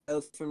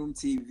Elephant Room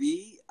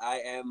TV. I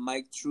am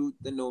Mike Truth,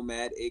 the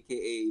Nomad,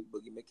 aka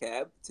Boogie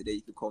McCab. Today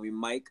you can call me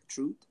Mike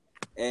Truth.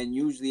 And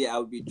usually I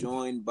would be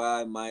joined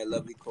by my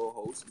lovely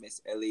co-host, Miss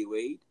L.A.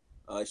 Wade.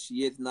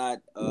 She is not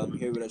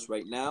here with us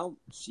right now.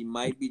 She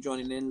might be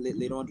joining in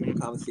later on during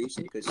the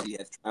conversation because she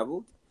has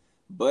traveled.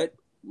 But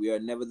we are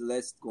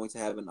nevertheless going to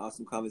have an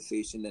awesome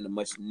conversation and a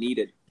much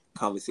needed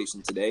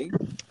conversation today.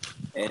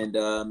 And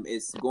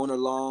it's going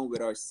along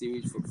with our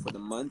series for the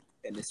month,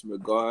 and it's in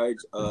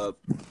regards of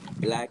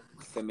Black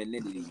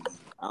femininity.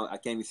 I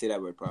can't even say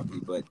that word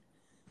properly, but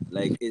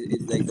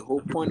it's like the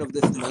whole point of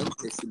this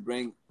month is to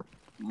bring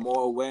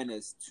more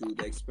awareness to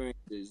the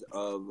experiences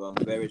of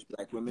various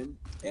Black women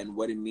and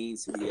what it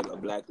means to be a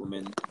Black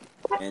woman.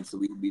 And so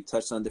we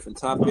touched on different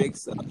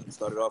topics. We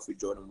started off with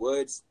Jordan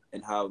Woods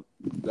and how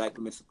Black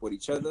women support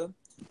each other.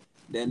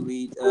 Then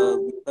we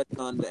touched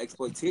on the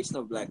exploitation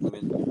of Black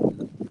women in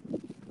the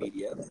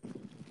media,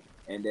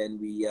 and then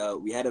we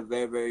had a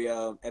very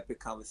epic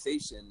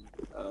conversation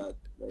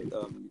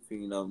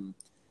between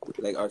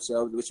like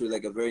ourselves, which was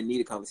like a very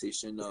needed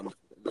conversation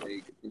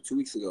like 2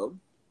 weeks ago,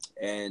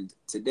 and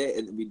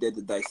today we did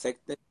the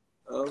dissecting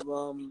of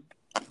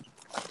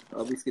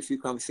these few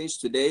conversations.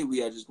 Today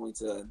we are just going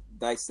to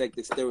dissect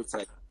the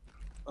stereotype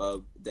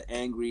of the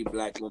angry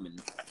Black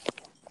woman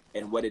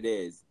and what it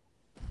is.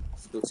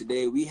 So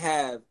today we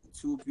have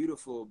two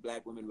beautiful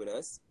Black women with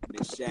us,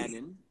 Miss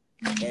Shannon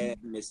and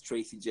Miss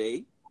Tracy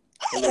J.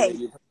 Hello,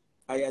 ladies.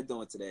 How y'all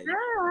doing today? Good.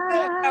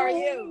 How are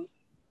you?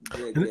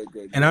 Good.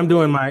 And I'm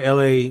doing my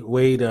L.A.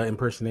 Wade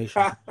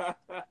impersonation.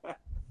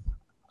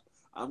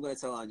 I'm gonna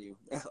tell on you.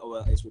 Oh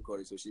well, it's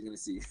recorded, so she's gonna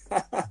see.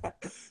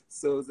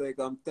 So it's like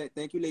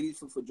thank you, ladies,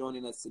 for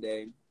joining us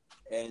today.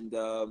 And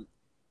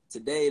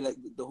today, like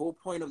the whole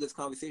point of this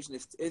conversation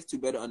is to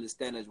better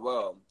understand as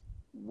well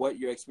what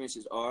your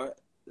experiences are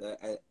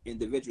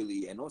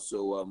individually, and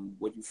also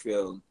what you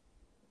feel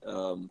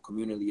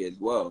communally as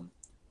well.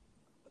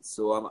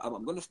 So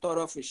I'm going to start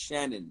off with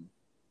Shannon,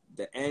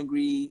 the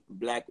angry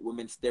Black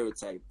woman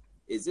stereotype.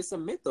 Is this a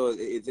myth or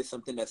is this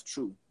something that's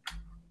true?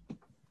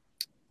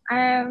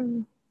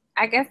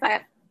 I guess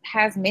that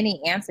has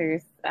many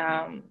answers.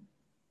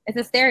 It's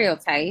a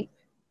stereotype,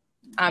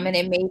 and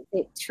it makes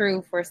it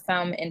true for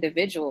some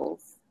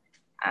individuals.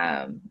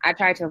 I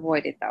try to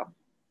avoid it though.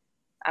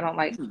 I don't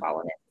like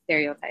following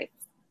stereotypes.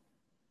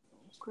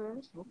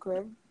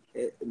 Okay.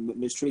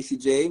 Miss Tracy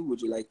J,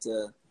 would you like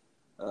to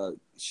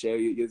share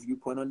your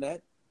viewpoint on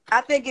that?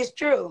 I think it's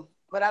true,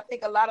 but I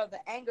think a lot of the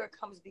anger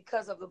comes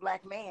because of the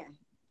Black man.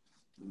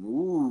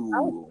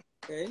 Ooh,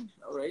 okay,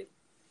 all right.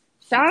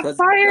 Shots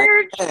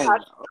fired. All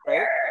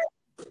right,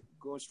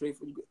 going straight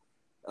for you.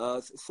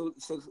 So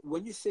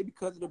when you say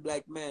because of the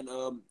Black man,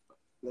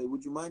 like,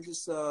 would you mind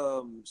just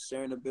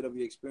sharing a bit of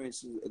your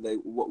experiences? Like,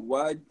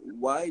 why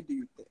do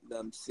you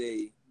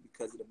say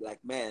because of the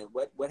Black man?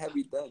 What have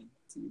we done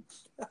to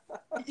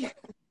you?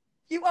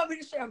 You want me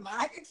to share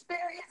my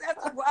experience?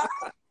 That's why.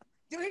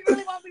 Do he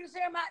really want me to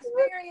share my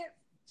experience?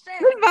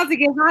 It's about to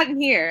get hot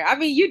in here. I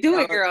mean, you do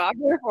it, girl. I'm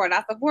here for it.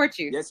 I support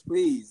you. Yes,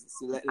 please.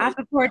 So I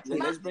support you.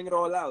 Let's bring it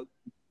all out.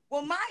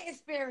 Well, my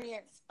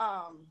experience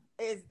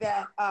is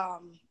that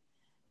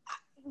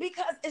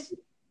because it's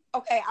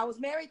okay. I was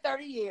married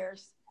 30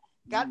 years,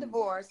 got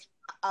divorced.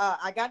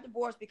 I got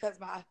divorced because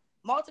my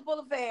multiple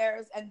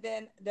affairs, and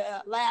then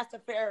the last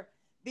affair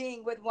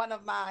being with one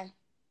of my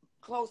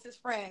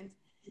closest friends.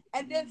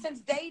 And then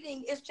since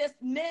dating, it's just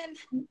men,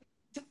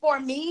 for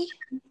me,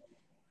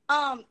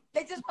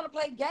 they just want to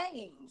play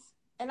games.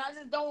 And I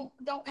just don't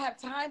have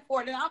time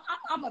for it. And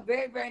I'm a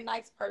very, very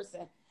nice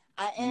person.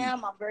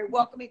 I'm very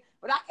welcoming.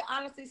 But I can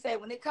honestly say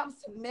when it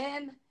comes to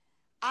men,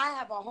 I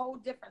have a whole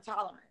different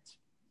tolerance.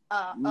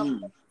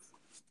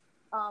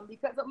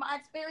 Because of my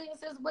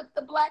experiences with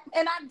the Black,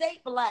 and I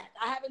date Black.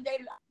 I haven't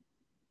dated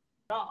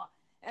at all.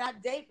 And I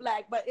date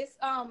Black, but it's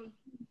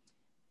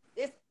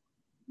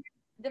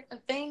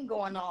different thing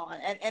going on,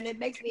 and it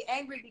makes me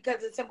angry because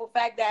of the simple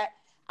fact that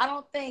I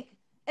don't think,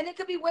 and it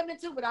could be women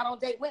too, but I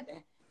don't date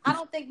women. I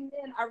don't think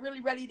men are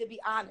really ready to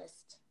be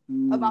honest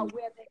about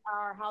where they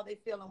are, how they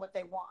feel, and what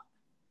they want.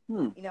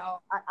 You know,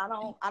 I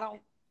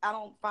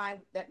don't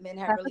find that men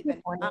have really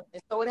been honest.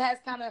 So it has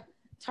kind of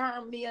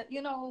turned me,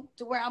 you know,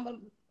 to where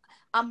I'm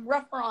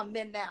rougher on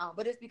men now,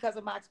 but it's because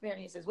of my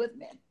experiences with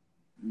men.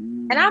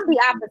 And I'm the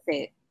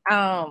opposite.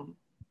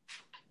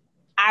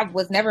 I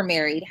was never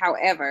married,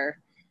 however.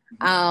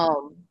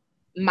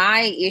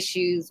 My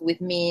issues with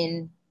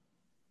men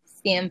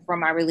stem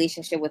from my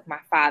relationship with my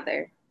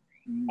father,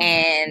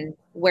 and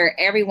where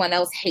everyone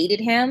else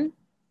hated him,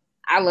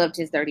 I loved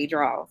his dirty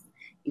draws.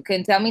 You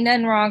couldn't tell me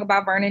nothing wrong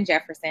about Vernon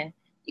Jefferson.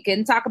 You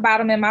couldn't talk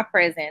about him in my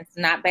presence.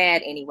 Not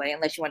bad anyway,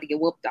 unless you want to get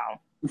whooped on.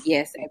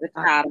 Yes, as a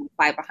child, I would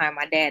fight behind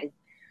my daddy.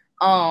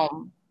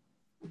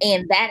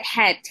 And that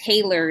had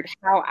tailored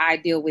how I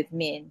deal with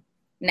men.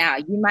 Now,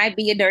 you might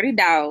be a dirty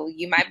dog,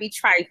 you might be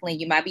trifling,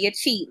 you might be a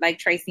cheat, like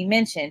Tracy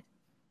mentioned,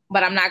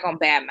 but I'm not going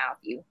to badmouth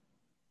you.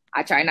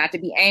 I try not to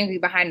be angry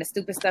behind the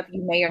stupid stuff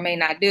you may or may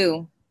not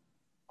do.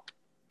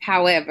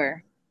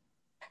 However,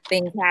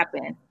 things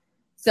happen.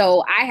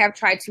 So I have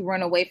tried to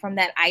run away from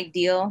that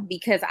ideal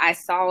because I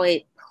saw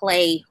it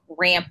play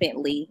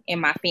rampantly in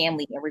my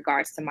family in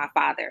regards to my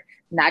father,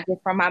 not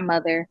just from my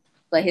mother,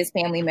 but his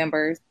family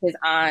members, his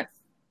aunts,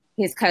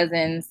 his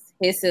cousins,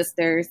 his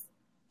sisters.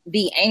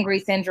 The angry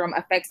syndrome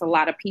affects a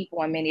lot of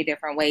people in many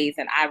different ways,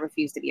 and I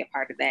refuse to be a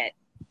part of that.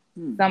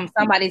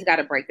 Somebody's got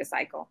to break the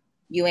cycle.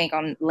 You ain't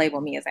gonna label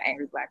me as an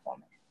angry Black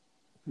woman.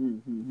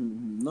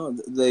 No,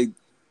 like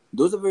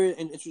those are very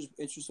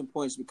interesting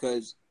points,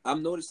 because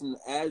I'm noticing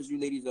as you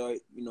ladies are,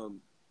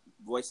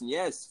 voicing,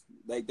 yes,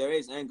 like there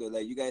is anger.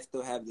 Like you guys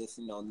still have this,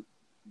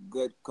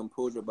 good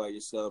composure about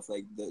yourself.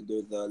 Like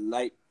there's a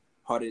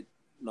light-hearted,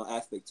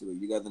 aspect to it.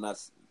 You guys are not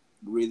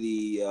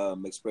really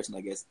expressing,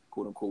 I guess,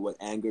 quote unquote, what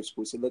anger is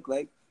supposed to look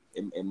like,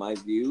 in my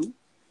view.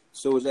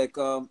 So it's like,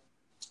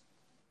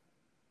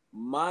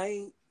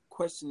 my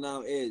question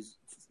now is,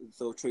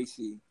 so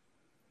Tracy,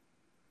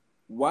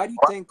 why do you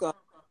think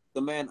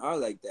the men are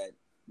like that?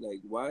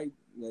 Like why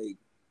do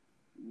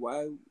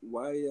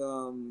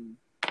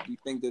you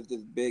think there's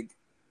this big,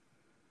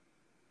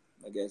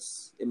 I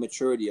guess,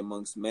 immaturity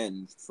amongst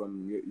men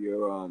from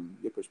your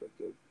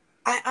perspective?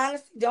 I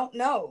honestly don't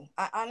know.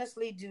 I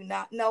honestly do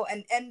not know.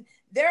 And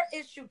their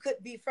issue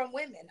could be from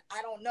women.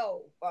 I don't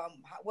know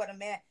what a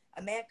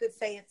man could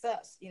say it's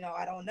us.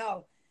 I don't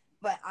know.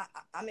 But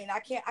I mean, I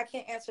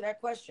can't answer that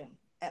question.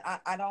 And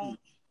I don't.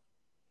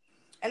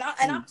 And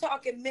I'm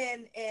talking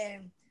men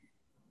in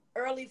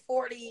early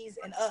 40s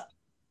and up.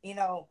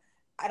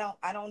 I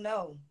don't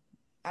know.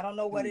 I don't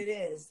know what it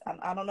is.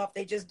 I don't know if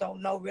they just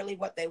don't know really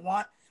what they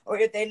want, or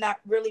if they're not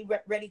really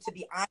ready to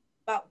be honest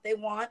about what they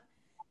want.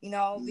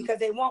 Because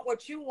they want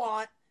what you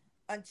want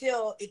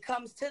until it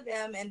comes to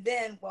them, and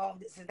then, well,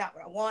 this is not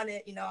what I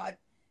wanted. Yeah.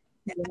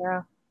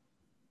 I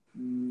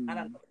don't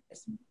know what it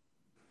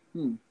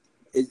is.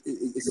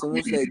 It's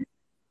almost like,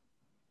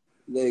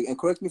 and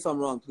correct me if I'm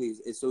wrong,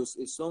 please.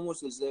 It's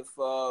almost as if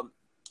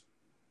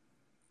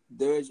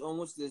there is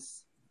almost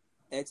this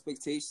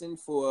expectation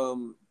for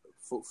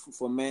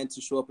men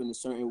to show up in a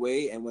certain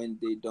way, and when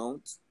they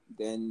don't,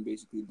 then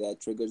basically that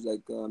triggers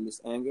like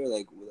this anger.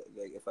 Like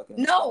if I can.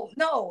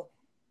 No.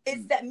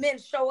 It's that men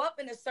show up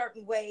in a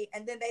certain way,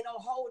 and then they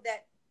don't hold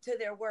that to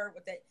their word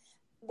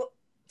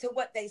to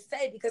what they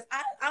say. Because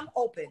I'm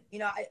open.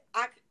 I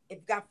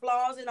if got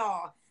flaws and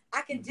all,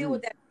 I can deal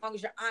with that as long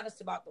as you're honest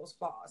about those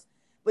flaws.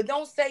 But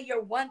don't say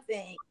you're one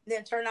thing,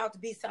 then turn out to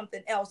be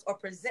something else, or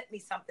present me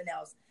something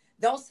else.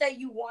 Don't say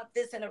you want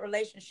this in a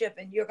relationship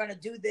and you're going to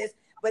do this,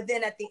 but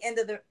then at the end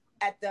of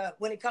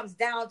when it comes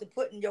down to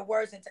putting your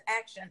words into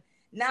action,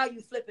 now you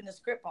flipping the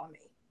script on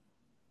me.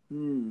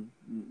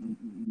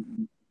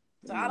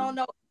 So I don't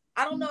know.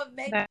 I don't know if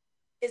maybe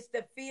it's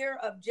the fear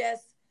of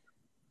just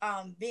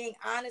being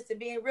honest and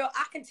being real.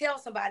 I can tell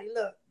somebody,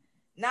 look,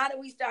 now that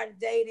we started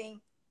dating,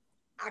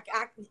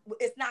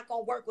 it's not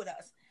going to work with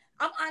us.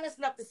 I'm honest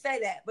enough to say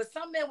that. But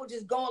some men will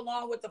just go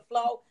along with the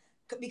flow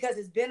because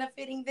it's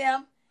benefiting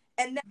them,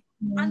 and they're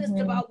honest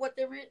about what's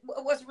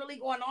really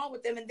going on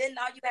with them. And then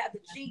now you have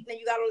the cheat, and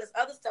you got all this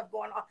other stuff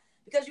going on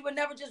because you were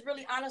never just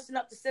really honest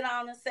enough to sit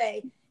down and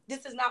say,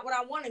 this is not what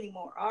I want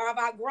anymore, or have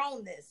I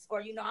grown this,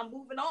 or I'm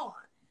moving on.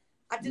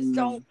 I just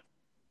don't.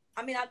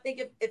 I mean, I think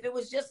if it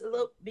was just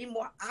be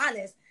more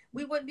honest,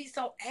 we wouldn't be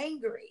so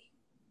angry.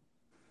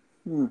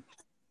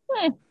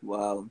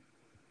 Wow.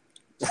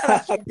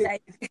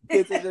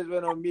 Kids just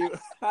went on mute.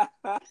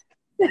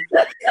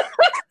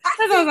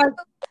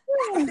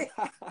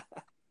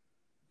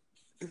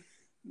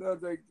 No,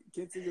 the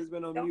kids just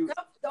went on mute.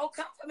 Don't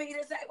come for me.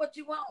 This ain't what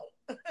you want.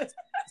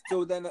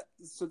 So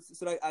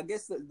I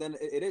guess then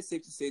it is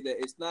safe to say that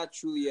it's not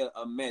truly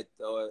a myth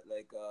or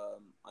like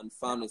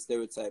unfounded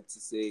stereotype to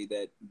say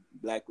that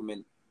Black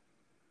women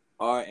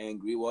are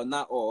angry. Well,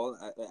 not all,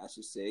 I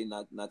should say,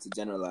 not to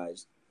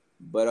generalize,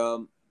 but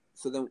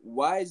so then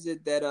why is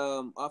it that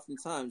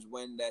oftentimes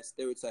when that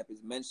stereotype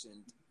is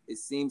mentioned, it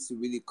seems to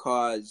really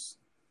cause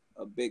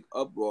a big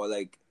uproar,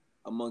 like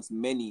amongst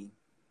many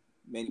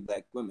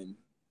Black women?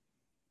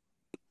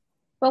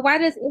 But why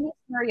does any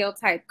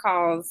stereotype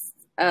cause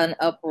an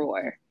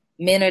uproar?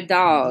 Men are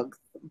dogs.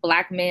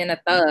 Black men are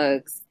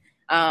thugs.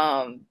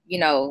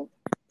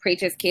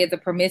 Preachers' kids are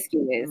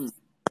promiscuous.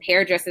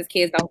 Hairdressers'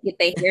 kids don't get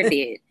their hair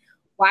did.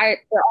 Why?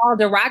 They're all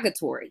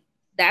derogatory.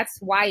 That's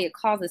why it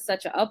causes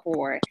such an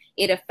uproar.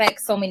 It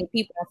affects so many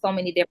people on so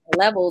many different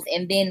levels.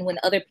 And then when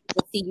other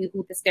people see you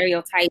who the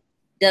stereotype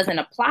doesn't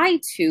apply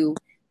to,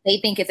 they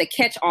think it's a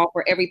catch-all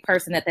for every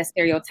person that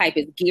stereotype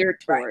is geared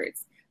towards. Right.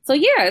 So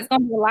yeah, it's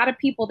going to be a lot of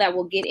people that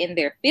will get in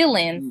their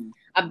feelings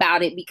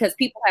about it because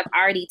people have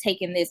already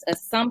taken this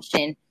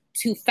assumption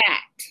to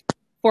fact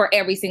for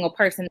every single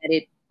person that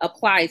it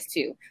applies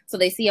to. So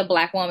they see a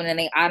Black woman and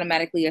they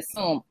automatically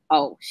assume,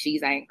 oh,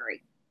 she's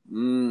angry.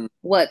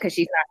 What? Because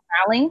she's not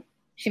smiling?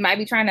 She might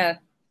be trying to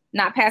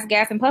not pass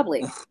gas in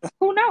public.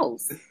 Who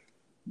knows?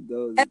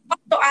 And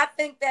also, I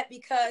think that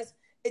because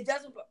it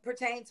doesn't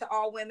pertain to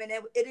all women,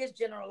 it is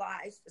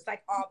generalized. It's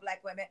like all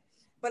Black women.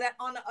 But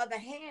on the other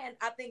hand,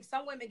 I think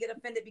some women get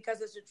offended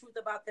because it's the truth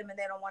about them and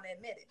they don't want to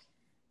admit it.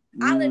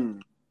 I'll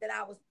admit that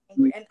I was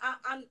angry, and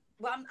I'm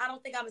I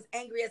don't think I'm as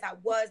angry as I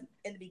was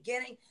in the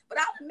beginning, but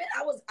I'll admit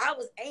I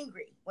was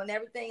angry when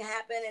everything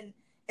happened. And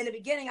in the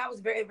beginning, I was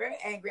very, very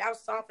angry. I was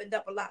softened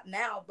up a lot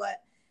now,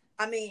 but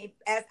I mean,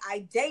 as I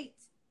date,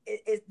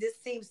 this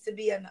seems to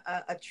be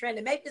a trend,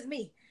 and maybe it's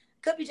me.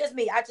 Could be just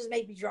me. I just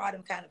maybe draw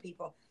them kind of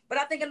people. But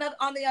I think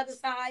on the other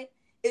side,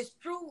 it's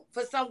true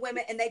for some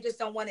women, and they just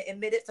don't want to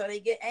admit it, so they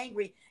get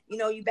angry. You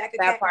know, you back a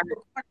cat,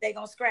 they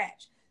gonna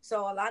scratch.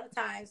 So a lot of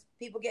times,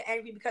 people get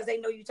angry because they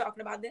know you're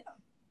talking about them.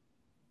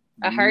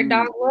 A herd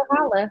dog will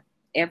holler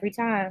every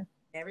time.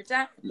 Every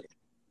time.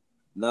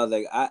 No,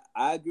 like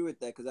I agree with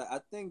that, because I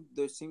think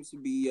there seems to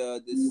be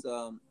this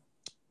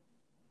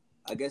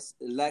I guess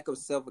lack of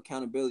self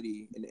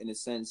accountability in a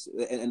sense,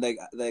 and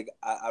like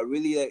I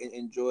really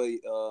enjoy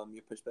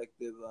your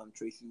perspective,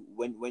 Tracy.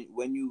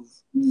 When you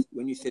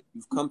said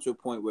you've come to a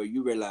point where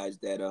you realize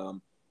that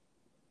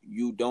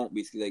you don't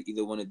basically like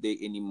either want to date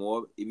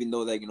anymore, even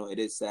though like, you know, it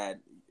is sad.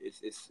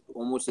 It's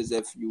almost as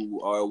if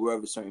you are aware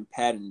of a certain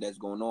pattern that's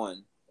going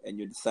on, and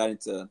you're deciding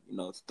to, you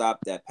know, stop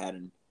that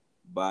pattern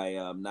by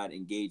not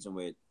engaging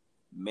with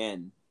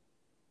men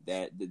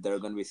that are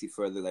going to basically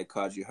further like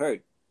cause you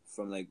hurt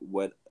from like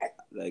what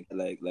like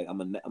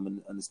I'm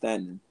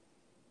understanding.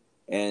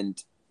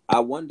 And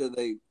I wonder,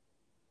 like,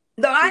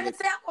 no, I didn't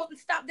say I'm gonna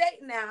stop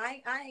dating now.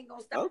 I ain't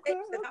gonna stop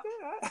dating.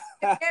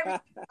 Okay.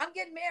 I'm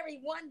getting married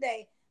one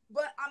day,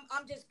 but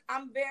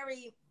I'm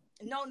very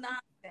no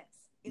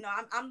nonsense. You know,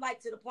 I'm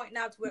like to the point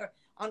now to where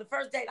on the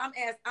first date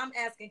I'm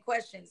asking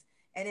questions,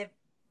 and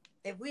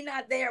if we're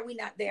not there, we're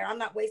not there. I'm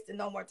not wasting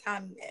no more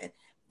time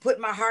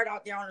putting my heart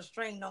out there on a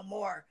string no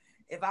more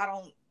if I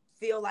don't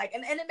feel like,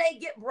 and it may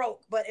get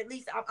broke, but at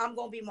least I'm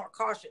going to be more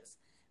cautious.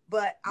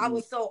 But I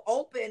was so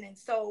open and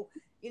so,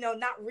 you know,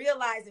 not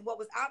realizing what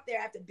was out there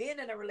after being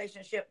in a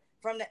relationship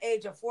from the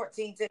age of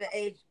 14 to the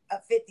age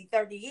of 50,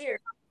 30 years.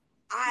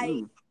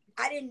 I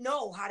didn't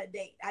know how to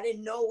date. I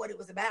didn't know what it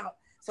was about.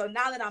 So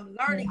now that I'm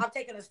learning, I'm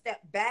taking a step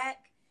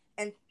back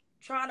and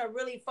trying to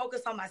really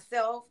focus on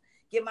myself,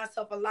 get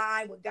myself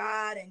aligned with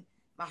God and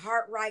my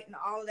heart right and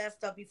all of that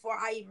stuff before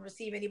I even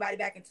receive anybody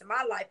back into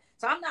my life.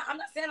 So I'm not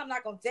saying I'm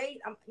not going to date.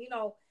 You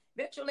know,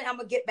 eventually I'm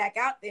going to get back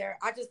out there.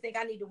 I just think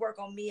I need to work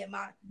on me and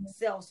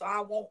myself so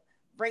I won't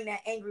bring that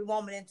angry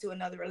woman into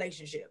another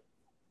relationship.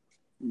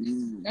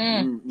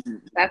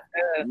 That's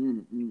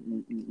good.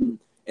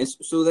 And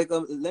so like,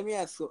 let me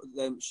ask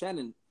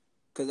Shannon,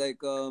 because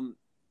like,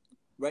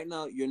 right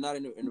now you're not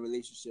in a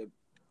relationship,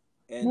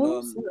 and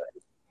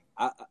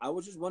I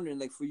was just wondering,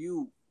 like, for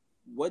you,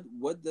 what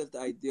does the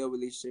ideal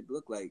relationship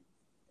look like?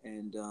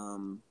 And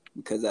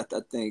because I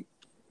think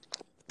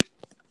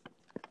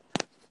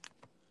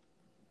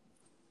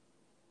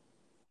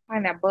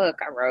find that book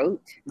I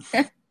wrote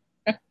so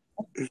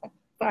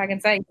I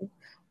can tell you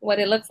what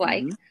it looks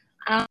like.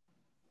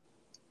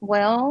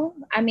 Well,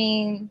 I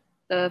mean,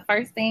 the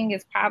first thing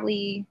is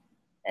probably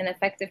an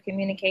effective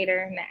communicator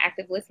and an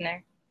active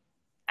listener,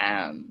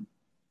 and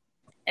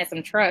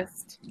some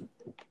trust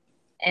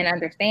and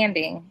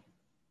understanding.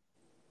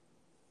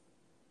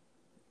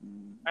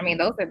 I mean,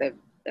 those are the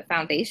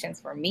foundations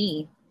for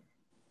me.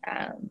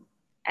 I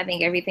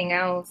think everything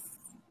else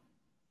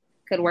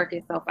could work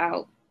itself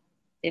out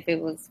if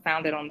it was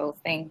founded on those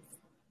things.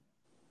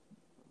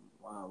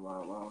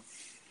 Wow.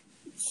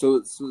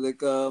 So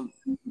like,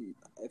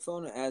 if I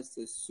want to ask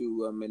this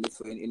to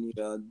any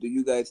do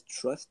you guys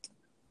trust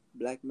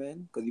black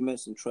men? Because you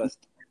mentioned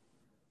trust.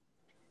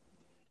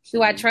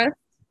 Do I trust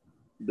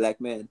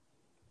black men?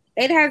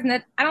 It has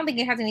not. I don't think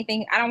it has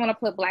anything. I don't want to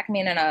put black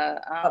men in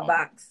a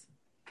box.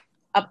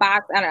 And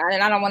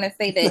I don't want to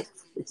say that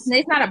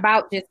it's not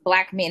about just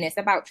black men. It's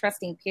about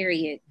trusting,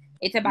 period.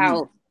 It's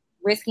about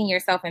risking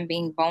yourself and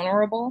being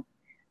vulnerable,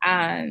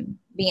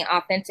 being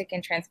authentic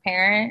and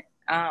transparent.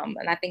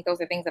 And I think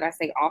those are things that I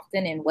say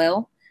often and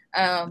well.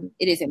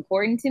 It is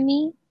important to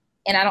me.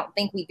 And I don't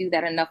think we do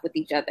that enough with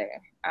each other.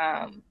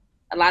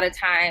 A lot of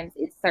times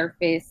it's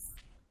surface.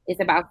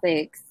 It's about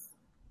sex.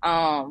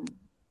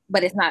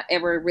 But it's not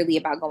ever really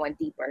about going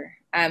deeper.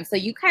 So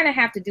you kind of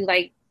have to do,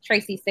 like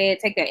Tracy said,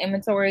 take that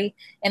inventory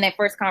in that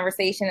first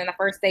conversation and the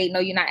first date. No,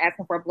 you're not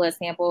asking for a blood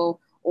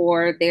sample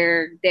or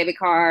their debit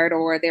card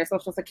or their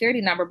social security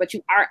number, but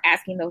you are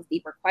asking those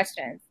deeper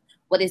questions.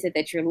 What is it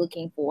that you're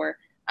looking for?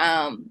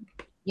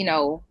 You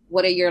know,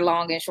 what are your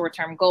long and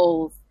short-term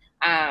goals?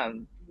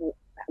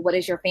 What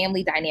is your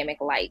family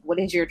dynamic like? What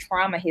is your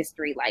trauma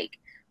history like?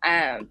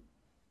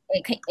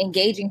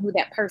 Engaging who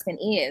that person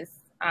is.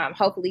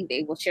 Hopefully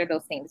they will share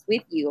those things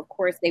with you. Of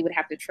course, they would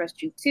have to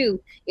trust you too.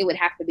 It would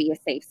have to be a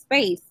safe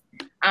space.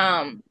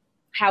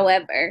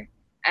 However,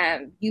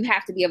 you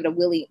have to be able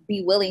to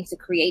be willing to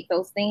create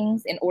those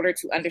things in order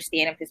to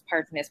understand if this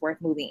person is worth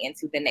moving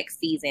into the next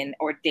season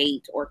or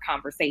date or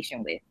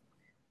conversation with.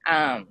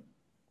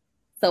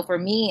 So for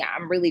me,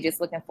 I'm really just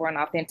looking for an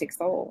authentic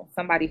soul,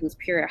 somebody who's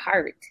pure at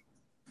heart.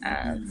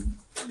 I'm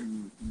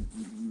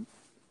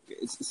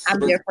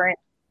different.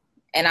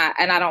 And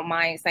I don't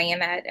mind saying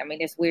that. I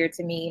mean, it's weird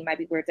to me. It might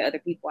be weird to other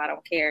people. I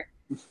don't care.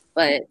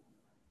 But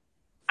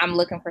I'm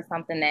looking for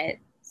something that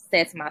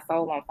sets my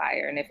soul on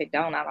fire. And if it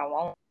don't, I don't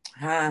want.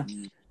 Huh?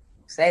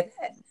 Say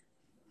that.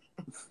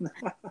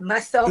 My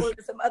soul and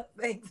some other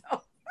things.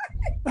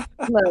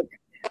 Look,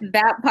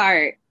 that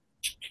part.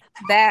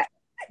 That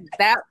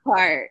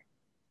part.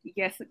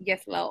 Yes,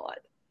 Lord.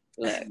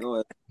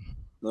 Look.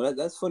 No,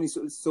 that's funny.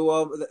 So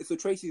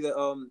Tracy,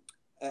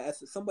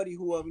 as somebody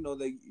who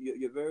like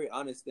you're very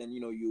honest, and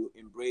you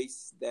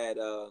embrace that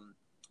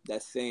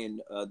saying,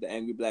 the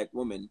angry black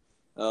woman.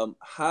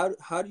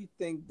 How do you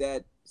think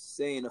that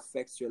saying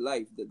affects your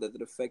life? Does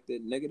it affect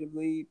it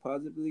negatively,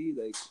 positively?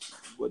 Like,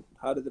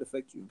 how does it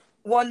affect you?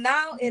 Well,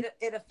 now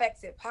it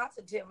affects it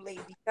positively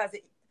because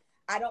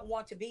I don't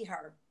want to be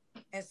her,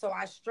 and so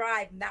I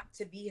strive not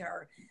to be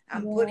her.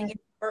 I'm putting in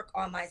work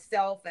on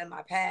myself and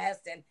my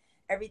past and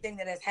everything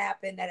that has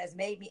happened that has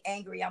made me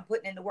angry. I'm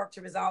putting in the work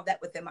to resolve that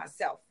within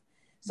myself.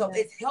 So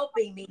it's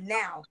helping me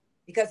now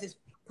because it's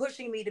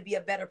pushing me to be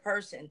a better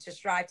person, to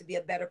strive to be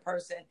a better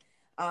person,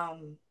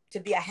 to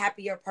be a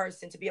happier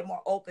person, to be a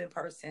more open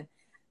person.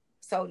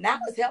 So now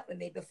it's helping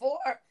me.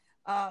 Before,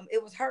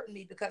 it was hurting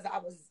me because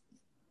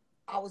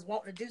I was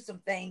wanting to do some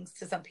things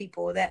to some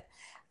people that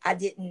I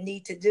didn't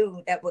need to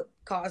do that would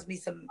cause me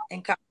some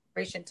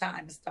incarceration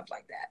time and stuff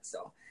like that.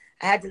 So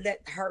I had to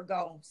let her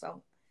go.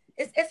 So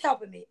it's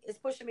helping me. It's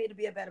pushing me to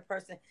be a better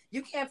person.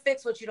 You can't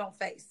fix what you don't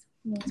face.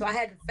 So I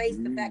had to face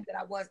the fact that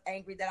I was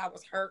angry, that I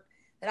was hurt,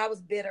 that I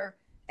was bitter,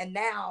 and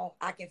now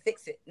I can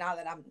fix it. Now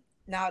that I'm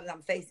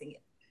facing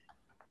it.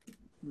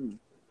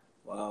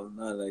 Wow,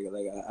 no,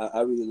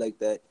 I really like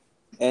that.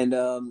 And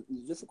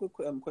just a quick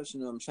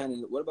question,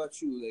 Shannon. What about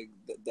you? Like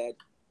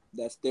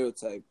that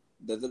stereotype.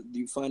 Do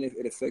you find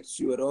it affects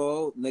you at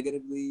all,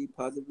 negatively,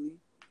 positively?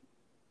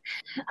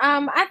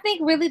 I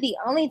think really the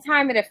only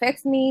time it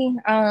affects me,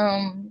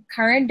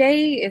 current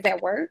day, is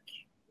at work.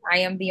 I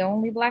am the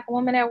only Black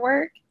woman at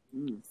work.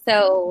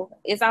 So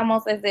it's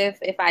almost as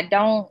if I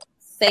don't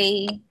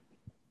say,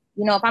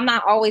 if I'm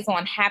not always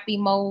on happy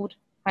mode,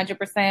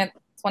 100%,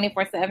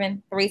 24/7,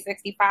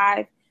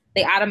 365,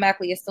 they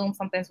automatically assume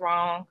something's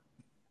wrong.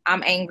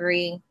 I'm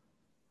angry.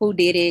 Who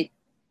did it?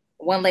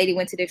 One lady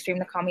went to the extreme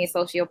to call me a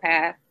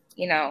sociopath,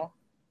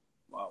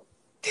 Wow.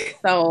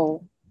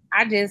 So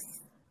I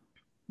just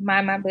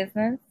mind my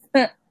business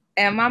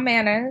and my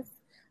manners,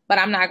 but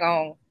I'm not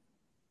going to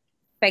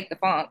fake the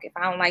funk. If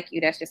I don't like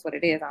you, that's just what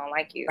it is. I don't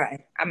like you.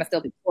 Right. I'm going to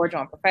still be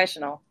cordial and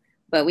professional,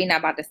 but we're not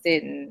about to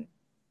sit and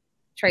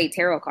trade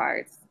tarot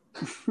cards.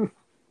 Tarot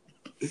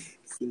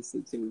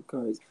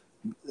cards.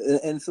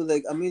 And so,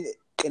 like, I mean,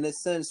 in a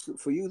sense,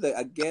 for you, like,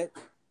 I get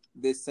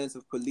this sense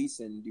of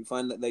policing. Do you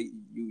find that, like,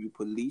 you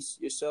police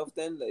yourself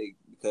then? Like,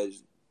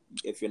 because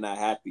if you're not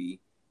happy,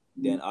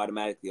 then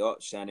automatically,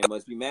 Shannon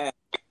must be mad.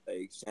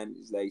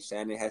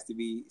 Shannon has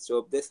to show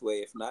up this way.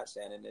 If not,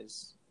 Shannon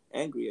is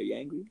angry. Are you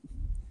angry?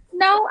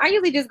 No, I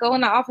usually just go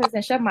in the office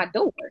and shut my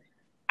door.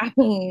 I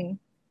mean,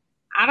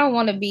 I don't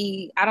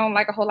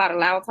like a whole lot of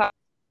loud talk.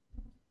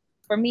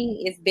 For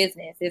me, it's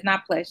business. It's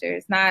not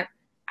pleasure.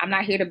 I'm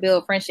not here to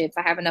build friendships.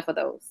 I have enough of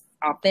those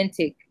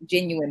authentic,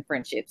 genuine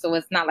friendships. So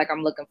it's not like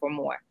I'm looking for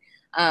more.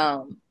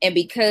 And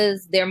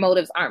because their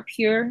motives aren't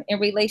pure in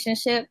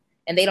relationship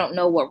and they don't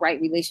know what right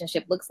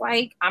relationship looks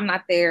like, I'm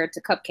not there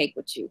to cupcake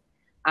with you.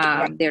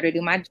 I'm there to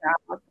do my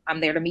job. I'm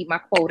there to meet my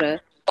quota.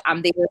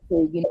 I'm there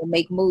to,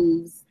 make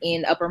moves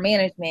in upper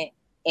management.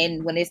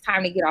 And when it's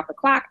time to get off the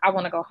clock, I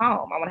want to go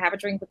home. I want to have a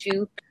drink with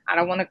you. I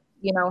don't want to,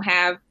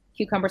 have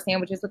cucumber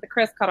sandwiches with the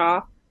crust cut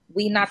off.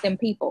 We not them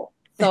people.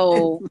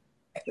 So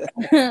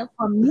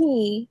for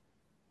me,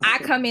 I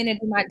come in and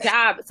do my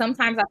job.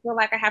 Sometimes I feel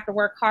like I have to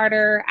work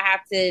harder. I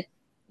have to,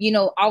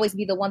 always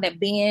be the one that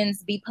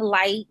bends, be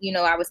polite.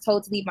 I was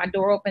told to leave my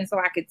door open so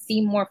I could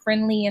seem more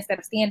friendly instead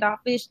of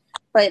standoffish.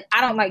 But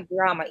I don't like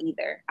drama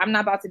either. I'm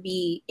not about to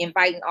be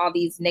inviting all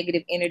these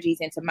negative energies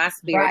into my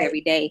spirit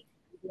every day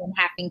and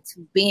having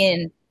to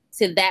bend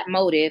to that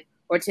motive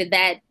or to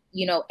that,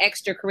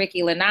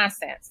 extracurricular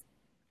nonsense.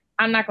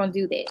 I'm not going to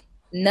do that.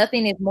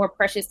 Nothing is more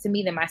precious to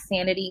me than my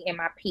sanity and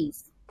my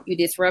peace. You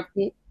disrupt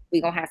it,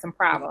 we're going to have some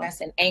problems.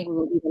 And anger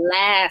will be the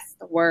last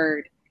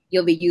word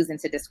you'll be using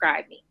to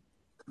describe me.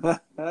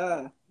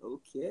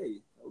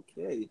 Okay.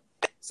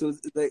 So,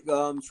 like,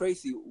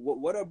 Tracy,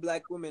 what are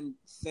Black women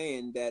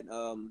saying that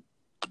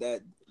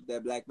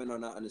that Black men are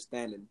not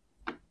understanding?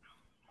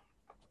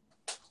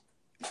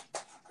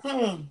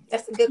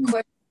 That's a good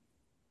question.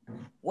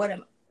 What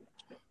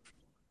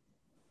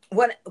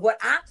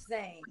I'm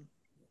saying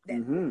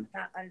that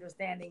not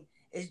understanding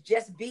is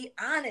just be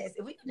honest.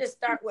 If we can just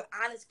start with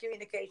honest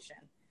communication,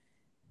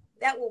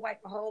 that will wipe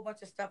a whole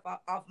bunch of stuff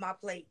off my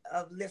plate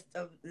of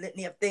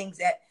litany of things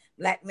that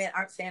Black men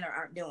aren't saying or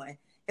aren't doing.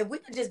 If we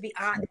could just be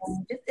honest,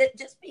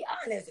 just be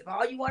honest. If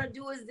all you want to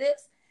do is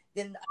this,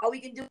 then all we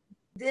can do is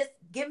this.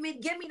 Give me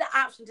the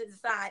option to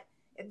decide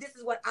if this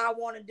is what I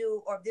want to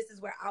do or if this is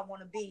where I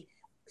want to be,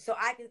 so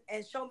I can,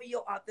 and show me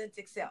your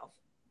authentic self,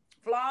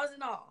 flaws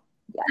and all.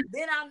 Yeah.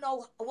 Then I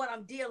know what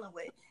I'm dealing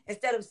with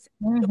instead of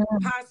the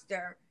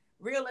imposter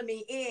reeling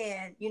me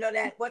in.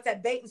 That what's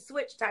that bait and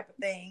switch type of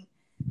thing.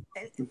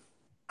 And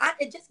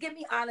it just give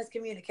me honest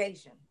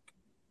communication.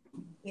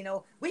 You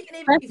know, we can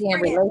even be Especially in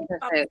friends.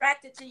 If I'm relationships.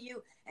 attracted to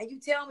you and you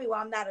tell me, well,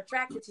 I'm not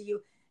attracted to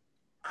you,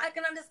 I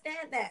can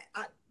understand that.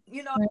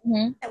 You know,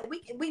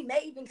 we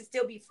may even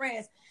still be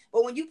friends.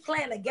 But when you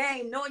playing a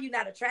game, knowing you're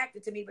not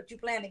attracted to me, but you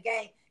playing a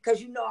game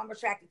because you know I'm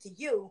attracted to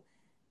you,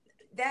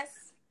 that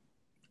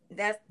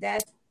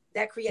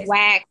creates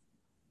whack.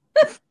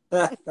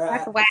 That's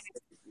That's whack.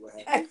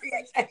 that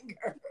creates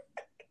anger.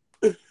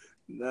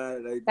 Nah,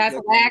 That's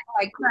whack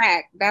like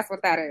crack. That's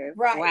what that is.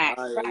 Right. Whack.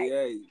 Right.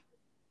 Yeah.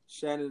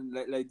 Shannon,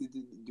 do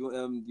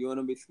you want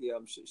to basically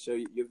share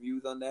your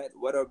views on that?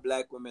 What are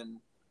black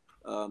women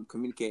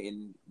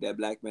communicating that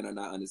black men are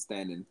not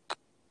understanding?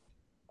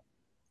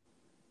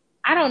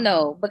 I don't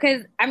know,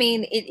 because I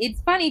mean,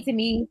 it's funny to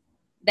me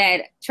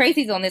that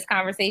Tracy's on this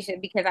conversation,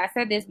 because I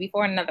said this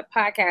before in another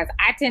podcast.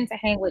 I tend to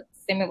hang with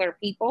similar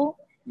people.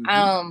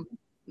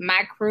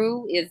 My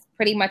crew is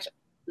pretty much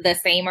the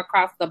same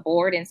across the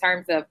board in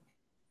terms of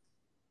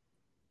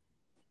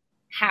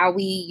how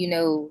we, you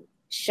know,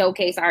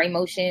 showcase our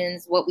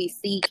emotions, what we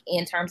seek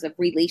in terms of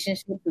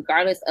relationships,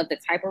 regardless of the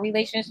type of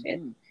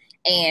relationship.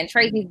 And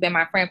Tracy's been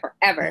my friend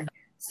forever.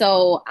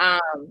 So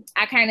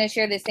I kind of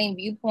share the same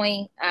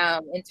viewpoint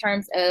in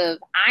terms of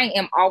I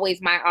am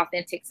always my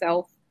authentic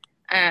self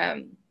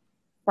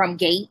from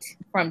gate,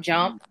 from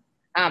jump.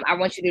 I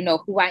want you to know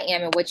who I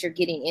am and what you're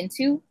getting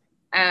into.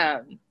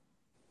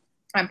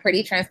 I'm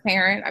pretty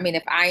transparent. I mean,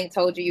 if I ain't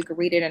told you, you could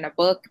read it in a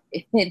book.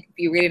 If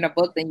you read it in a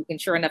book, then you can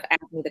sure enough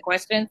ask me the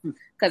question,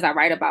 because I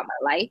write about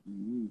my life.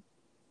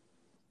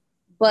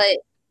 But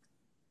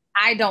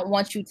I don't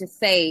want you to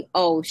say,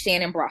 oh,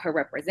 Shannon brought her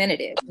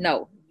representative.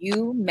 No,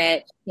 you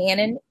met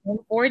Shannon and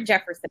Ford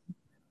Jefferson,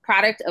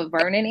 product of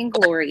Vernon and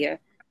Gloria.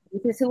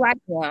 This is who I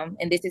am,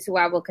 and this is who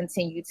I will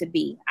continue to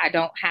be. I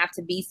don't have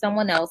to be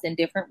someone else in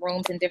different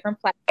rooms and different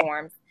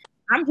platforms.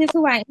 I'm just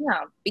who I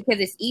am,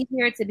 because it's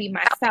easier to be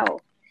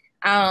myself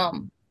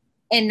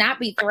and not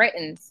be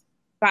threatened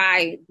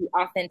by the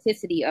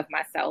authenticity of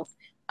myself,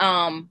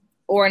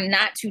 or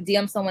not to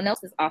dim someone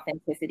else's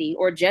authenticity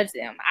or judge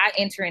them. I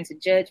enter into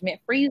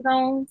judgment-free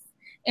zones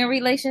in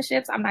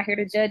relationships. I'm not here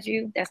to judge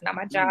you. That's not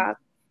my job.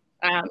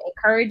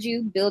 Encourage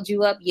you, build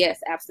you up. Yes,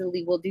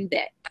 absolutely, we'll do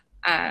that.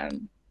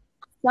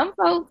 Some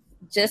folks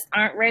just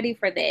aren't ready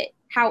for that.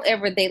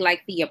 However, they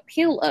like the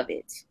appeal of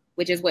it,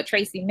 which is what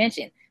Tracy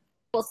mentioned.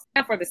 People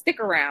stand for the stick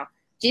around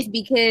just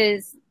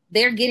because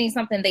they're getting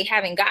something they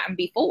haven't gotten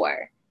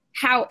before.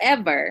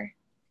 However,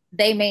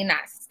 they may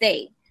not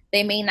stay.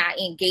 They may not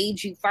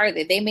engage you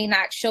further. They may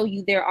not show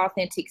you their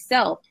authentic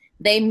self.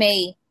 They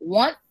may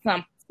want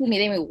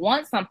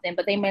something,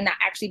 but they may not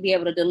actually be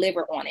able to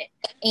deliver on it.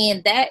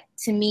 And that,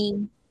 to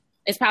me,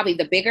 is probably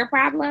the bigger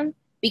problem.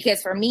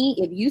 Because for me,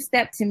 if you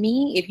step to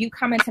me, if you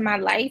come into my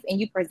life and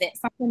you present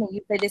something and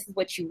you say this is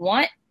what you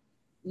want,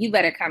 you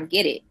better come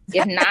get it.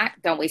 If not,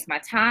 don't waste my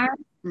time.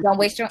 Don't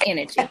waste your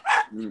energy.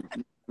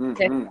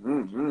 Okay.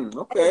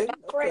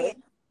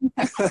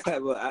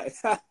 Well,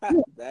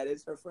 that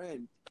is her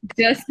friend.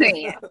 Just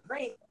saying.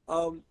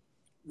 I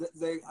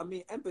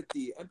mean,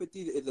 empathy.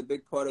 Empathy is a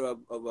big part of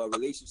a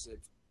relationship.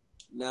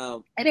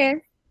 Now, it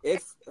is.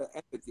 If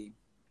empathy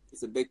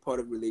is a big part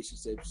of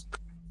relationships.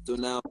 So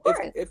now,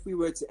 if we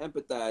were to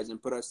empathize and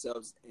put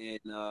ourselves in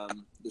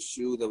the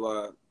shoes of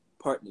our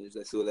partners,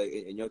 so like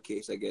in your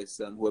case, I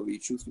guess, whoever you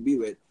choose to be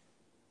with,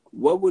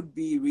 what would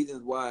be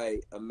reasons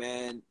why a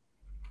man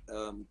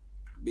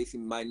basically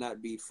might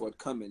not be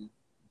forthcoming,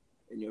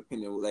 in your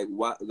opinion? Like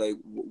what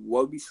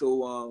would be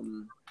so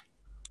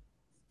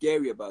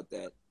scary about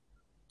that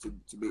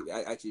to be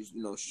actually,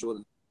 you know, show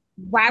them?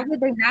 Why would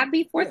they not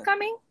be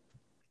forthcoming?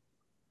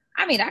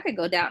 Yeah. I mean, I could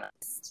go down.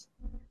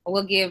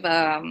 We'll give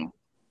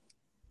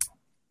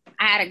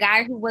I had a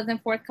guy who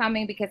wasn't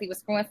forthcoming because he was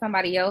screwing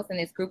somebody else in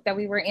this group that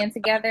we were in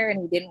together,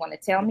 and he didn't want to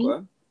tell me.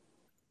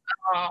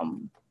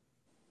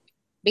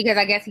 Because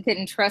I guess he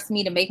couldn't trust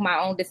me to make my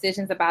own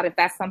decisions about if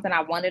that's something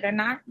I wanted or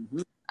not.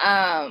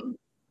 I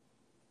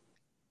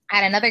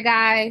had another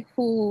guy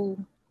who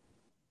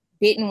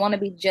didn't want to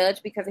be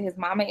judged because of his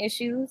mama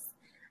issues.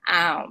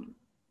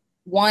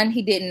 One,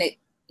 he didn't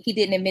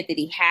admit that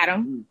he had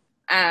them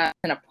and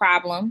a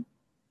problem.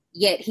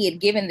 Yet he had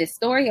given this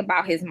story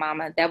about his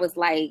mama that was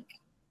like,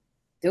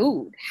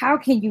 dude, how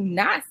can you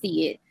not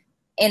see it?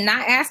 And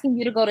not asking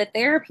you to go to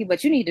therapy,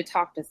 but you need to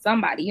talk to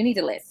somebody. You need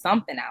to let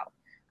something out.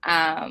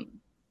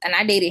 And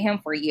I dated him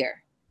for a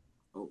year.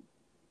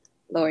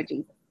 Lord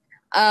Jesus.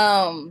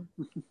 I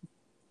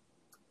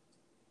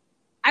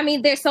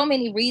mean, there's so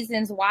many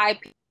reasons why.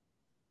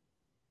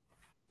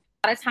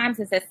 A lot of times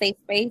it's a safe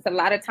space. A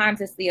lot of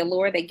times it's the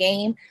allure of the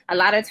game. A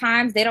lot of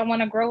times they don't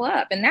want to grow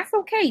up. And that's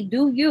okay.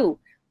 Do you.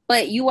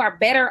 But you are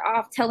better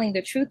off telling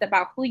the truth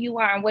about who you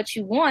are and what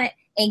you want,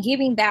 and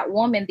giving that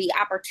woman the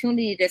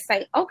opportunity to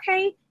say,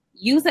 okay,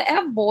 use a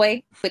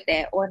F-boy with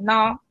that. Or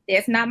no,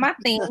 that's not my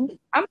thing.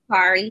 I'm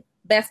sorry.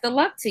 Best of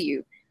luck to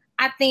you.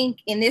 I think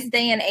in this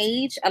day and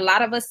age, a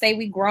lot of us say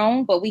we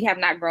grown, but we have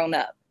not grown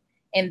up.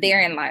 And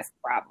therein lies the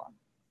problem.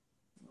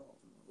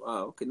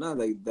 Wow. Okay. No,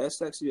 like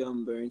that's actually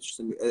very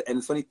interesting. And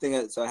the funny thing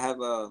is, so I have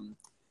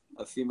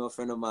a female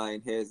friend of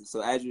mine has.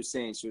 So as you're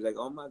saying, she was like,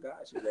 "Oh my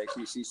gosh," she was like,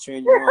 she's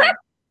cheering you on,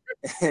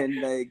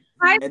 and like,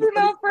 Hi, and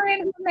female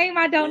friend, whose name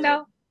I don't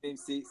know. Name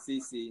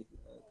CC.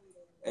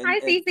 Hi,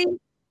 CC.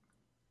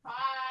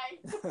 Hi.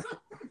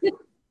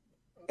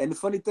 And the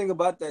funny thing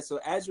about that, so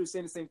as you were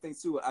saying the same thing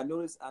too, I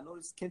noticed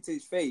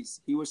Kente's face.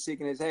 He was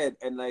shaking his head,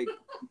 and like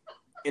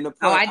in the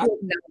part, I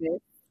didn't know this.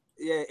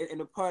 Yeah, in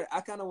the part,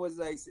 I kind of was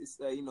like,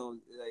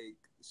 like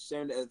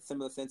sharing a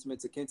similar sentiment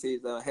to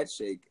Kente's head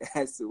shake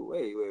as to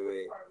wait.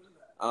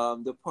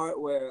 The part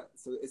where,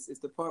 so it's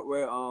the part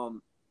where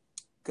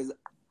because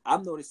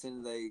I'm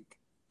noticing like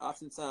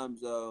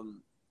oftentimes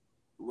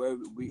where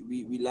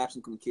we lapse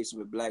in communication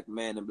with black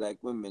men and black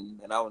women,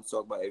 and I want to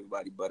talk about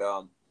everybody, but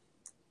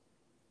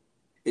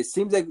it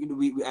seems like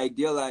we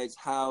idealize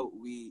how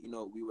we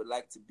would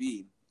like to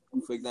be.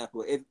 For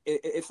example,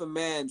 if a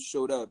man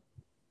showed up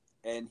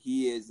and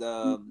he is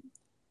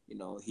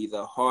he's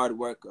a hard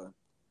worker,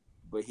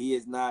 but he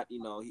is not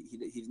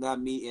he's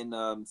not meeting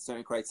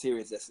certain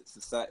criteria that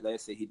society,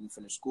 let's say he didn't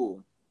finish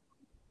school,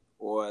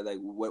 or like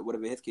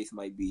whatever his case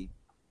might be.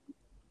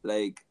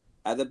 Like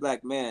as a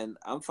black man,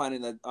 I'm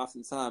finding that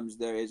oftentimes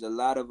there is a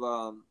lot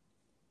of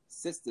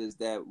sisters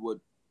that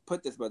would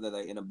put this brother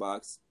like in a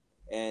box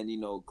and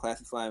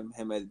classify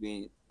him as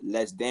being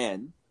less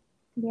than.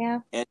 Yeah.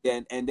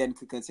 And then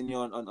could continue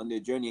on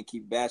their journey and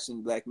keep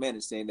bashing black men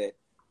and saying that,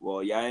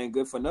 well, y'all ain't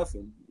good for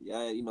nothing.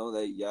 Yeah,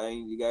 like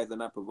you guys are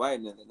not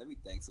providing and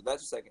everything. So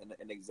that's just like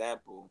an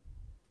example.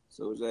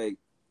 So it's like,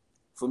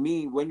 for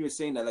me, when you were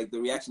saying that, like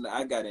the reaction that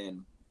I got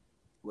in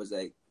was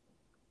like,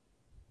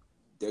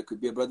 there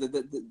could be a brother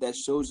that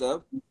shows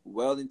up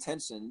well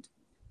intentioned,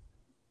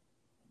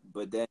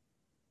 but then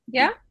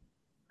yeah,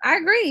 I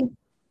agree.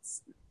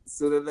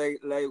 So that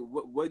like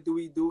what do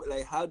we do?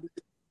 Like how do?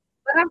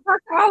 But I've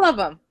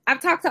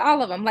talked to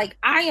all of them. Like,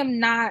 I am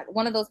not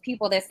one of those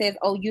people that says,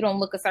 oh, you don't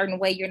look a certain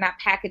way, you're not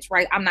packaged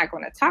right, I'm not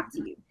going to talk to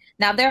you.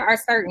 Now, there are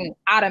certain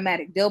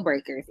automatic deal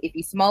breakers. If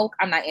you smoke,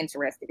 I'm not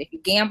interested. If you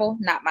gamble,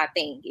 not my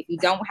thing. If you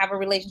don't have a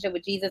relationship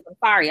with Jesus, I'm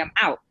sorry, I'm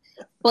out.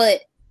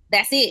 But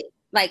that's it.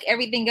 Like,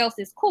 everything else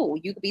is cool.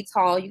 You could be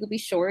tall, you could be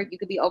short, you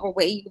could be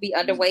overweight, you could be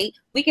underweight.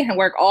 We can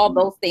work all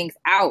those things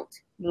out.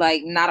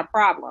 Like, not a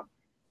problem.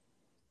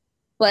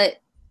 But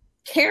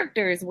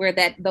characters where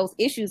those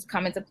issues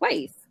come into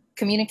place.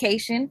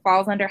 Communication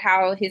falls under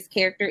how his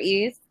character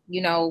is,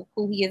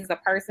 who he is as a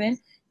person,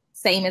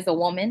 same as a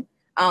woman.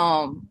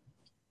 And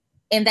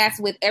that's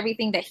with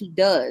everything that he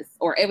does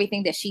or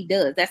everything that she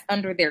does. That's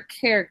under their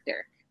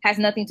character. Has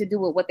nothing to do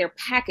with what they're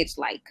packaged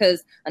like.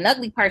 Because an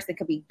ugly person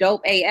could be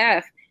dope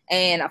AF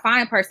and a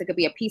fine person could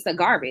be a piece of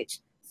garbage.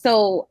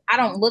 So I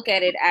don't look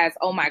at it as,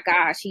 oh my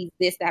gosh, he's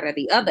this, that, or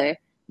the other.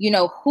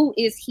 Who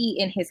is he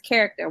in his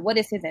character? What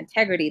is his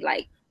integrity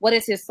like? What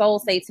does his soul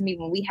say to me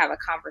when we have a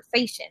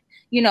conversation?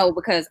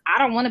 Because I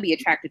don't want to be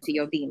attracted to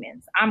your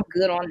demons. I'm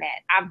good on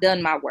that. I've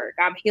done my work.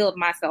 I've healed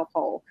myself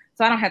whole.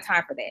 So I don't have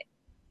time for that.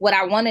 What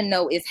I want to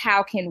know is,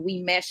 how can we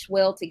mesh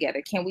well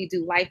together? Can we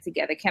do life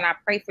together? Can I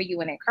pray for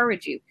you and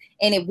encourage you?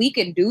 And if we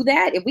can do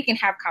that, if we can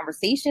have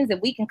conversations, if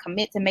we can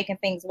commit to making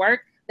things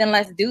work, then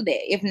let's do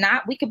that. If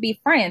not, we could be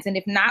friends. And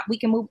if not, we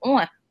can move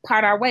on,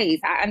 part our ways.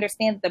 I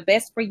understand that the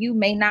best for you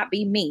may not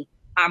be me.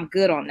 I'm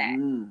good on that.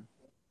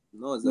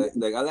 No, it's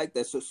like I like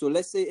that. So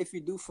let's say if you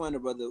do find a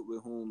brother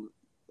with whom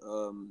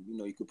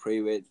you could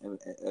pray with,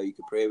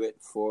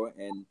 for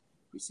and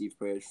receive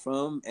prayers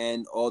from,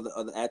 and all the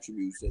other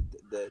attributes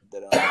that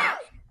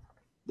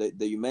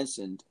you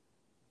mentioned.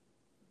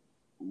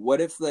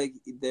 What if like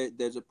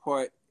there's a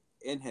part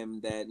in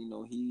him that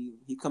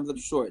he comes up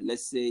short?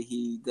 Let's say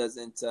he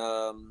doesn't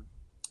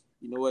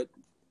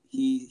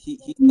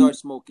he starts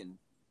smoking.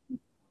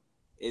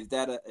 Is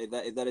that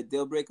a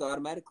deal breaker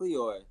automatically,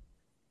 or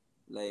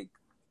like?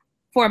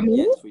 For me?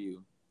 Yes, for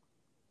you.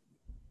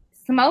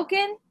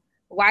 Smoking?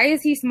 Why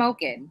is he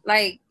smoking?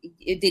 Like,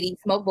 did he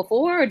smoke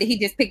before, or did he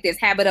just pick this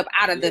habit up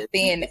out of the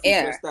thin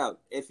air?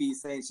 If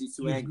he's saying she's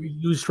too angry.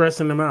 You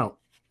stressing him out.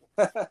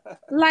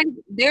 Like,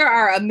 there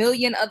are a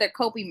million other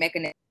coping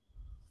mechanisms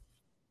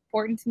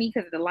important to me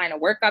because of the line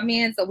of work I'm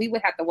in, so we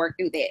would have to work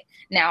through that.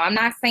 Now, I'm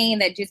not saying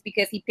that just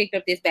because he picked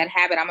up this bad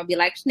habit, I'm going to be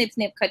like, snip,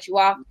 snip, cut you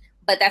off,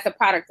 but that's a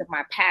product of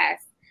my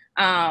past.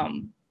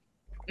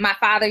 My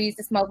father used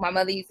to smoke. My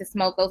mother used to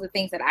smoke. Those are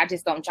things that I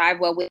just don't jive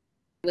well with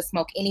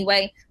smoke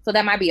anyway. So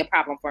that might be a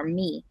problem for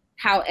me.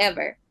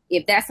 However,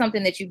 if that's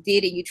something that you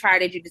did and you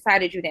tried it, you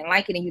decided you didn't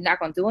like it and you're not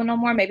going to do it no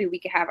more, maybe we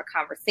could have a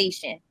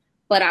conversation.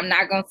 But I'm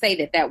not going to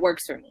say that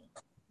works for me,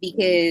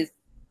 because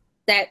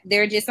that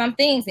there are just some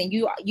things, and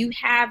you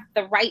have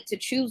the right to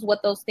choose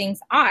what those things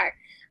are.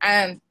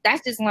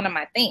 That's just one of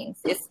my things.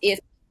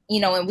 It's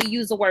and we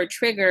use the word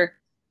trigger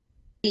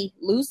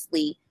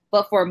loosely.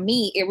 But for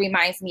me, it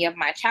reminds me of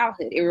my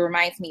childhood. It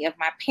reminds me of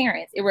my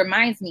parents. It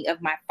reminds me of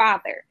my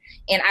father.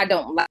 And I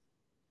don't like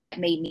that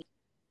made me.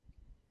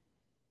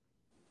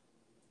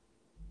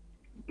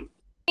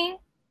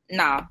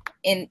 No.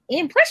 And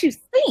plus you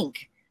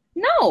stink.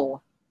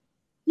 No.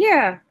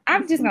 Yeah.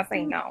 I'm just going to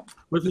say no.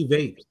 What's he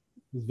vapes?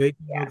 Is vaping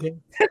Yeah. okay?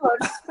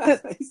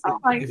 Oh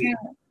my If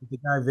god. the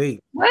guy vape,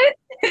 What?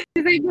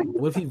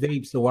 what if he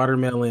vapes the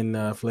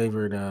watermelon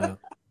flavored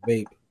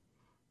vape?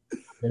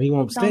 Then he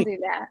won't Don't stink. do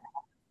that.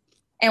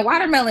 And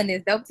watermelon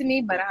is dope to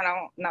me, but I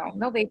don't know.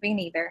 No vaping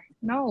either.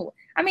 No.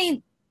 I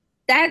mean,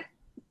 that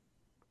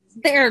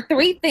there are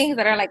 3 things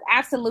that are like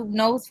absolute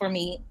no's for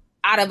me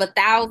out of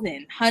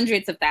 1,000,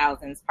 hundreds of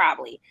thousands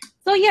probably.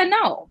 So yeah,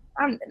 no.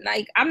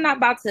 I'm not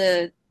about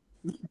to,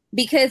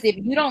 because if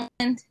you don't,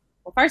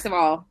 well, first of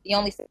all, the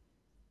only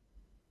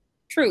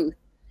truth.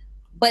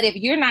 But if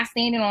you're not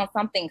standing on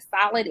something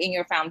solid in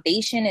your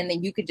foundation, and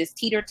then you could just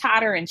teeter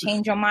totter and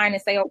change your mind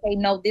and say, okay,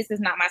 no, this is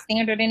not my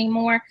standard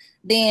anymore,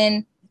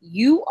 then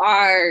you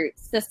are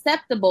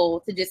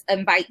susceptible to just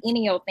invite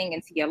any old thing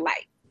into your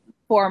life.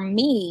 For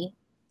me,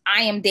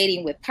 I am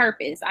dating with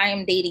purpose. I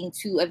am dating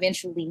to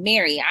eventually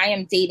marry. I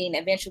am dating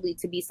eventually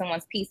to be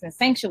someone's peace and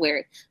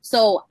sanctuary.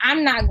 So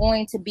I'm not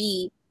going to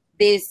be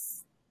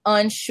this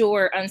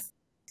unsure,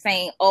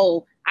 saying,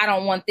 oh, I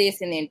don't want this,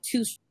 and then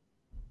two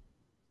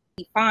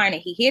fine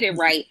and he hit it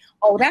right.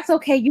 Oh, that's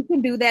okay. You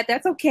can do that.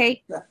 That's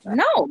okay.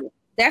 No,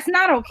 that's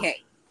not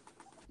okay.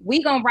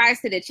 We gonna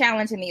rise to the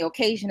challenge and the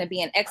occasion of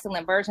being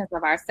excellent versions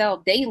of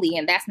ourselves daily,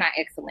 and that's not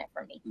excellent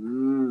for me.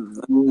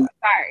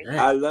 Sorry.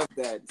 I love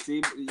that.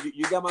 See,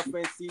 you got my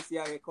friend Cece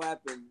out here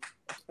clapping.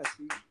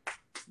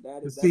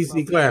 That's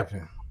Cece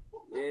clapping.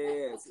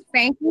 Yes.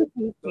 Thank you,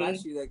 So Cece.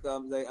 actually,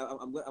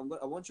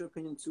 I want your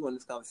opinion too on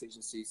this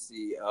conversation,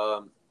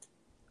 Cece.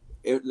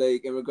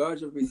 In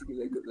regards of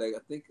basically like I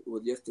think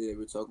yesterday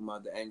we were talking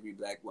about the angry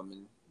black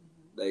woman.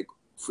 Like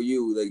for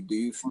you, like do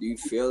you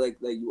feel like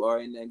you are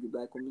an angry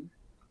black woman?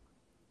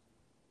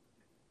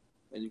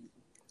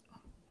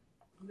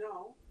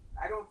 No,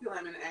 I don't feel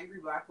I'm an angry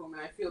black woman.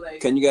 I feel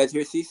like. Can you guys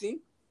hear Cece?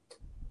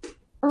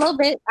 A little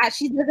bit.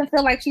 She doesn't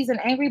feel like she's an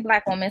angry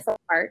black woman so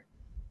far.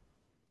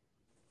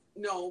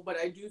 No, but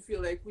I do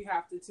feel like we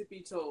have to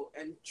tippy toe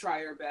and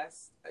try our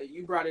best.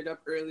 You brought it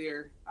up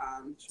earlier,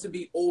 to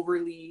be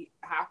overly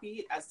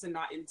happy as to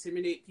not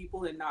intimidate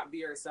people and not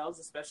be ourselves,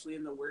 especially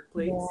in the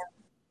workplace. Yeah.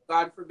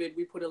 God forbid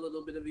we put a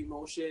little bit of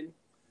emotion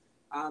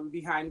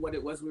behind what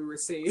it was we were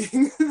saying.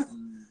 So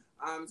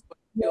I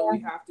feel we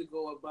have to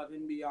go above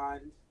and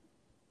beyond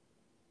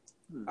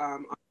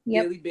on a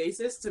daily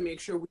basis to make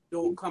sure we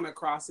don't come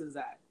across as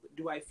that.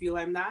 Do I feel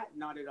I'm that?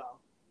 Not at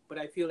all. But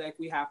I feel like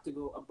we have to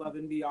go above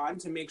and beyond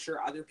to make sure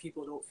other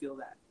people don't feel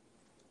that.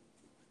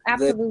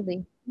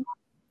 Absolutely.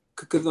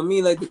 Because I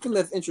mean, like the thing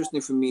that's interesting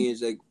for me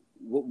is like,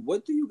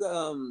 what do you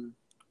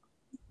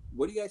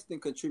guys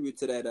think contribute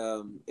to that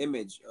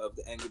image of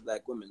the angry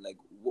black woman? Like,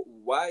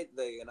 why?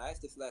 Like, and I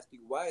asked this last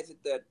week. Why is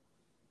it that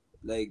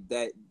like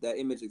that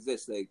image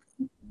exists? Like,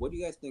 what do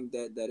you guys think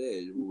that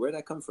is? Where'd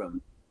that come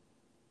from?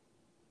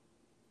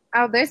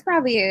 Oh, there's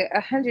probably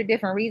 100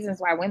 different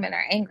reasons why women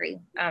are angry,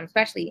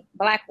 especially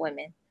black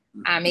women.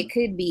 It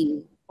could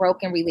be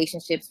broken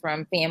relationships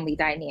from family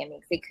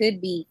dynamics. It could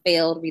be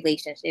failed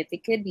relationships.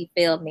 It could be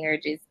failed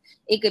marriages.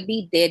 It could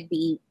be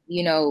deadbeat,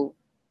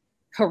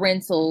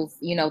 parentals,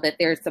 that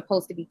they're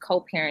supposed to be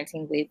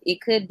co-parenting with.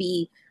 It could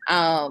be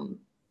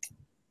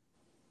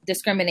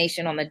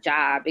discrimination on the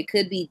job. It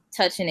could be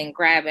touching and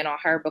grabbing on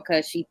her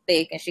because she's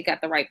thick and she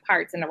got the right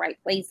parts in the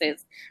right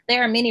places.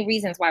 There are many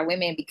reasons why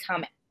women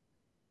become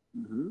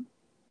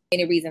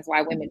many reasons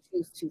why women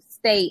choose to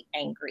stay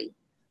angry.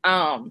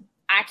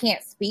 I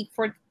can't speak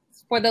for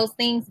those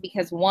things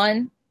because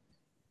 1,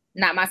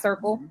 not my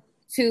circle.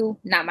 2,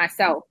 not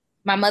myself.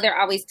 My mother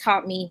always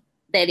taught me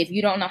that if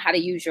you don't know how to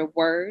use your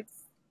words,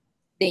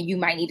 then you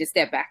might need to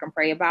step back and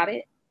pray about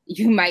it.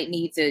 You might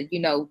need to,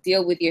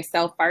 deal with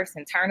yourself first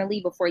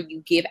internally before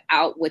you give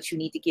out what you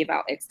need to give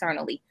out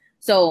externally.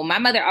 So my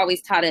mother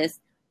always taught us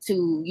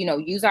to,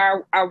 use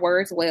our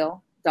words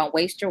well. Don't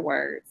waste your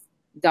words.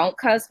 Don't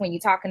cuss when you're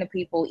talking to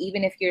people,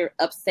 even if you're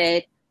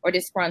upset or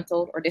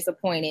disgruntled or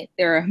disappointed.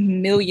 There are a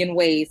million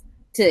ways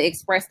to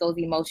express those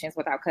emotions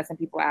without cussing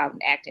people out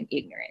and acting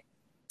ignorant.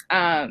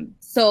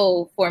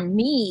 So for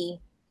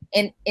me,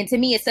 and to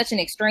me, it's such an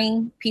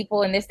extreme.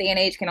 People in this day and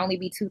age can only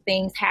be 2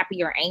 things,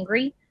 happy or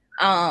angry.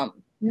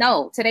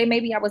 No, today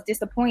maybe I was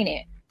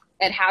disappointed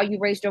at how you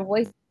raised your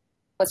voice.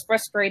 I was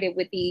frustrated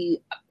with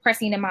the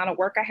pressing amount of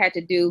work I had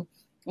to do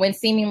when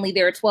seemingly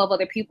there are 12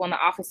 other people in the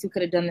office who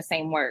could have done the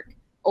same work.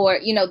 Or,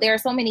 there are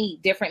so many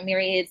different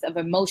myriads of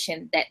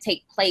emotion that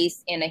take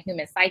place in a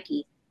human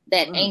psyche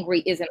that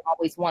angry isn't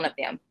always one of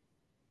them.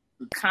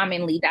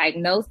 Commonly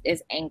diagnosed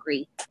as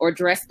angry or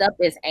dressed up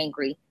as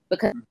angry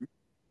because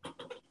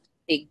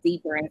dig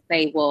deeper and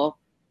say, well,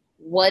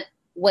 what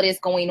is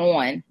going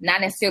on? Not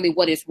necessarily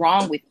what is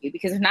wrong with you,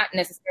 because there's not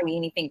necessarily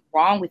anything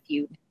wrong with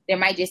you. There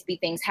might just be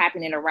things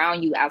happening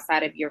around you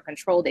outside of your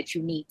control that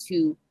you need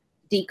to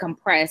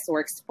decompress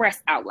or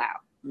express out loud.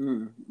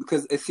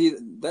 Because see,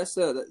 that's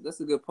a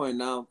good point.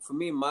 Now, for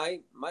me, my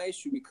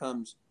issue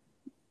becomes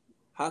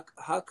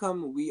how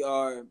come we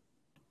often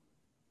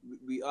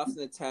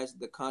attach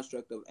the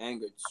construct of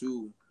anger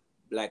to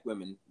black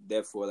women,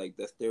 therefore, like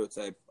the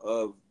stereotype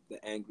of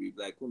the angry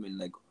black woman.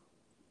 Like,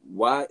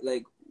 why?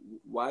 Like,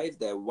 Why is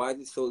that? Why is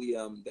it solely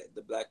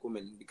the black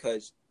woman?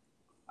 Because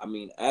I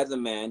mean, as a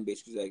man,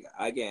 basically, like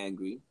I get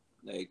angry,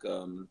 like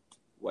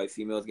white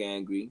females get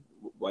angry,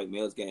 white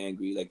males get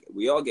angry, like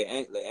we all get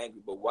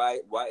angry. But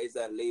why is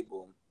that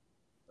label,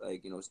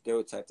 like, you know,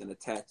 stereotyped and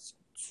attached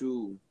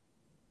to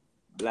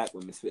black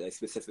women, like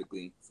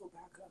specifically? So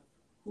back up.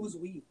 Who's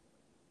we?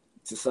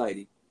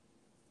 Society.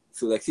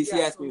 So like CC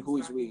asked me, who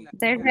is we?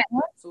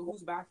 So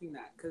who's backing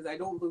that? Because I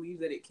don't believe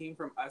that it came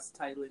from us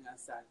titling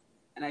us that,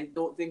 and I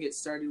don't think it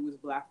started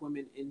with black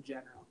women in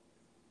general.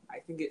 I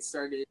think it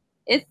started.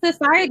 It's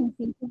society.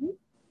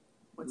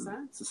 What's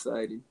that?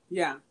 Society.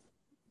 Yeah.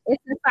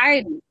 It's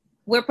society.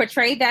 We're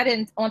portrayed that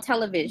on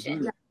television.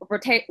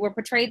 Mm-hmm. We're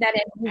portrayed that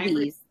in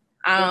movies.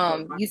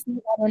 You see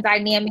that in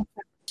dynamic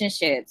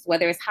relationships,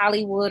 whether it's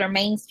Hollywood or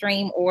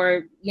mainstream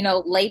or, you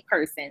know,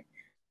 layperson.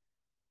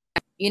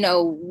 You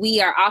know,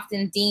 we are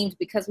often deemed,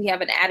 because we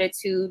have an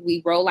attitude,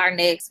 we roll our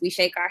necks, we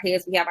shake our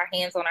heads, we have our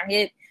hands on our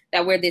head,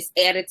 that we're this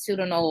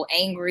attitudinal,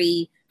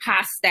 angry,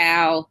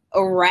 hostile,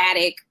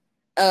 erratic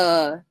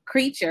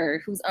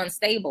creature who's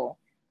unstable.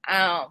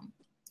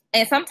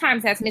 And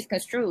sometimes that's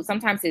misconstrued.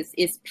 Sometimes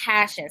it's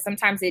passion.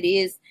 Sometimes it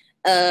is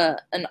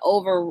an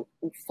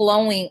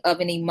overflowing of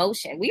an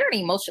emotion. We are an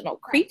emotional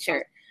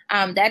creature.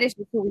 That is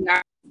who we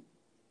are.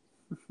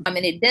 And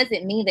it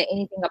doesn't mean that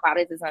anything about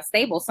it is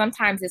unstable.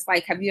 Sometimes it's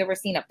like, have you ever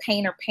seen a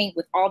painter paint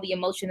with all the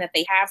emotion that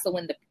they have? So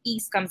when the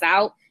piece comes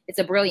out, it's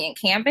a brilliant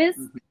canvas.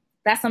 Mm-hmm.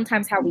 That's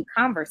sometimes how we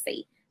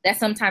conversate. That's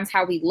sometimes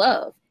how we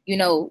love. You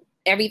know,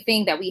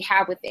 everything that we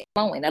have within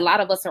flowing. A lot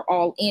of us are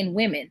all in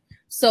women.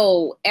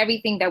 So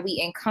everything that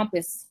we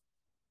encompass.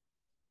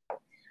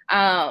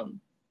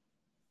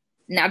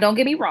 Now, don't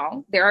get me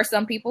wrong. There are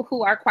some people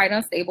who are quite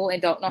unstable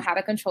and don't know how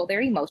to control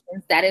their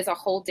emotions. That is a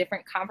whole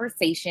different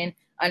conversation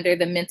under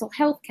the mental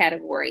health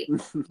category.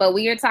 But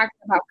we are talking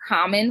about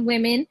common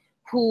women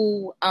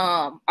who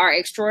are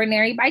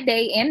extraordinary by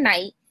day and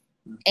night,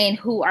 and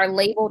who are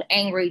labeled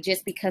angry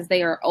just because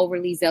they are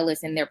overly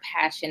zealous in their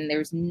passion.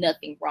 There's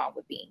nothing wrong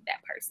with being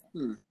that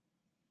person.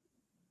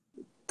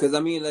 Because I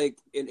mean, like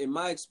in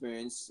my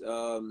experience,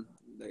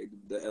 like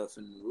the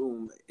elephant in the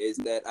room is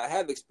that I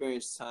have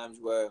experienced times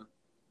where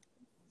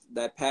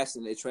that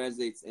passion, it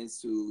translates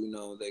into, you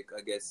know, like,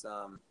 I guess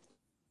of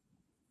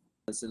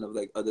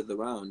like others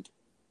around,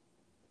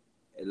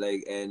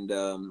 like, and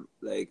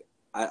like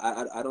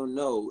I don't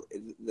know,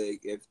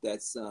 like, if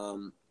that's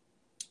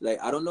like,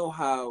 I don't know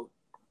how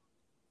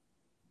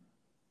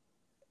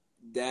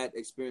that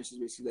experience is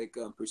basically like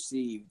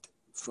perceived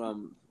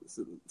from,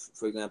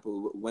 for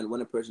example,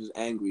 when a person is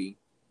angry,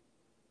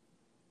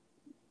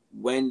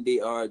 when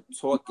they are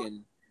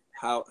talking,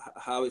 how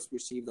it's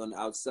perceived on the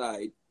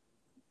outside.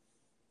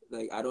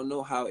 Like, I don't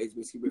know how it's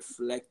basically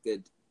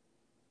reflected,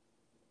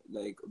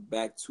 like,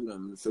 back to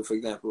them. So, for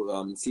example,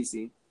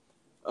 Cece,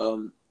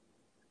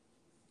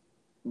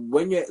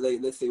 when you're, like,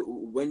 let's say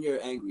when you're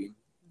angry,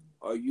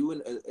 are you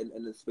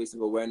in a space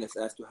of awareness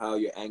as to how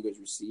your anger is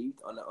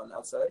received on the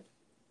outside?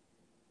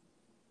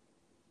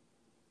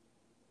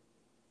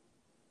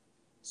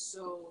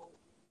 So,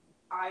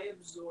 I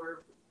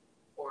absorb,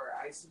 or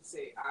I should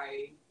say,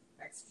 I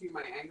execute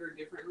my anger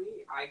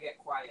differently. I get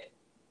quiet.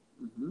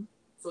 Mm-hmm.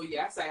 So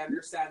yes, I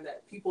understand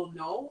that people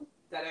know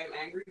that I'm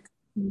angry,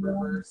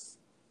 reverse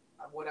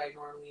of what I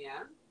normally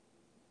am.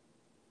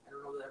 I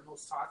don't know that I'm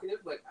most talkative,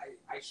 but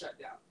I shut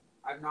down.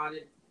 I'm not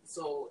in,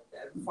 so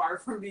far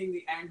from being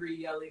the angry,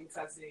 yelling,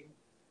 cussing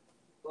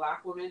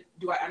black woman.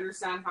 Do I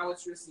understand how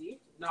it's received?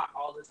 Not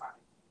all the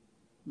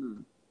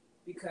time.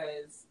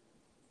 Because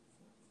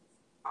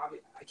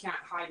I can't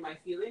hide my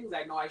feelings.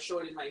 I know I show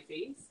it in my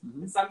face.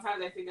 Mm-hmm. And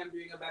sometimes I think I'm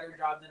doing a better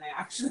job than I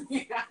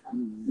actually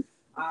am.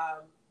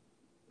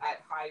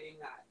 At hiding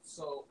that.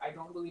 So I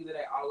don't believe that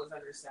I always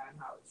understand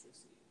how it's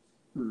received.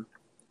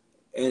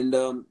 And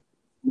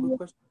quick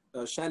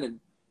question, Shannon,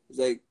 is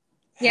like,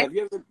 have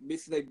you ever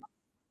basically,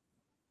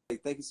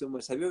 like, thank you so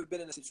much. Have you ever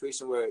been in a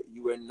situation where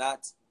you were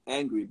not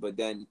angry but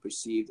then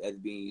perceived as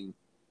being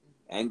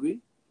angry?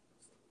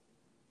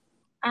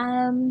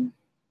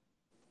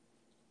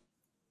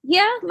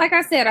 Yeah, like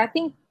I said, I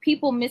think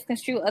people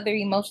misconstrue other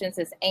emotions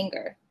as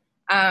anger.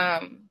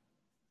 And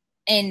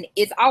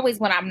it's always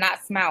when I'm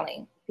not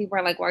smiling. People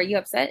are like, well, are you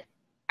upset?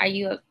 Are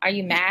you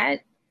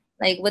mad?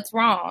 Like, what's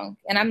wrong?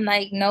 And I'm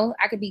like, no,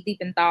 I could be deep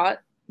in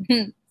thought.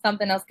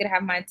 Something else could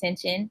have my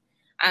attention.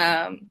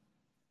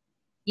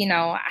 You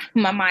know,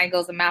 my mind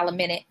goes a mile a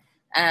minute,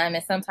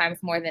 and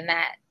sometimes more than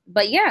that.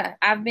 But yeah,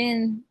 I've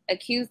been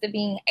accused of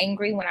being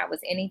angry when I was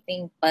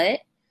anything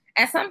but.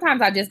 And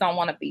sometimes I just don't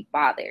want to be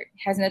bothered.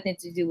 It has nothing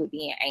to do with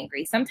being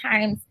angry.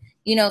 Sometimes,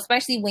 you know,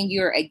 especially when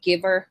you're a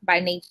giver by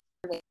nature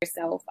with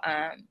yourself,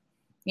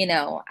 you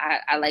know,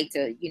 I like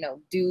to, you know,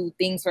 do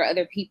things for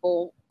other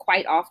people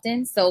quite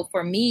often. So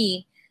for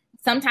me,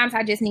 sometimes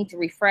I just need to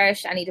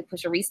refresh. I need to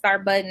push a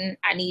restart button.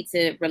 I need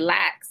to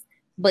relax.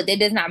 But that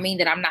does not mean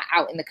that I'm not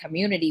out in the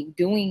community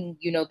doing,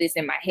 you know, this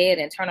in my head,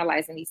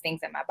 internalizing these things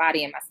in my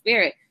body and my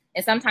spirit.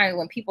 And sometimes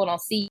when people don't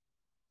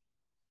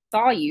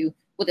saw you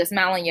with a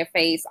smile on your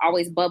face,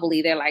 always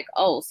bubbly. They're like,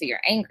 oh, so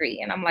you're angry.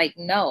 And I'm like,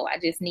 no, I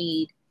just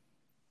need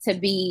to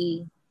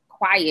be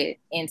quiet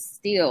and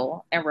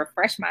still and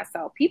refresh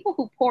myself. People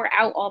who pour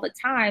out all the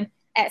time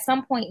at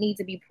some point need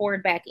to be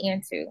poured back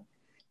into.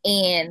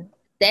 And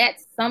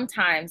that's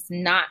sometimes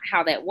not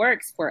how that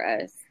works for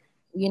us,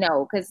 you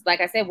know, because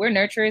like I said, we're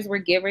nurturers, we're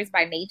givers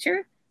by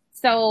nature.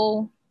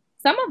 So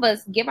some of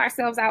us give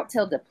ourselves out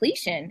till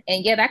depletion,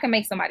 and yeah, that can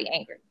make somebody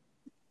angry.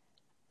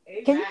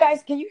 Can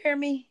you hear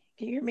me?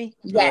 Can you hear me?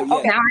 Yeah.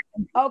 Okay. Now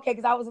Okay,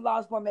 because I was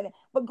lost for a minute.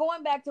 But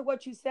going back to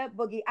what you said,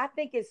 Boogie, I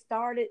think it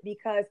started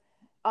because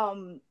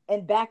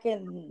and back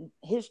in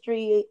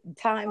history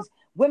times,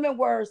 women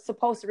were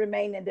supposed to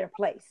remain in their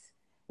place.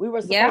 We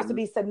were supposed to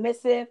be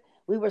submissive.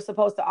 We were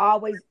supposed to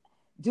always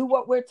do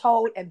what we're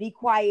told and be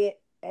quiet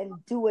and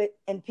do it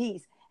in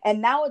peace.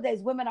 And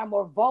nowadays, women are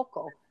more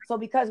vocal. So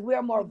because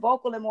we're more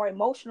vocal and more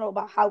emotional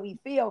about how we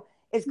feel,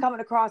 it's coming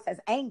across as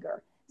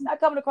anger. It's not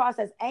coming across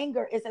as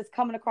anger. It's just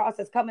coming across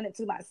as coming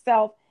into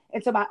myself,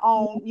 into my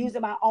own,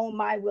 using my own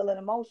mind, will, and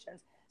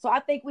emotions. So I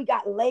think we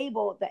got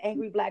labeled the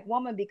angry Black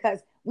woman because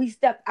we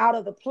stepped out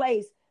of the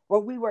place where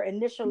we were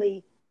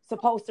initially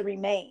supposed to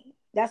remain.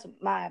 That's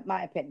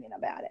my opinion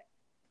about it.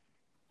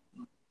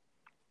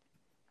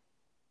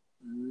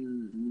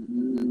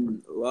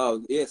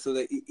 Wow. Yeah. So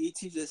the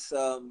ET just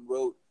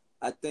wrote.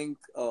 I think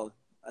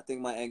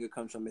my anger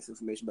comes from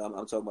misinformation, but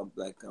I'm talking about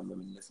Black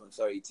women in this one.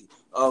 Sorry, ET.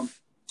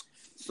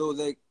 So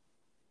like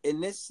in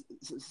this,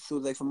 so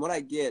like from what I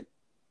get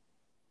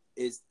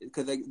is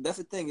because like that's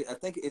the thing. I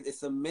think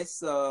it's a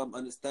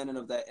misunderstanding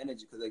of that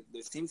energy because like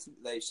there seems to,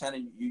 like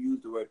Shannon, you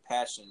use the word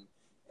passion,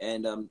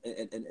 and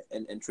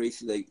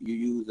Tracy, like you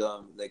use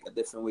like a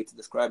different way to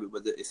describe it,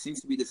 but it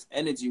seems to be this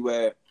energy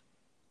where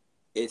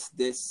it's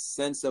this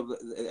sense of,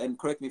 and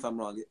correct me if I'm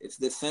wrong, it's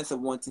this sense of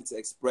wanting to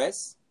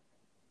express,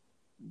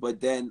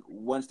 but then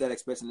once that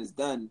expression is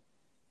done,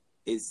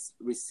 it's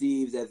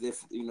received as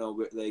if, you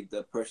know, like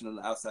the person on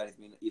the outside is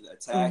being either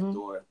attacked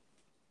or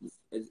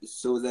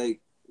so like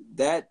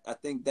that. I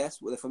think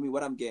that's what, for me,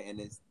 what I'm getting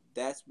is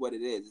that's what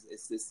it is.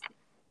 It's this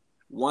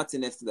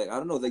wantingness to, like, I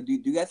don't know, like do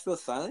you guys feel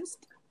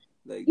silenced?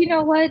 Like, you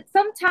know what?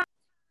 Sometimes,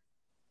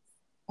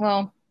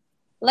 well,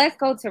 let's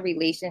go to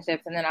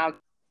relationships and then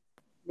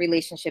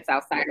relationships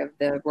outside of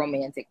the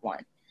romantic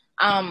one.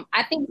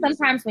 I think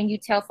sometimes when you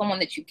tell someone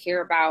that you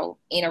care about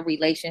in a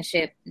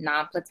relationship,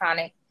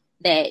 non-platonic,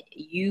 that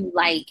you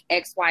like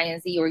X, Y,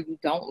 and Z, or you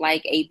don't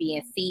like A, B,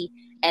 and C,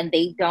 and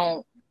they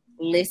don't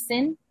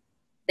listen,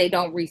 they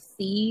don't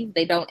receive,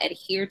 they don't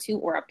adhere to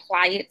or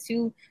apply it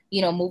to,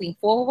 you know, moving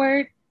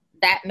forward,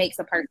 that makes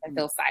a person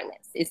feel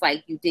silenced. It's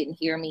like, you didn't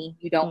hear me,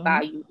 you don't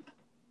value,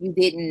 you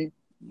didn't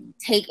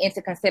take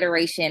into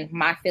consideration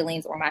my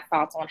feelings or my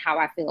thoughts on how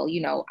I feel.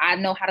 You know, I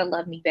know how to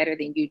love me better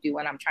than you do,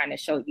 and I'm trying to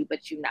show you,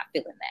 but you're not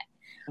feeling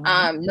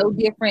that. No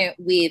different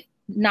with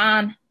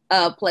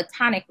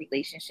platonic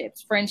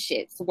relationships,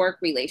 friendships, work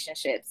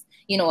relationships,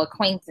 you know,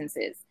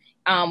 acquaintances.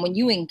 When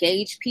you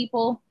engage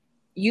people,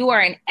 you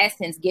are in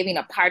essence giving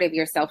a part of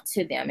yourself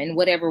to them in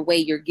whatever way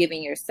you're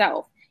giving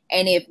yourself.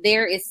 And if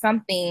there is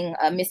something,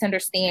 a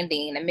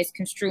misunderstanding, a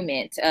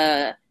misconstruement,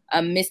 a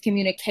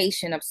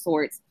miscommunication of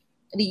sorts,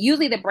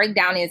 usually the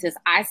breakdown is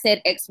I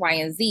said X, Y,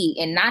 and Z,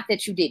 and not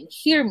that you didn't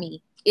hear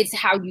me. It's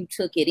how you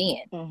took it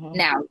in.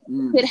 Now,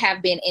 you could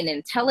have been an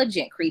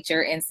intelligent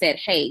creature and said,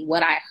 hey,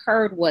 what I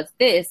heard was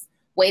this,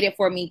 waited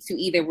for me to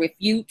either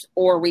refute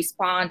or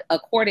respond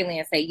accordingly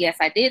and say, yes,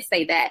 I did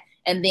say that.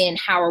 And then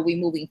how are we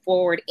moving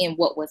forward in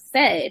what was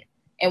said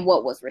and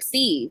what was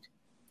received?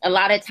 A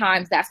lot of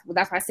times that's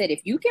why I said,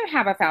 if you can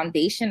have a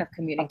foundation of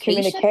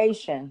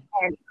communication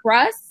and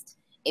trust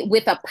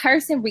with a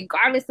person,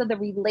 regardless of the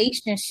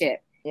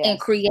relationship,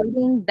 and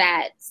creating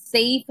that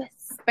safe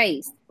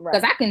space,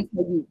 because I can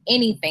tell you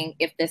anything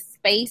if the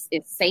space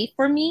is safe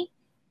for me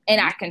and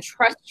I can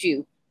trust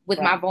you with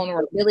my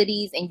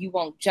vulnerabilities and you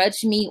won't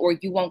judge me or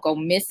you won't go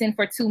missing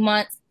for 2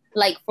 months.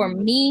 Like, for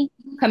me,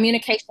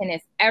 communication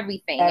is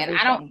everything. And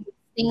I don't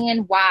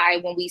understand why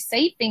when we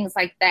say things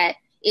like that,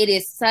 it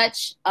is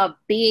such a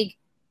big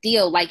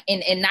deal. Like,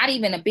 and not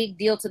even a big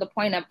deal to the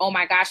point of, oh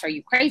my gosh, are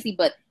you crazy?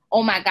 But,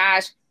 oh my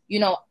gosh, you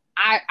know,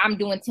 I'm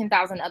doing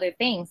 10,000 other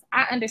things.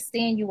 I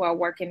understand you are a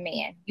working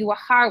man. You are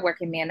a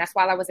hardworking man. That's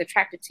why I was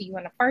attracted to you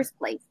in the first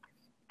place.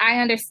 I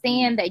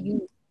understand that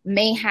you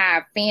may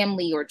have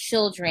family or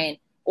children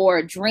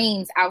or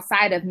dreams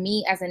outside of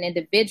me as an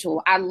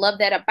individual. I love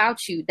that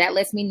about you. That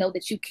lets me know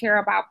that you care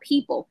about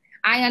people.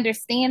 I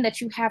understand that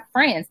you have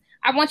friends.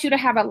 I want you to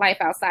have a life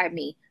outside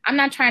me. I'm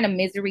not trying to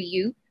misery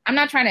you. I'm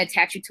not trying to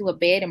attach you to a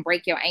bed and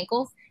break your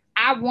ankles.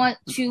 I want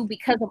you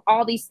because of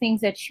all these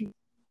things that you.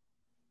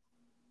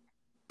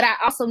 But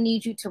I also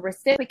need you to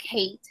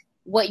reciprocate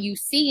what you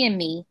see in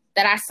me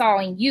that I saw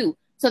in you.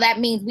 So that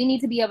means we need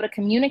to be able to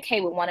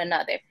communicate with one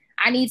another.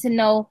 I need to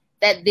know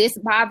that this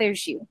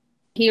bothers you.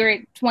 Here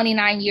at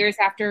 29 years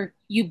after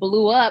you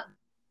blew up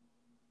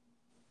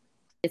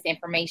this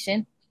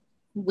information,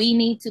 we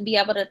need to be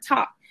able to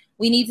talk.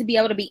 We need to be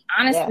able to be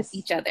honest with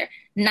each other,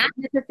 not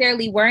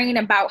necessarily worrying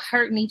about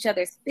hurting each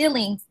other's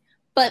feelings,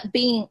 but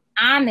being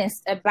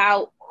honest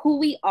about who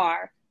we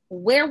are,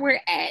 where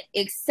we're at,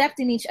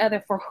 accepting each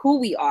other for who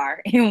we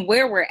are and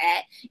where we're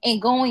at,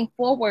 and going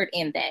forward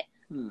in that.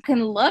 Can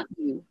love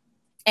you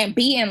and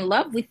be in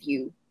love with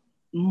you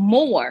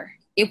more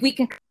if we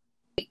can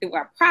communicate through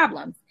our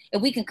problems,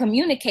 if we can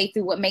communicate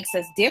through what makes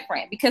us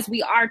different, because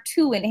we are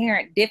two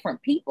inherent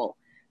different people.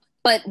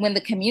 But when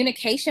the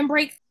communication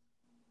breaks,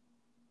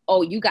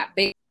 oh, you got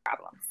big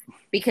problems,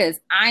 because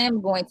I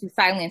am going to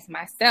silence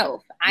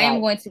myself. I am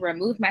going to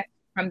remove myself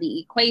from the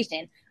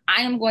equation.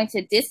 I am going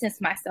to distance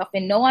myself,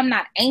 and no, I'm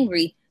not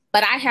angry,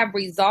 but I have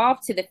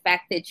resolved to the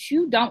fact that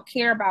you don't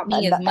care about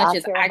me as much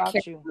as I care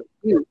about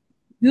you.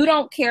 You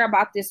don't care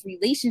about this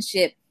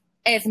relationship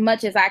as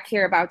much as I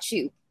care about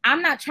you.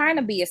 I'm not trying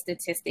to be a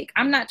statistic.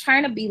 I'm not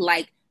trying to be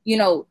like, you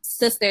know,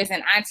 sisters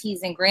and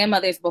aunties and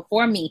grandmothers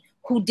before me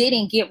who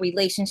didn't get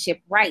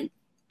relationship right.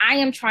 I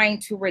am trying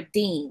to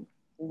redeem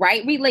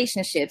right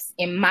relationships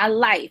in my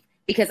life,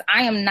 because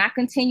I am not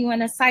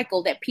continuing a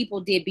cycle that people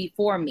did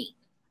before me.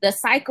 The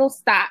cycle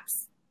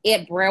stops.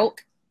 It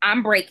broke.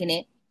 I'm breaking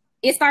it.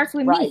 It starts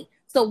with me.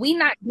 So we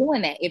not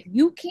doing that. If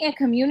you can't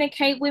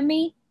communicate with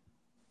me,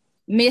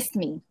 miss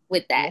me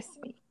with that.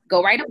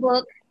 Go write a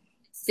book,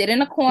 sit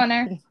in a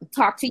corner,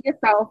 talk to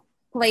yourself,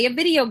 play a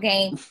video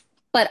game,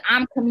 but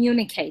I'm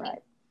communicating.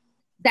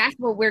 That's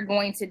what we're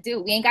going to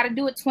do. We ain't got to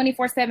do it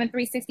 24/7,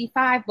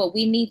 365, but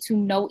we need to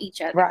know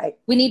each other.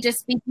 We need to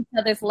speak each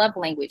other's love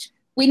language.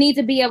 We need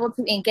to be able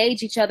to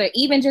engage each other,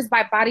 even just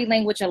by body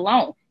language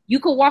alone. You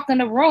could walk in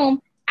the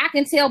room. I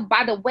can tell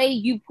by the way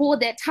you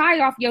pulled that tie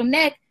off your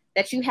neck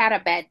that you had a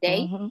bad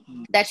day,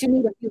 that you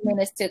need a few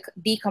minutes to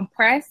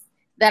decompress,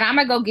 that I'm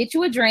going to go get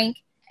you a drink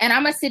and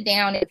I'm going to sit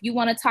down. If you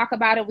want to talk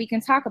about it, we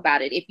can talk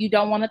about it. If you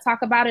don't want to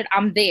talk about it,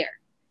 I'm there.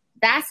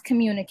 That's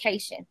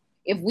communication.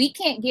 If we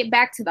can't get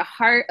back to the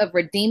heart of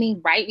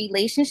redeeming right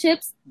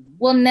relationships,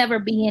 we'll never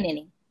be in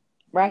any.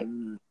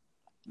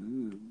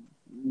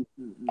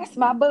 That's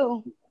my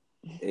boo.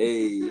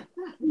 Hey.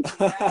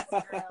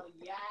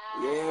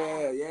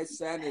 Yeah,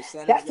 Shannon.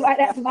 That's why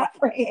that's my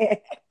friend.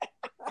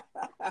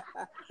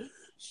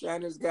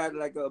 Shannon's got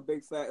like a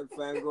big fan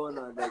going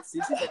on. Like, see,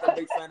 she's like a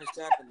big fan of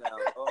Shannon now.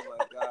 Oh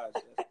my gosh,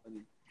 that's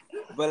funny.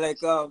 But like,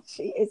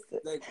 she is.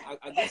 Like,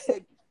 I guess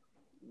like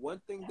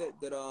one thing that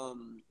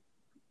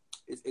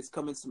is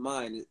coming to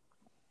mind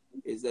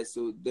is that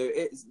so there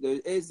is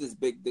this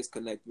big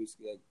disconnect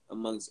like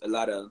amongst a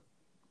lot of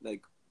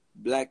like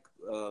Black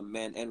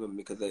men and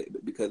women,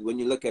 because when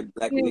you look at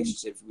Black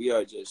relationships,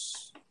 we're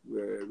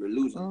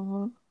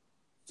losing.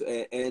 So,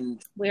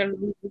 and we're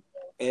losing.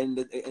 And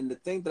the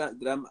thing that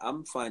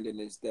I'm finding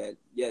is that,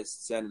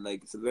 yes, Shannon,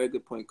 like, it's a very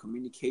good point,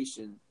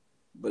 communication,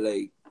 but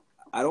like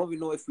I don't even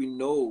know if we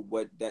know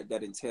what that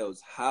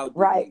entails. How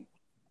do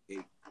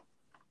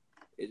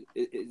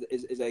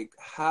it's like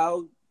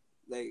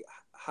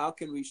how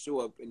can we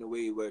show up in a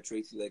way where,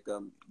 Tracy, like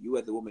you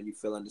as a woman, you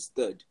feel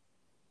understood?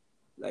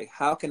 Like,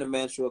 how can a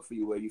man show up for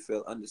you where you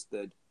feel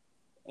understood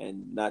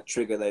and not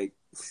trigger like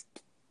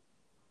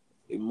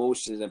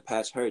emotions and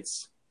past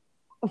hurts?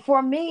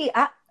 For me,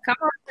 I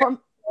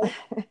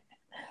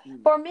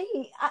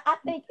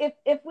think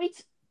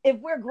if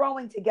we're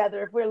growing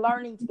together, if we're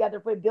learning together,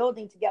 if we're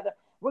building together,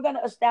 we're going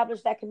to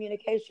establish that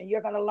communication.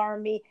 You're going to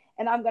learn me,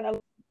 and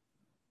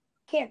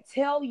can't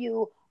tell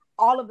you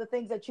all of the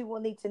things that you will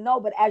need to know,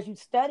 but as you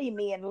study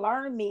me and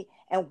learn me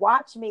and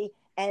watch me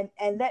and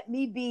let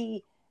me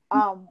be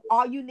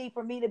all you need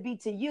for me to be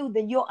to you,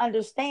 then you'll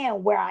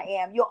understand where I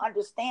am. You'll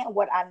understand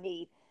what I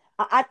need.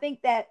 I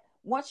think that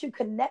once you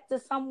connect to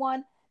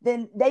someone,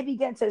 then they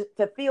begin to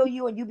feel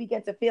you and you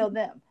begin to feel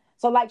them.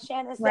 So like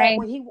Shannon said,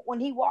 when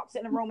he walks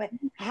in the room and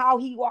how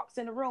he walks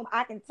in the room,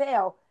 I can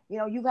tell,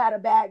 you've had a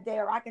bad day,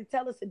 or I can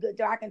tell it's a good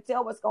day. I can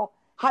tell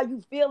how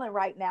you feeling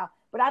right now.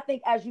 But I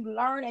think as you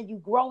learn and you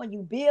grow and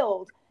you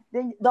build,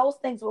 then those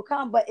things will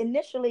come. But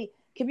initially,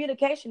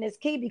 communication is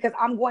key, because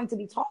I'm going to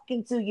be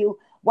talking to you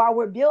while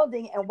we're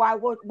building, and while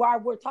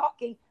we're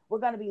talking, we're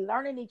going to be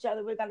learning each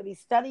other. We're going to be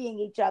studying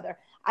each other.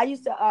 I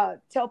used to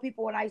tell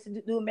people when I used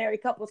to do a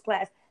married couples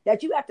class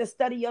that you have to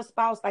study your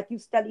spouse like you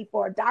study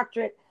for a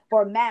doctorate,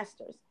 for a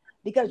master's,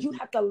 because you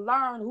have to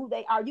learn who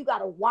they are. You got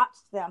to watch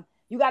them.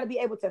 You got to be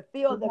able to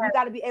feel them. You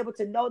got to be able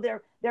to know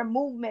their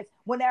movements.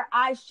 When their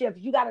eyes shift,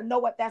 you got to know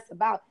what that's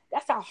about.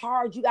 That's how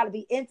hard you got to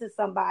be into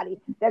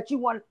somebody that you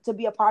want to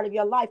be a part of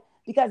your life.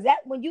 Because that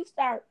when you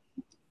start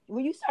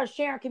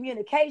sharing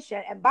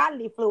communication and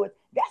bodily fluids,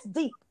 that's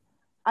deep.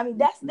 I mean,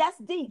 that's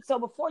deep. So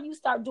before you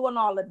start doing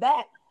all of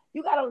that,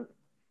 you got to.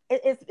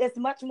 It's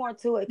much more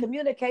to it.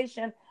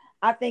 Communication,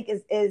 I think,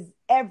 is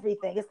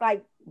everything. It's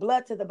like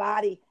blood to the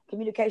body.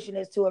 Communication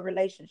is to a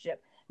relationship.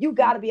 You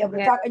got to be able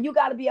to talk, and you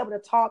got to be able to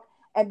talk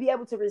and be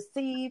able to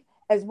receive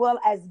as well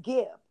as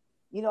give.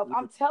 If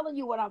I'm telling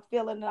you what I'm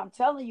feeling and I'm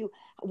telling you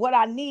what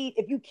I need,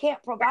 if you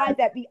can't provide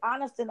that, be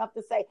honest enough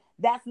to say,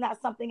 that's not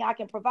something I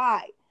can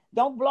provide.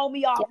 Don't blow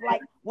me off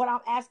like what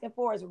I'm asking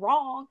for is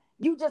wrong.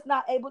 You just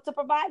not able to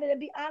provide it, and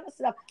be honest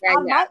enough. I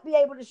might be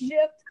able to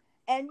shift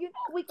And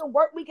we can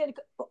work.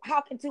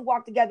 How can two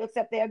walk together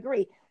except they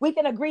agree? We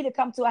can agree to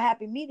come to a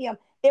happy medium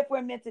if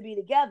we're meant to be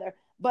together.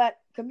 But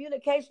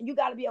communication, you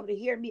got to be able to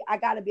hear me. I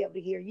got to be able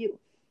to hear you.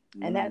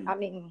 And that, I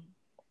mean,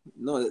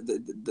 no,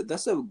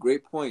 that's a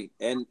great point.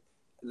 And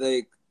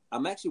like,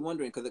 I'm actually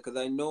wondering because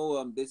I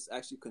know this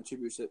actually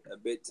contributes a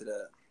bit to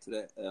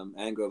the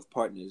anger of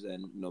partners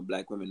and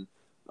Black women.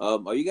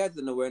 Are you guys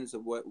in awareness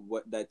of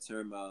what that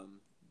term,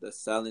 the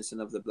silencing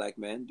of the Black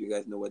man? Do you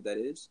guys know what that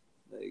is?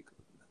 Like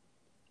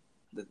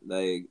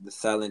the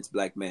silenced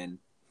Black man.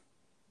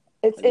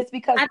 It's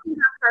because I think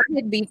I've heard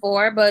it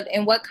before, but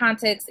in what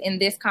context in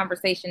this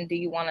conversation do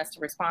you want us to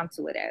respond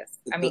to it as?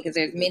 I mean, because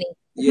there's many,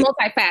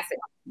 multifaceted.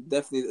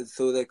 Definitely.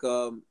 So like,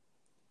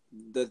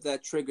 does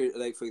that trigger,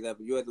 like, for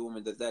example, you as a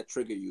woman, does that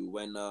trigger you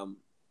when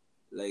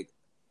like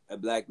a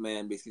Black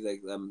man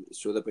basically like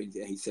shows up and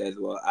he says,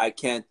 well, I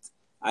can't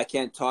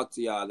talk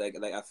to y'all, like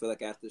I feel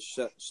like I have to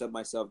shut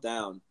myself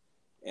down,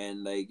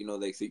 and like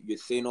like, so you're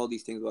saying all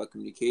these things about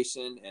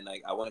communication, and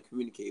like I want to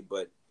communicate,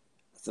 but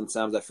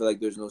sometimes I feel like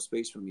there's no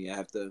space for me. I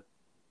have to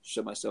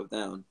shut myself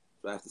down,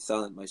 so I have to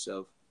silence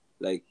myself.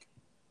 Like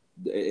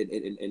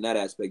in that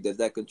aspect, does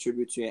that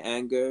contribute to your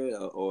anger,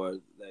 or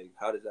like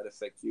how does that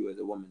affect you as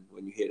a woman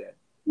when you hear that?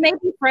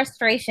 Maybe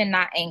frustration,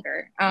 not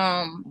anger.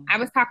 I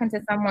was talking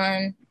to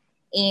someone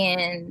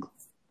and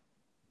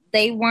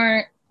they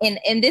weren't,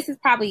 and this is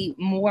probably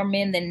more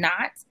men than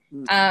not.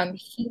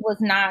 He was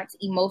not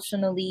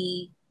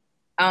emotionally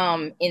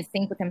in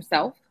sync with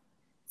himself.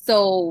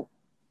 So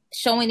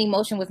showing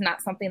emotion was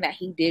not something that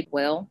he did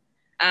well.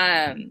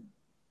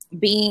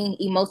 Being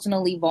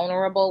emotionally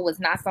vulnerable was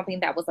not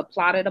something that was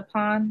applauded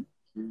upon.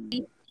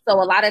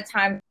 So a lot of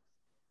times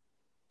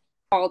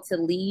called to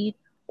lead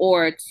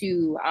or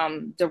to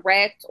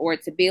direct or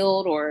to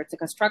build or to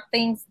construct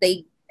things,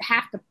 they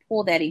have to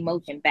pull that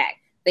emotion back.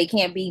 They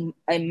can't be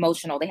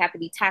emotional. They have to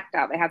be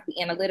tactile. They have to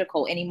be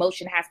analytical, and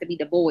emotion has to be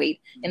devoid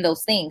in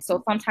those things.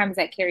 So sometimes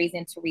that carries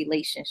into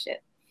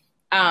relationship.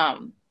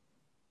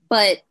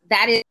 But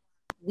that is,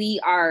 we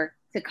are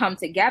to come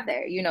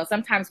together.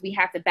 Sometimes we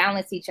have to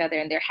balance each other,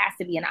 and there has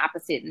to be an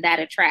opposite, and that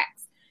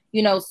attracts.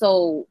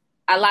 So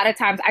a lot of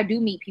times I do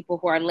meet people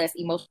who are less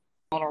emotionally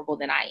vulnerable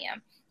than I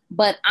am.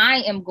 But I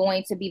am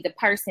going to be the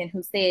person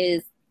who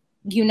says,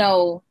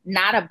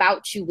 not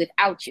about you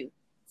without you.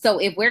 So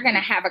if we're going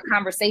to have a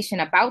conversation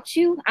about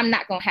you, I'm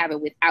not going to have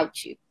it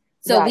without you.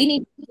 So we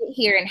need to sit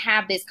here and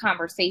have this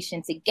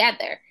conversation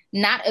together,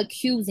 not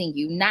accusing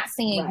you, not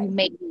saying you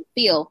make me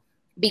feel,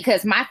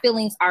 because my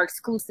feelings are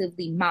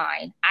exclusively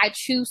mine. I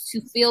choose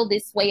to feel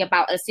this way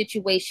about a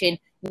situation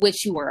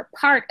which you were a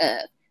part of,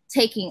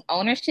 taking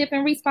ownership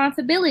and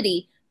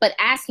responsibility, but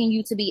asking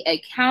you to be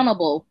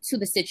accountable to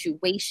the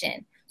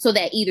situation so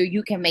that either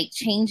you can make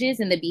changes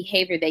in the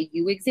behavior that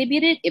you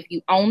exhibited if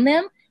you own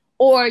them,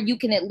 or you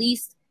can at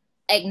least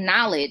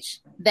acknowledge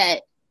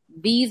that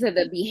these are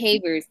the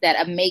behaviors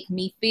that make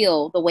me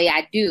feel the way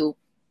I do.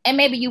 And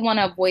maybe you want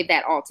to avoid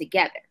that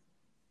altogether.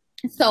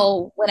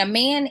 So when a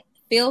man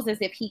feels as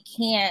if he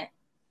can't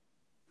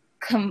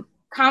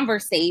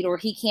conversate, or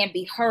he can't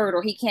be heard,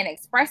 or he can't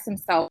express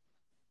himself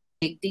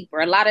deeper,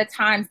 a lot of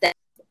times that's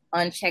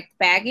unchecked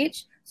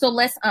baggage. So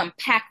let's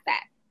unpack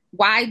that.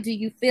 Why do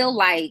you feel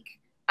like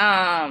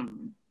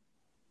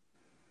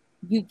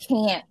you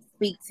can't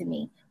speak to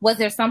me? Was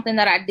there something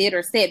that I did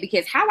or said?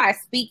 Because how I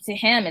speak to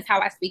him is how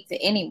I speak to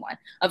anyone.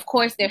 Of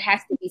course, there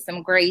has to be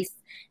some grace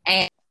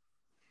and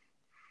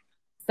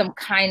some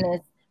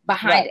kindness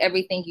behind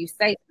everything you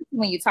say.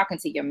 When you're talking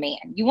to your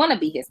man, you want to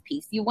be his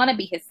peace. You want to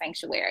be his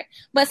sanctuary.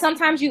 But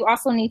sometimes you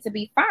also need to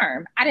be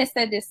firm. I done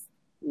said this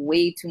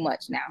way too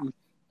much now.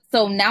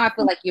 So now I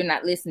feel like you're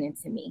not listening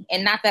to me.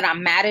 And not that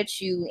I'm mad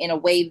at you in a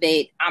way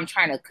that I'm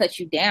trying to cut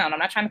you down. I'm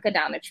not trying to cut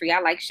down the tree.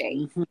 I like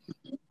shade.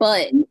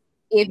 But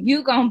if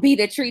you going to be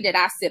the tree that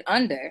I sit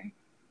under,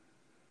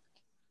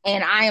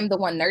 and I am the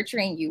one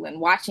nurturing you and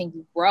watching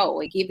you grow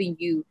and giving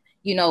you,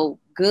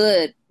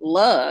 good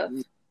love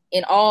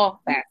in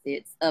all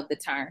facets of the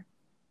term,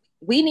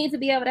 we need to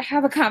be able to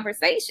have a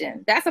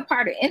conversation. That's a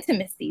part of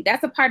intimacy.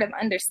 That's a part of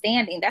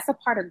understanding. That's a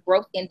part of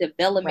growth and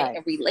development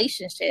and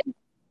relationship.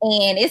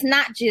 And it's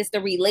not just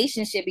a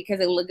relationship because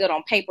it look good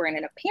on paper and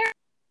in appearance.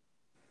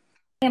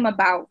 It's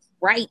about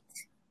right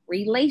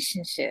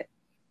relationship.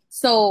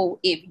 So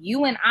if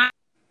you and I,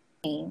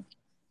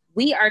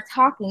 we are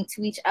talking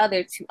to each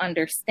other to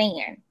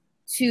understand,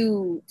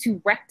 to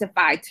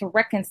rectify, to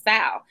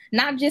reconcile,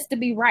 not just to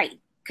be right,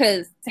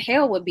 because to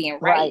hell with being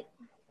right.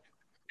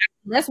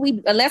 Unless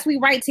we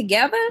write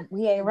together,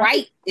 we ain't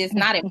right is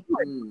not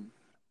important.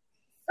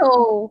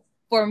 So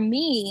for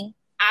me,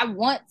 I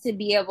want to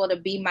be able to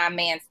be my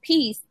man's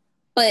peace,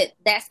 but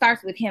that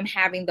starts with him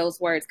having those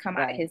words come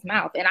out of his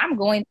mouth. And I'm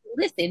going to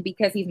listen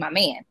because he's my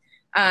man.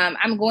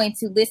 I'm going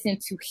to listen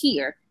to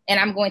hear, and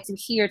I'm going to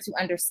hear to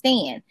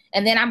understand.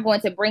 And then I'm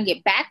going to bring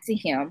it back to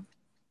him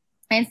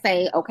and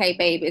say, okay,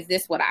 babe, is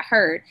this what I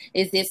heard?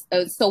 Is this,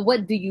 so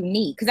what do you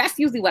need? Because that's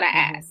usually what I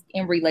ask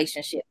in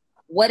relationship.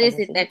 What is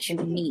it that you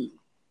need?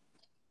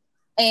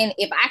 And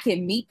if I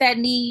can meet that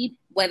need,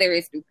 whether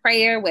it's through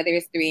prayer, whether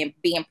it's through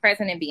being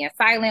present and being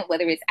silent,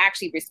 whether it's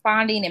actually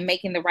responding and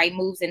making the right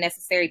moves and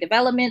necessary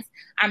developments.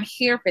 I'm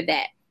here for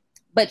that.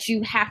 But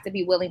you have to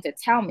be willing to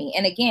tell me.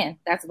 And again,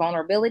 that's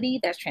vulnerability,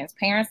 that's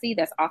transparency,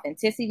 that's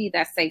authenticity,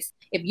 that's safe.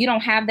 If you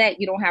don't have that,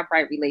 you don't have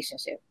right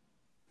relationship.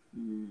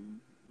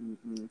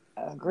 Mm-hmm.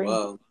 Agree.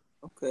 Wow.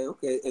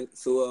 Okay. And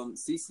so,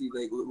 Cece,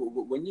 like,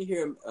 when you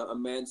hear a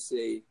man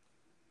say,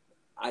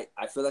 "I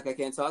feel like I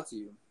can't talk to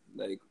you,"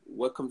 like,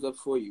 what comes up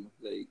for you?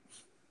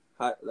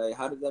 How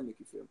does that make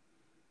you feel?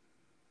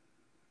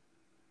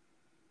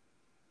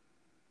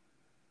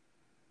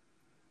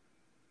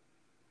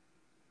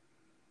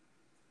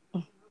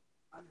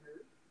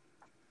 Unheard.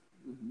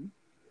 Mm-hmm.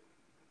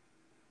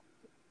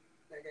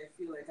 Like I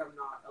feel like I'm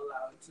not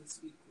allowed to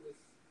speak with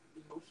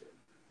emotion.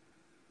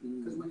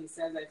 Because Mm-hmm. when he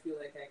says I feel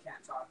like I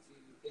can't talk to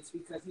you, it's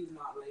because he's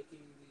not liking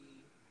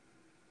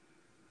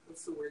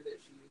what's the word that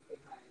she used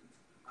behind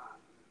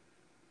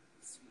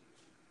speech?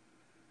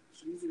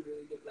 She used a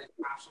really good, like,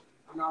 passion.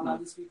 I'm not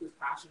allowed to speak with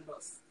passion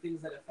about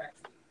things that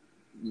affect me.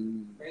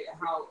 Mm-hmm. Right?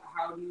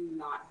 How do you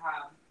not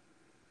have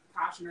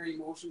passion or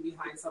emotion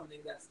behind something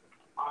that's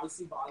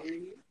obviously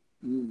bothering you?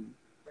 Mm-hmm.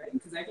 Right?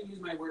 Because I can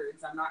use my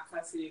words. I'm not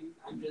cussing.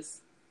 I'm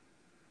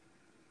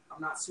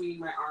not swinging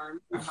my arm.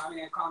 I'm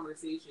having a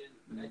conversation.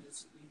 And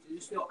you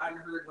just feel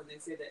unheard when they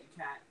say that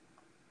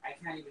I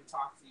can't even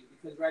talk to you,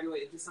 because right away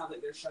it just sounds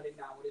like they're shutting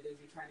down what it is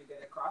you're trying to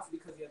get across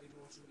because you have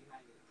emotion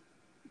behind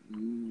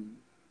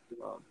it.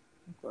 Wow.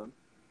 Okay.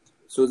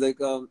 So, like,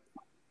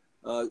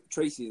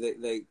 Tracy,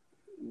 like,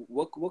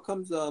 what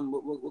comes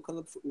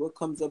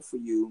up for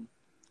you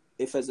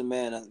if, as a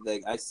man,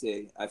 like I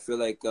say, I feel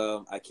like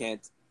I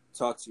can't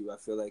talk to you. I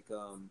feel like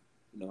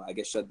I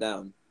get shut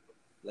down.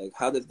 Like,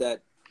 how does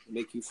that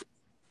make you feel?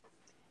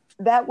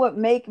 That would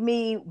make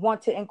me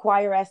want to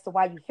inquire as to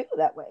why you feel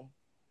that way.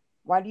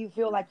 Why do you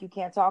feel like you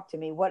can't talk to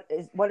me? What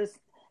is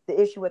the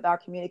issue with our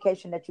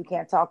communication that you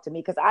can't talk to me?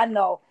 Because I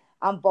know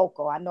I'm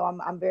vocal. I know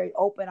I'm very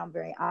open. I'm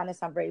very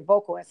honest. I'm very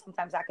vocal. And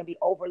sometimes I can be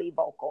overly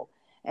vocal.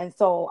 And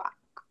so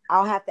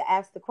I'll have to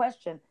ask the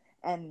question,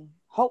 and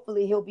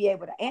hopefully he'll be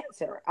able to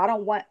answer. I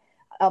don't want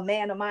a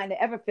man of mine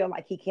to ever feel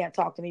like he can't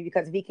talk to me,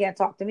 because if he can't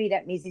talk to me,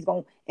 that means he's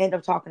going to end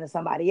up talking to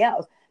somebody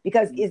else.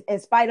 Because in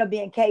spite of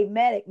being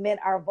caveman, men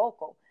are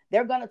vocal.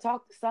 They're going to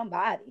talk to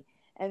somebody.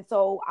 And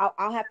so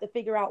I'll have to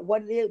figure out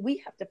what it is. We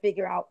have to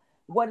figure out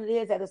what it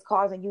is that is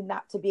causing you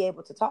not to be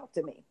able to talk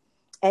to me.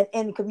 And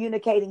in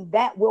communicating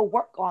that, we'll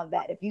work on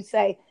that. If you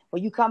say,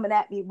 well, you coming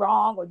at me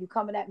wrong, or you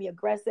coming at me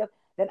aggressive,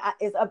 then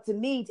it's up to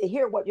me to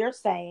hear what you're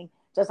saying,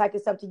 just like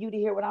it's up to you to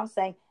hear what I'm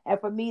saying, and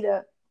for me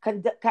to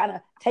kind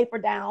of taper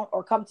down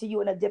or come to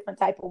you in a different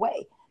type of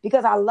way,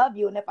 because I love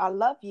you. And if I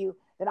love you,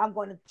 then I'm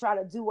going to try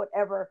to do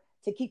whatever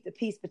to keep the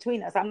peace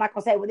between us. I'm not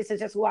going to say, well, this is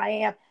just who I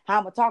am, how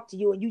I'm going to talk to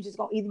you, and you just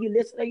going to either you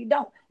listen or you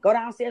don't. Go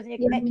downstairs in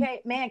your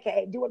man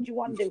cave, do what you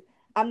want to do.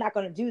 I'm not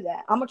going to do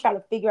that. I'm going to try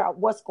to figure out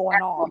what's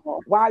going on.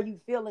 Why are you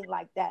feeling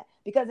like that?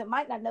 Because it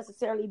might not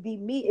necessarily be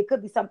me. It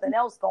could be something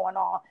else going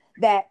on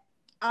that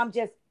I'm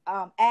just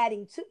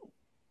adding to.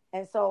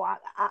 And so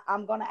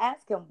I'm going to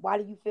ask him, why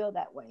do you feel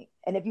that way?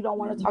 And if you don't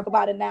want to talk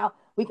about it now,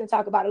 we can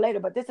talk about it later.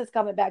 But this is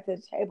coming back to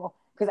the table,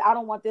 because I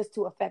don't want this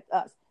to affect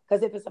us.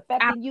 Because if it's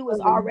affecting you, it's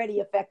already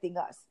affecting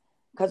us.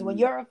 Because when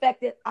you're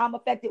affected, I'm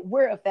affected,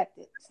 we're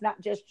affected. It's not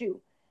just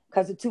you,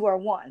 because the two are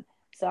one.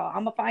 So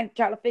I'm going to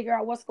try to figure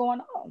out what's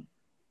going on.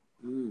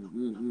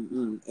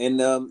 And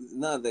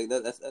no, like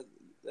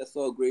that's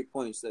all great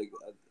points. Like,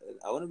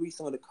 I want to read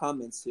some of the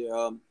comments here.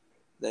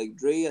 Like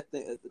Dre, I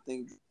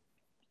think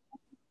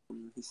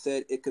he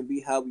said it could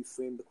be how we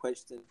frame the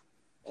question,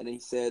 and then he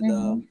said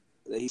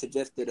that he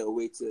suggested a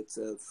way to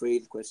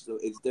phrase the question. So,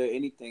 is there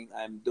anything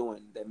I'm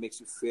doing that makes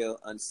you feel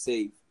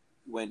unsafe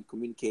when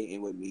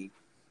communicating with me?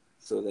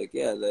 So, like,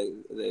 yeah,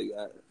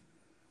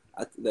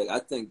 I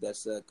think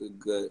that's like a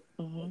good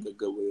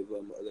way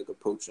of like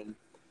approaching,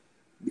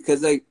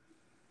 because like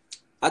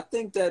I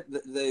think that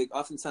like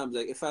oftentimes,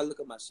 like, if I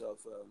look at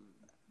myself,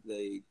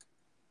 like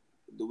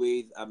the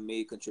ways I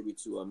may contribute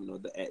to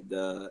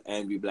the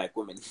angry black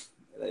woman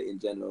like, in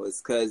general, is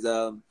because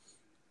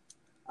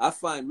I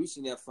find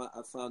recently I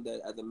found that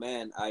as a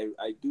man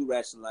I do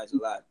rationalize a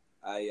lot.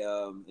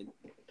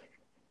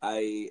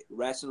 I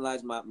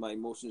rationalize my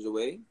emotions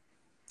away,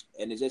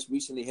 and it just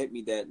recently hit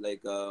me that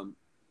like a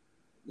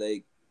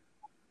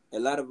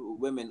lot of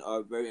women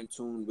are very in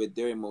tune with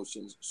their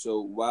emotions.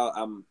 So while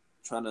I'm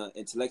trying to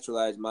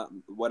intellectualize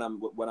what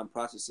I'm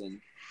processing,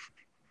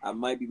 I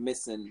might be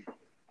missing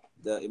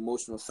the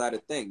emotional side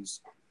of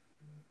things.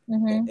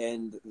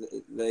 And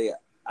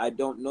I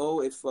don't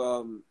know if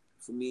for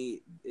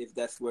me, if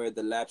that's where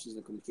the lapses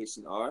in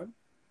communication are,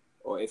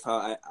 or if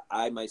how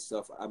I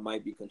myself I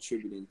might be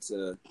contributing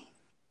to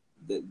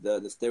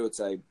the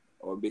stereotype,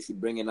 or basically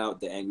bringing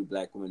out the angry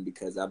black woman,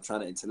 because I'm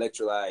trying to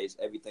intellectualize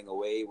everything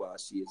away while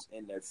she is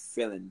in there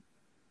feeling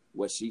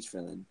what she's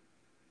feeling.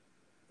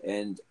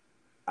 And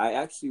I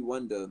actually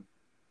wonder,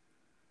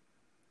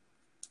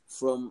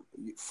 from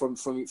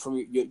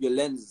your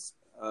lens,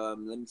 let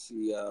me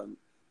see,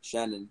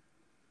 Shannon,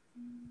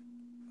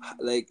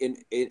 like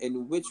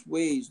in which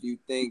ways do you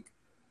think,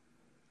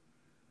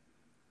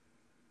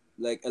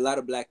 like a lot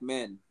of black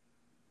men,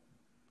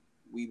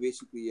 we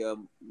basically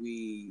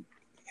we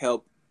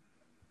help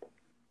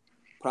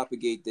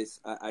propagate this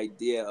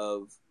idea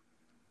of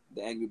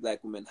the angry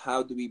black woman?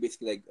 How do we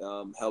basically like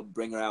help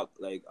bring her out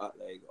like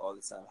all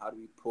the time? How do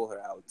we pull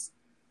her out?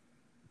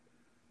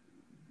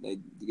 Like,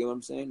 do you get what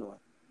I'm saying? Or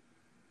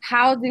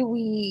how do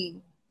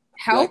we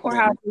help, or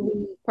how do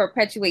we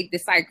perpetuate the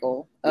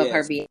cycle of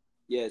her being?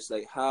 Yes,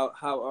 like how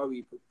are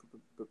we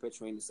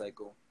perpetuating the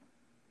cycle?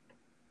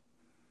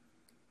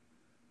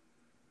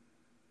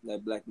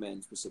 Like black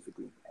men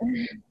specifically.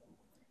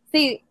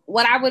 See,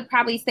 what I would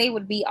probably say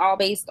would be all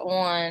based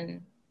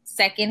on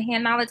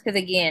secondhand knowledge, because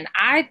again,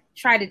 I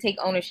try to take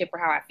ownership for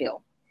how I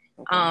feel.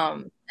 Okay.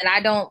 And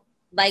I don't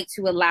like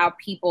to allow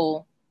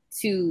people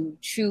to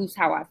choose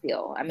how I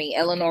feel. I mean,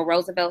 Eleanor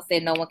Roosevelt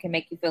said no one can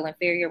make you feel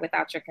inferior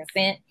without your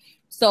consent.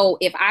 So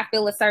if I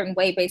feel a certain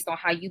way based on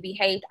how you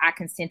behaved, I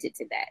consented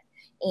to that.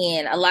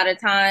 And a lot of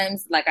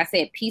times, like I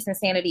said, peace and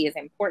sanity is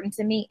important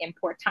to me,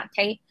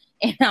 importante,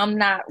 and I'm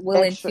not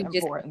willing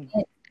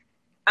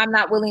I'm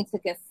not willing to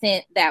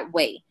consent that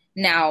way.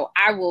 Now,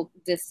 I will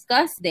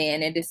discuss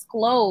then and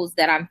disclose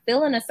that I'm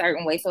feeling a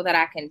certain way so that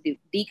I can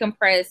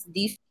decompress,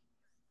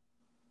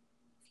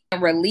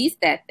 and release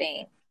that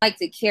thing. I like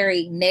to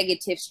carry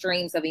negative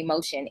streams of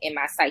emotion in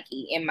my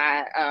psyche, in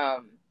my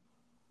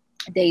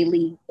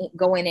daily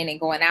going in and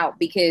going out,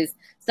 because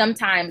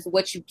sometimes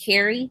what you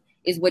carry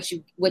is what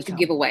you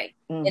give away.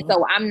 Mm-hmm. And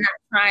so I'm not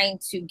trying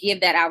to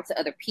give that out to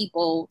other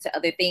people, to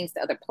other things,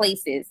 to other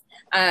places,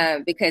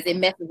 because it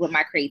messes with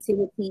my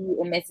creativity,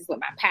 it messes with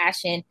my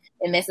passion,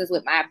 it messes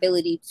with my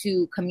ability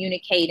to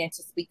communicate and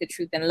to speak the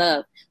truth in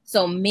love.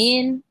 So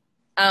men,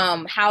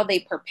 how they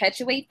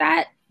perpetuate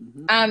that,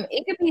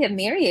 it could be a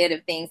myriad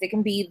of things. It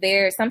can be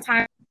there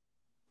sometimes.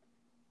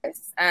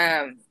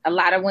 A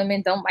lot of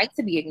women don't like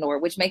to be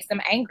ignored, which makes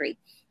them angry.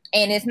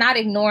 And it's not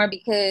ignored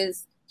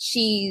because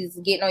she's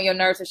getting on your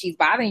nerves or she's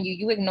bothering you.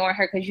 You ignore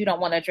her because you don't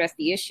want to address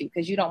the issue,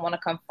 because you don't want to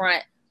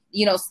confront.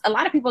 You know, a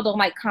lot of people don't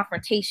like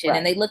confrontation, right,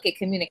 and they look at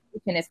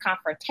communication as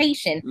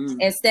confrontation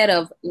instead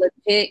of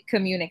legit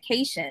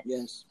communication.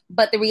 Yes.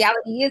 But the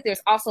reality is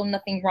there's also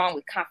nothing wrong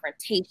with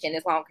confrontation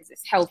as long as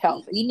it's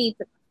healthy. We need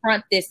to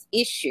confront this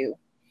issue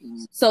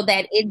so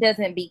that it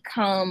doesn't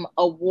become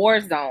a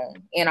war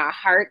zone in our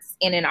hearts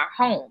and in our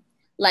home.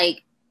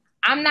 Like,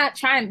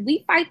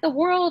 we fight the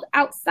world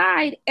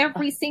outside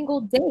every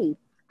single day.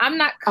 I'm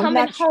not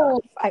coming home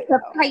to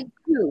fight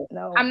you.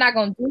 No. I'm not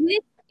going to do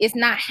it. It's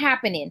not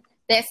happening.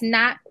 That's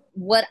not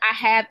what I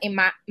have in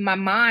my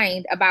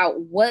mind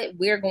about what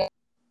we're going to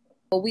do.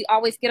 Will we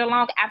always get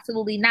along?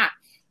 Absolutely not.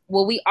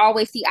 Will we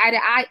always see eye to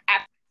eye?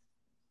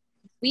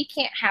 We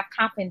can't have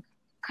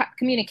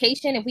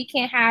communication, if we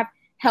can't have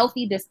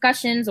healthy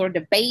discussions or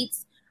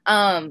debates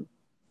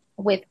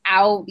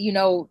without,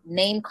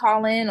 name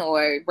calling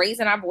or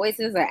raising our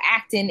voices or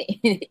acting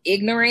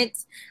ignorant,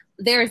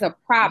 there's a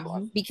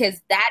problem,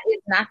 because that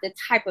is not the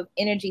type of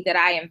energy that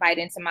I invite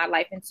into my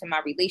life, into my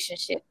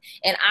relationship.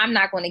 And I'm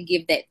not going to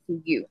give that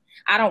to you.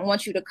 I don't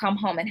want you to come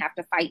home and have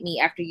to fight me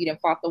after you done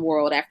fought the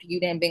world, after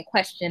you done been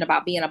questioned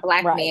about being a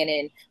black man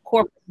in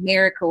corporate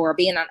America or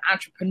being an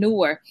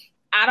entrepreneur.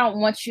 I don't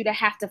want you to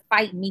have to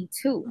fight me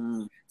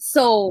too.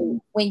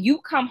 So when you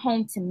come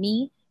home to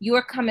me, you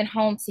are coming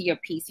home to your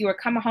peace. You are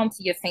coming home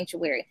to your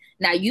sanctuary.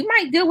 Now, you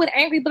might deal with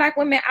angry black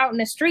women out in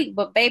the street,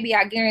 but baby,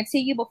 I guarantee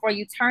you, before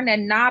you turn that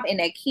knob and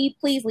that key,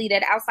 please leave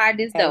that outside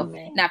this door.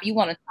 Now, if you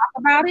want to talk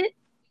about it,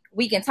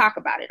 we can talk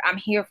about it. I'm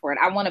here for it.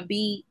 I want to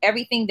be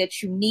everything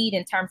that you need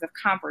in terms of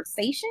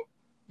conversation,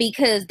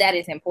 because that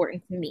is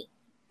important to me.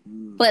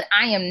 But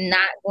I am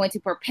not going to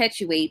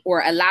perpetuate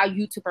or allow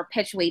you to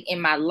perpetuate in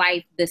my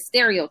life the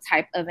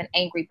stereotype of an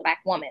angry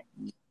black woman.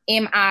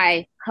 Am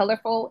I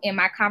colorful in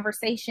my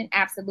conversation?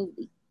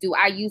 Absolutely. Do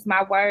I use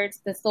my words,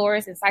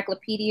 thesaurus,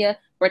 encyclopedia,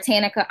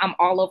 Britannica? I'm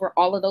all over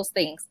all of those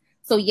things.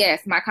 So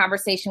yes, my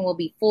conversation will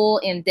be full,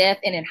 in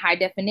depth, and in high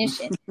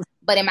definition.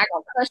 But am I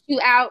going to cuss you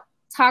out,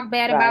 talk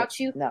bad about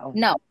you? No.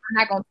 I'm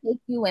not going to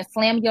take you and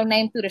slam your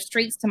name through the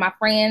streets to my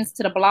friends,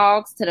 to the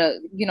blogs, to the,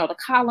 the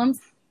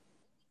columns.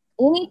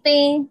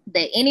 Anything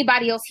that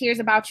anybody else hears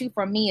about you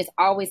from me is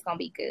always going to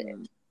be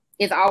good.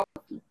 It's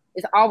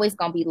always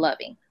going to be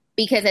loving.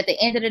 Because at the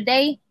end of the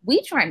day,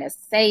 we trying to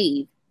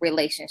save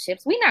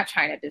relationships. We're not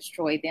trying to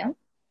destroy them.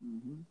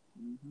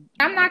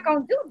 I'm not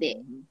going to do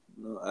that.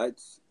 No,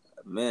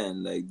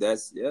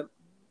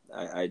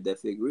 I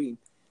definitely agree.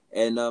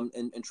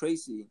 And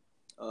Tracy,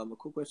 a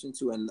cool question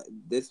too. And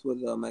this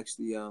was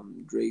actually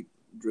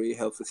Dre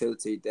helped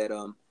facilitate that.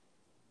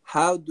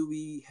 How do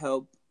we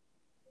help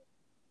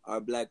our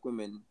black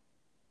women?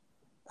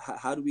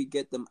 How do we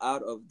get them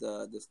out of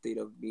the state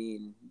of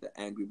being the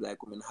angry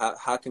black woman?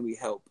 How can we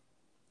help?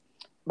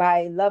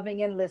 By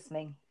loving and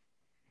listening.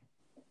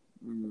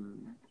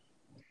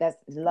 That's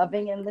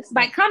loving and listening.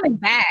 By coming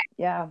back.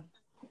 Yeah.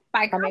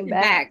 By coming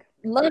back.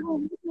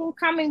 Loving,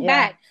 coming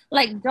back.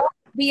 Like, don't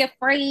be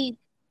afraid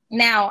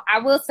Now, I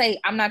will say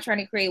I'm not trying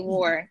to create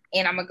war,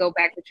 and I'm going to go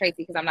back to Tracy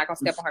because I'm not going to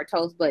step on her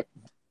toes, but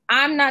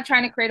I'm not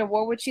trying to create a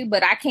war with you,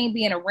 but I can't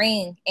be in a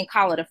ring and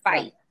call it a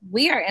fight. Right.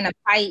 We are in a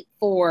fight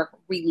for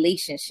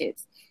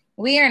relationships.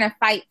 We are in a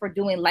fight for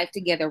doing life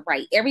together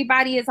right.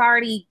 Everybody is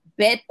already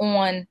bet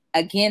on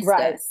against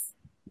us.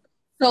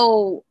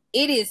 So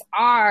it is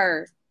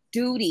our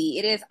duty,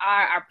 it is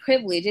our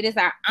privilege, it is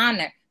our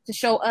honor to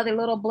show other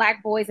little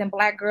Black boys and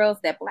Black girls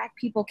that Black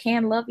people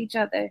can love each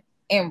other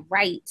and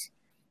right.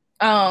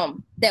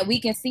 That we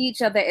can see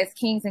each other as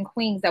kings and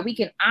queens, that we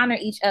can honor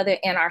each other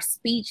in our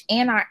speech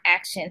and our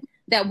action,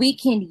 that we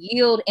can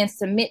yield and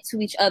submit to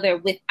each other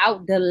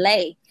without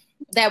delay,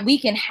 that we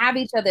can have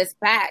each other's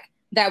back,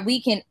 that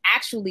we can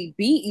actually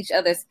be each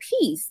other's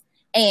peace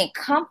and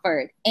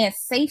comfort and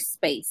safe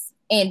space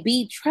and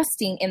be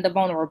trusting in the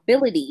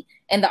vulnerability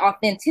and the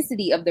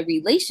authenticity of the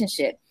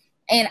relationship.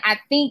 And I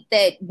think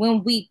that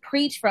when we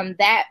preach from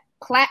that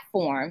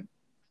platform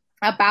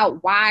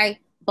about why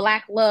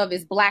Black love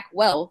is Black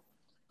wealth,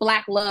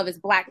 Black love is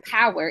Black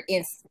power,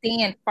 and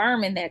stand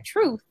firm in that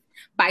truth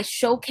by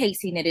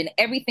showcasing it in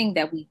everything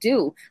that we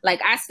do.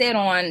 Like I said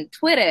on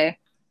Twitter,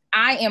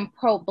 I am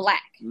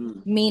pro-Black,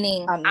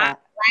 meaning I'm Black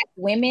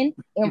women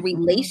in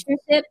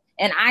relationship,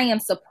 and I am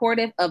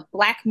supportive of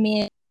Black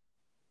men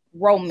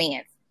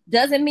romance.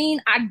 Doesn't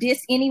mean I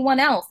diss anyone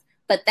else,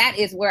 but that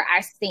is where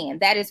I stand.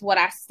 That is what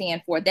I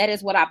stand for. That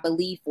is what I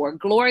believe for.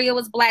 Gloria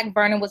was Black.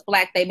 Vernon was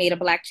Black. They made a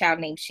Black child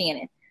named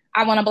Shannon.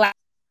 I want a Black.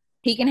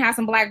 He can have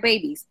some Black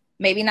babies.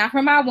 Maybe not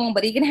from my womb,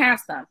 but he can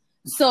have some.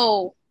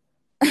 So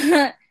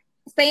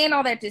saying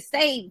all that to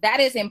say,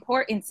 that is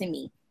important to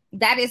me.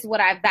 That is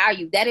what I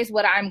value. That is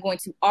what I'm going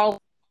to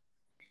always.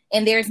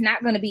 And there's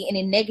not going to be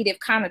any negative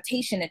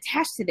connotation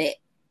attached to that.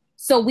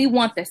 So we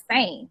want the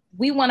same.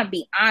 We want to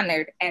be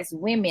honored as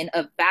women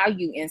of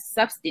value and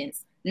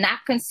substance, not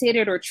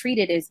considered or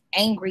treated as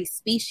angry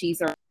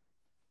species. Or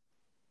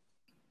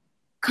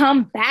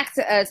come back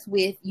to us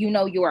with,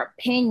 your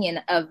opinion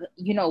of,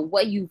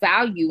 what you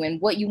value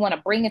and what you want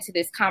to bring into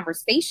this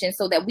conversation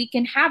so that we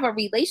can have a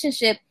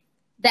relationship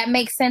that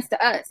makes sense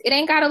to us. It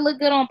ain't got to look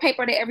good on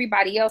paper to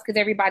everybody else because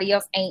everybody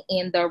else ain't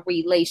in the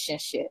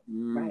relationship.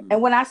 Right.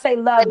 And when I say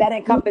love, that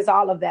encompasses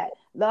all of that.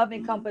 Love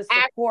encompasses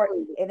support.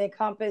 It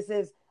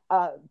encompasses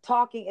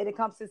talking. It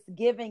encompasses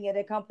giving. It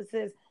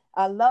encompasses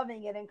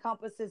loving. It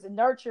encompasses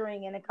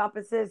nurturing. It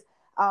encompasses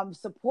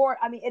support.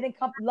 I mean,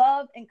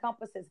 love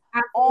encompasses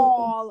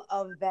all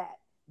of that.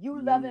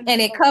 You love him,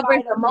 and it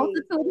covers a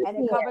multitude, and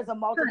it covers a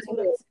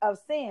multitude of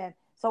sin.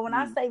 So when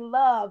I say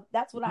love,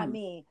 that's what I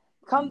mean.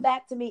 Come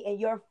back to me in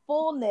your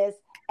fullness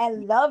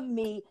and love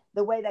me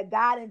the way that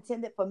God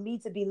intended for me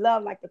to be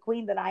loved, like the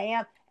queen that I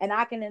am, and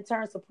I can in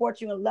turn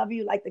support you and love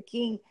you like the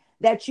king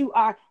that you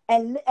are.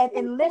 And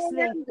in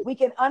listening, we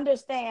can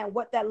understand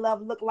what that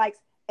love look like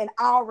in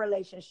our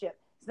relationship.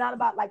 It's not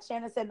about, like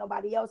Shannon said,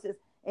 nobody else's.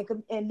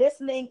 In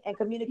listening and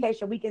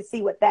communication, we can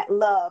see what that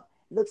love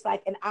looks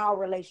like in our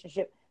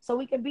relationship, so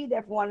we can be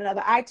there for one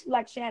another. I too,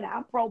 like Shannon,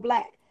 I'm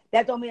pro-Black.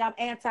 That don't mean I'm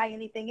anti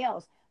anything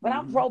else, but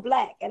I'm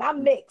pro-Black, and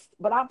I'm mixed,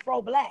 but I'm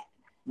pro-Black.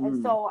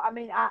 And so, I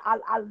mean,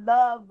 I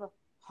love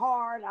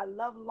hard, I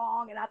love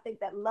long, and I think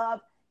that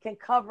love can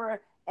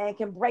cover and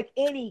can break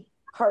any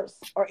curse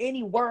or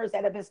any words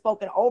that have been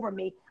spoken over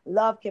me.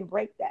 Love can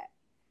break that.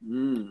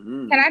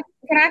 Can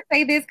I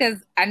say this? Because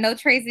I know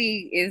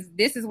Tracy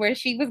this is where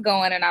she was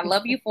going, and I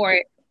love you for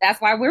it. That's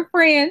why we're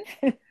friends.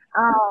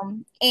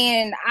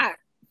 And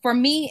for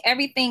me,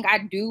 everything I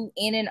do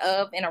in and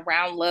of and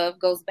around love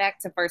goes back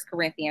to 1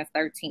 Corinthians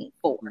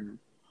 13:4.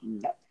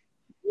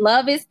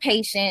 Love is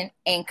patient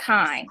and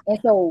kind. And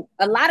so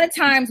a lot of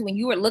times when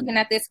you are looking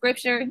at this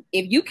scripture,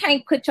 if you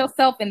can't put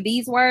yourself in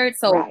these words,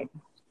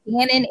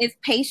 Shannon is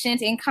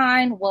patient and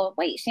kind. Well,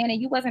 wait,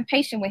 Shannon, you wasn't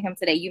patient with him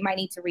today. You might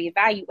need to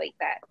reevaluate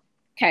that.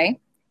 Okay.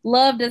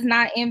 Love does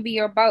not envy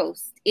or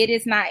boast. It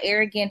is not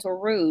arrogant or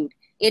rude.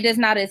 It does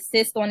not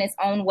insist on its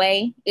own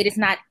way. It is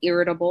not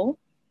irritable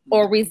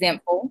or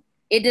resentful.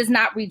 It does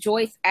not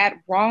rejoice at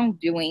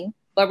wrongdoing,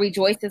 but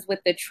rejoices with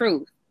the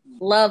truth.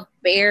 Love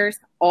bears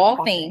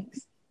all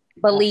things,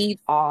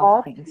 believes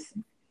all things,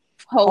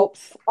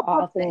 hopes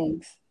all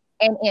things,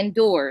 and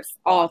endures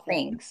all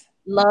things.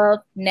 Love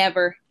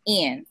never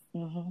ends.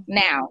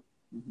 Now,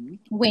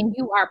 when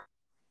you are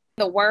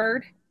the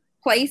word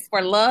place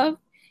for love,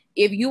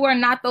 if you are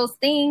not those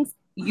things,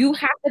 you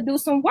have to do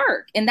some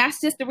work. And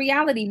that's just the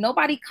reality.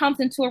 Nobody comes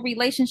into a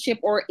relationship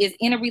or is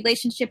in a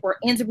relationship or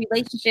ends a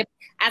relationship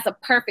as a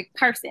perfect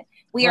person.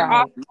 We are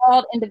all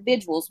flawed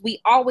individuals.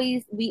 We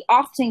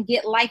often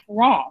get life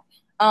wrong.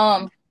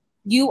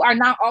 You are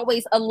not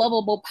always a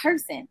lovable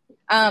person.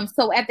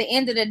 So at the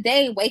end of the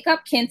day, wake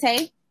up,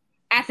 Kente.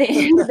 At the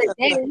end of the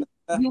day,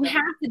 you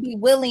have to be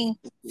willing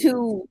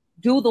to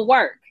do the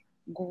work,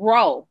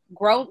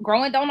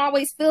 growing don't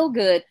always feel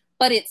good,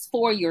 but it's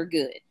for your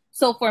good.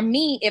 So for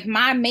me, if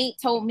my mate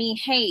told me,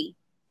 hey,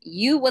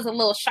 you was a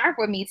little sharp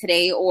with me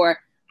today, or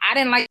I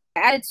didn't like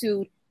the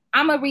attitude,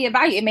 I'm going to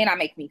reevaluate. It may not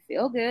make me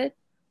feel good,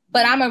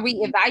 but I'm going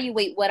to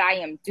reevaluate what I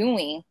am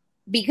doing,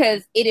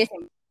 because it is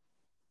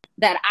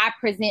that I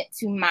present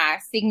to my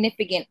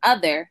significant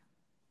other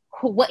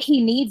what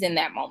he needs in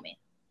that moment.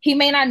 He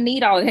may not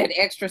need all that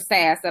extra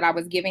sass that I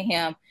was giving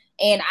him,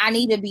 and I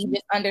need to be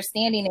just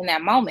understanding in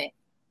that moment.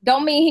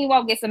 Don't mean he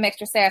won't get some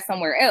extra sass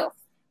somewhere else,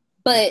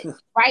 but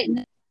right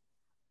now,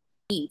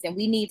 and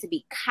we need to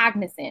be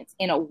cognizant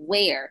and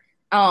aware,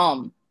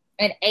 and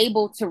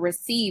able to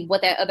receive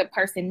what that other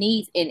person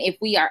needs, and if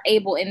we are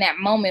able in that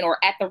moment or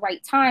at the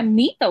right time,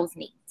 meet those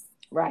needs.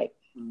 Right.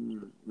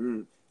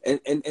 Mm-hmm.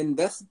 And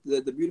that's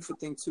the beautiful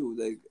thing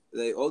too.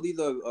 Like all these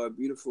are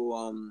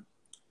beautiful.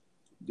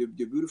 They're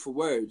beautiful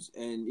words,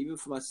 and even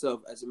for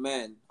myself as a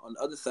man, on the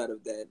other side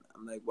of that,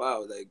 I'm like,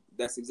 wow, like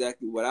that's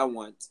exactly what I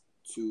want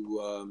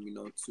to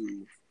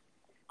to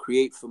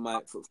create for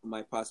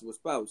my possible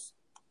spouse.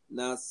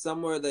 Now,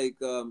 somewhere like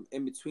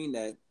in between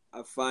that,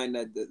 I find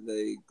that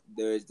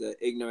there's the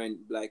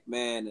ignorant black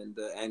man and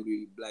the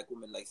angry black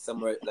woman, like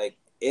somewhere like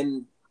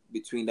in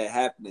between that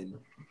happening,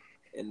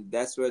 and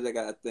that's where like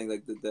I think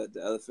like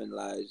the elephant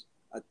lies.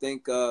 I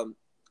think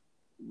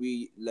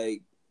we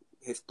like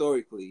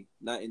historically,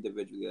 not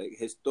individually, like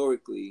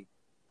historically,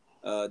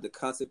 the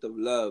concept of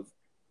love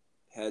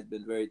has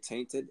been very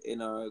tainted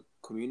in our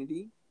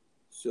community.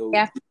 So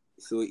Yeah.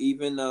 so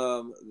even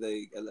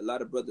like a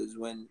lot of brothers,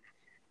 when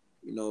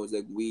it's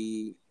like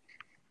we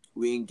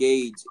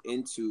engage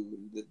into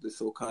this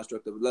whole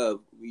construct of love,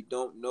 we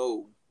don't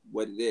know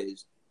what it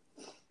is,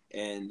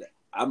 and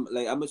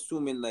I'm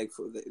assuming like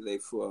for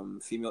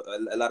female,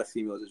 a lot of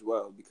females as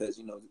well,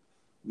 because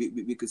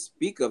we could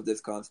speak of this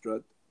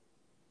construct,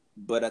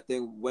 but I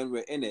think when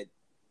we're in it,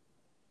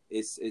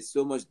 it's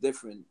so much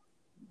different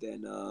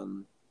than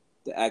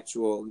the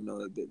actual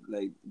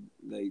like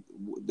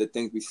the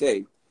things we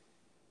say.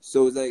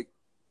 So it's like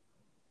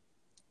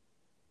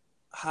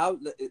how,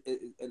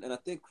 and I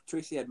think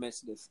Tracy had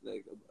mentioned this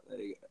like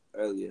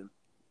earlier.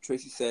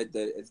 Tracy said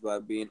that it's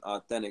about being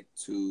authentic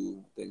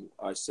to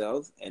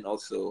ourselves and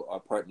also our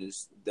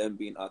partners, them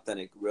being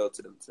authentic, real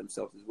to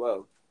themselves as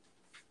well.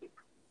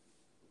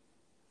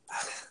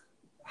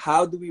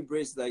 How do we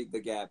bridge like the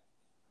gap?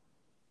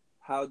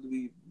 How do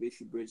we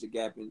basically bridge the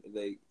gap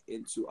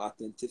into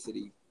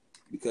authenticity?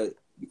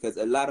 Because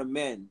a lot of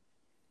men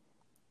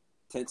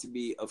tend to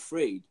be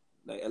afraid,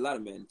 like a lot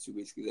of men, to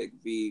basically like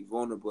be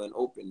vulnerable and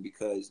open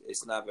because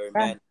it's not very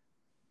manly.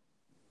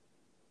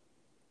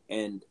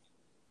 And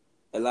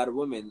a lot of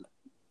women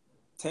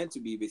tend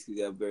to be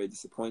basically they're very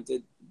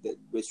disappointed, that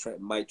which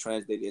might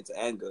translate into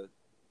anger,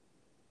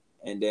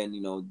 and then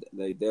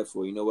like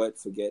therefore what,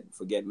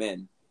 forget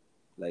men.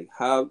 Like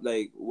how,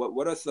 like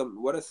what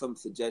are some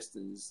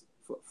suggestions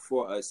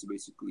for us to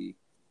basically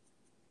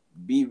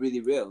be really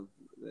real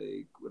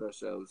like with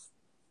ourselves?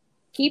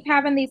 Keep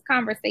having these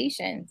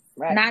conversations,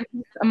 right. Not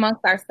just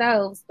amongst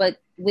ourselves, but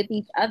with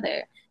each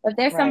other. If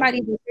there's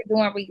somebody that you're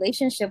doing a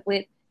relationship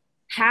with,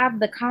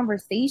 have the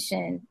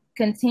conversation.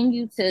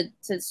 Continue to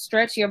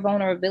stretch your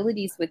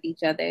vulnerabilities with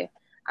each other.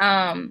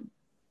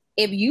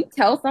 If you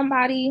tell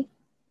somebody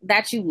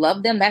that you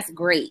love them, that's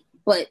great.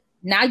 But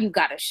now you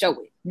got to show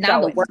it.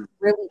 Now the work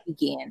really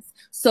begins.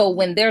 So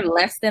when they're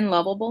less than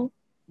lovable,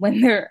 when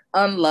they're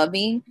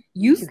unloving,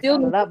 you still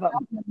love them,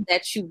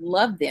 that you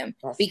love them,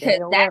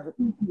 because that's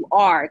who you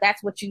are.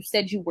 That's what you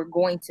said you were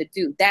going to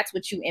do. That's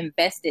what you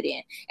invested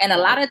in. And a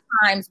lot of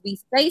times we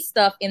say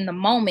stuff in the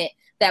moment,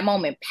 that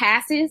moment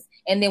passes,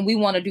 and then we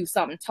want to do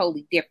something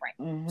totally different.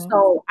 Mm-hmm.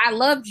 So I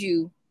loved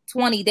you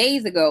 20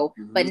 days ago,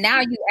 but now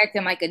you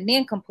acting like a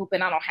nincompoop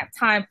and I don't have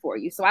time for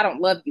you. So I don't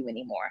love you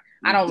anymore.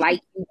 I don't like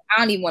you. I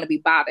don't even want to be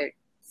bothered.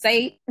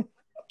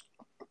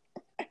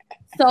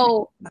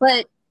 So,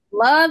 but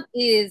love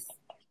is,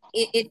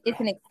 it's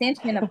an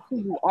extension of who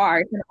you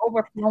are. It's an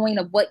overflowing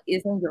of what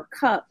is in your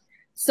cup.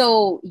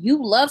 So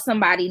you love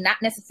somebody,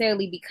 not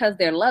necessarily because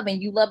they're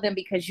loving. You love them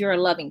because you're a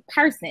loving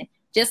person.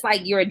 Just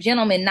like you're a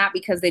gentleman, not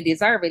because they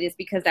deserve it. It's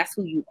because that's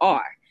who you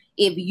are.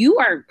 If you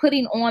are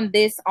putting on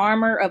this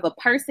armor of a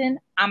person,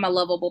 I'm a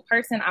lovable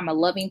person, I'm a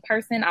loving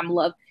person,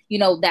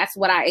 that's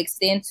what I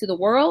extend to the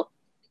world,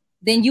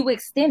 then you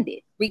extend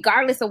it,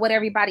 regardless of what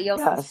everybody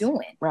else is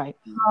doing. Right.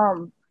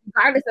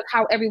 Regardless of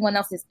how everyone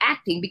else is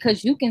acting,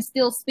 because you can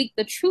still speak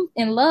the truth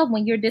in love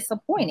when you're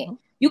disappointed. Mm-hmm.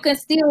 You can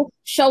still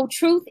show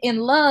truth in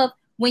love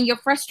when you're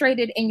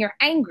frustrated and you're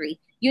angry.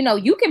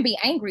 You can be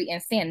angry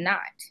and sin not.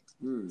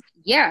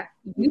 Yeah,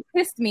 you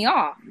pissed me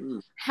off.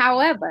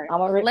 However,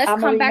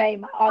 let's come back to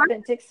my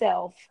authentic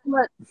self.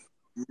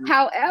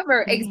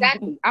 However,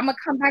 exactly. I'm going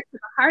to come back to the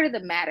heart of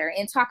the matter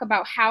and talk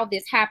about how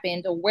this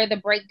happened or where the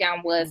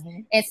breakdown was,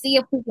 and see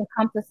if we can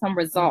come to some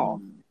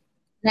resolve.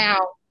 Now,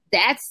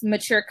 that's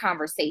mature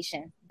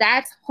conversation.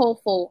 That's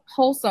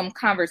wholesome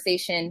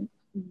conversation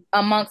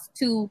amongst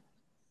two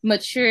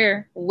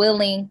mature,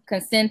 willing,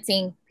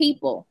 consenting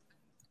people.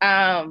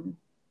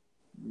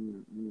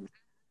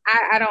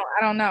 I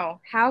don't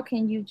know. How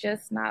can you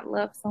just not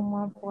love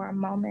someone for a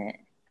moment?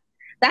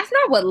 That's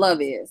not what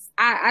love is.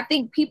 I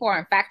think people are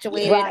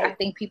infatuated. Right. I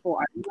think people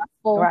are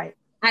lustful. Right.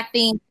 I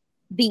think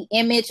the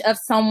image of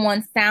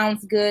someone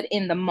sounds good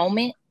in the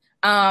moment.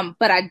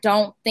 But I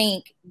don't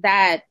think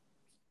that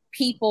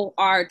people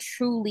are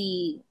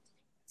truly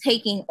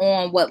taking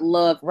on what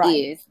love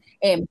is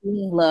and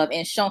being love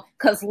and showing,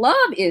 because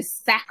love is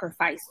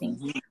sacrificing.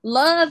 Mhm.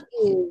 Love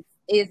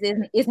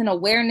is an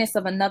awareness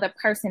of another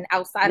person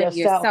outside of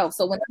yourself.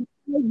 So when I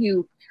tell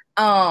you,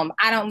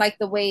 I don't like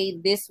the way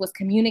this was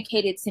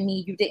communicated to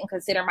me, you didn't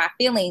consider my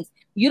feelings,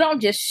 you don't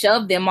just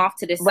shove them off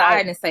to the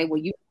side and say,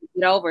 well, you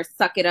get over,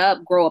 suck it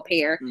up, grow a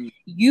pair.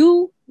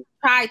 You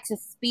try to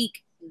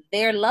speak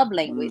their love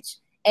language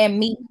and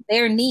meet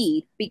their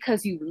need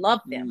because you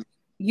love them.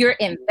 You're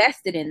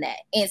invested in that.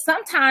 And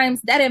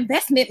sometimes that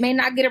investment may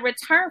not get a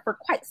return for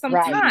quite some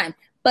time,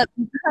 but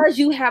because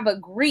you have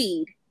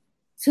agreed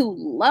to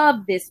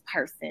love this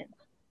person,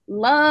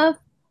 love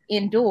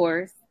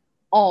endures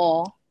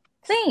all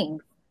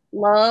things.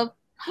 Love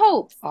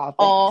hopes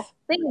all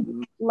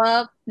things.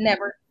 Love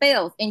never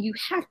fails. And you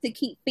have to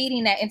keep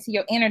feeding that into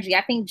your energy.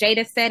 I think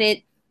Jada said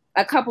it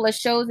a couple of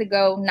shows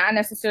ago, not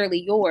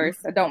necessarily yours.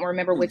 I don't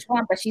remember which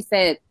one, but she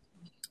said,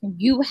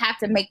 you have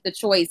to make the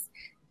choice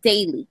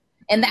daily.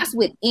 And that's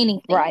with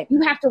anything.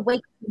 You have to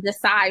wait to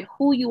decide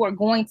who you are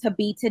going to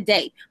be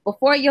today.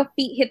 Before your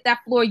feet hit that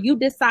floor, you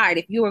decide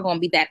if you are going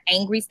to be that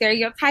angry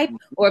stereotype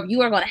or if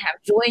you are going to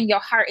have joy in your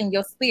heart and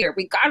your spirit,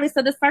 regardless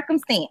of the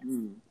circumstance.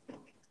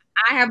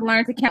 I have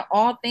learned to count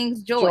all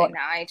things joy.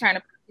 Now, I ain't trying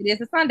to put it as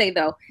a Sunday,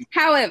 though.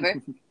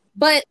 However,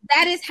 but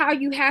that is how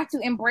you have to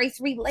embrace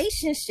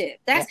relationship.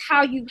 That's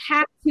how you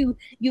have to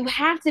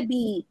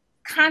be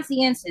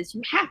conscientious.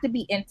 You have to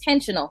be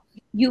intentional.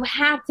 You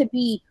have to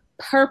be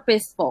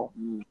purposeful.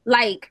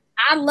 Like,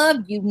 I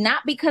love you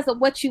not because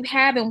of what you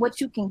have and what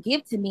you can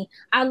give to me.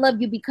 I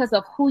love you because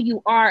of who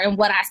you are and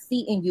what I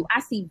see in you. I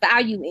see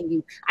value in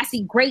you. I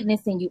see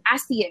greatness in you. I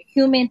see a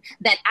human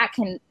that I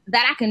can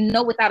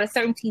know without a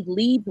certainty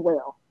leads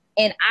well,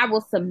 and I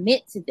will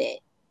submit to that.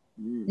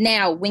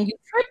 Now, when you're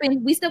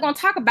tripping, we still gonna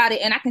talk about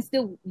it, and I can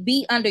still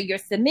be under your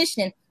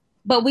submission,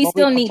 but we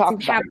still need to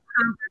have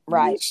a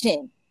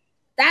conversation.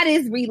 That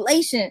is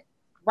relationship.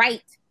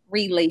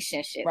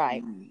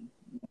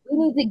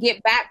 We need to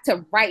get back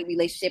to right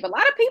relationship. A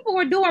lot of people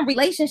are doing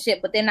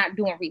relationship, but they're not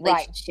doing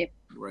relationship.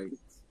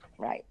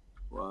 Right.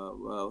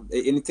 Wow.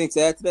 Anything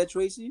to add to that,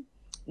 Tracy?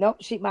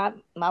 Nope.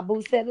 My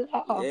boo said it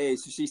all. Hey,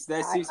 so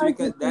that seems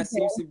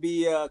to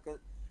be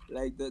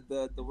like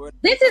the word.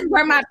 This is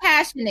where my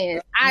passion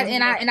is. I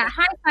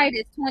hindsight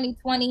is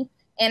 2020.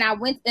 And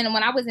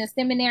when I was in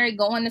seminary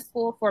going to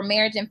school for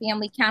marriage and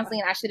family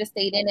counseling, I should have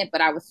stayed in it,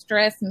 but I was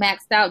stressed,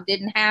 maxed out,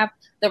 didn't have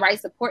the right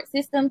support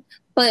system.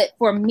 But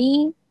for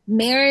me,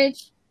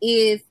 marriage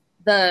is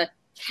the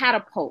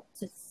catapult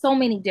to so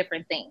many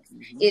different things.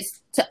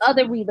 It's to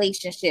other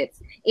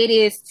relationships. It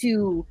is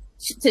to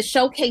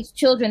showcase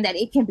children that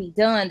it can be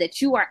done,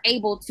 that you are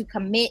able to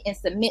commit and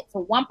submit to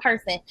one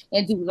person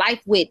and do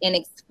life with and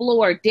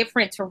explore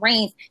different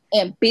terrains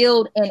and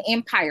build an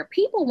empire.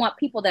 People want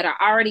people that are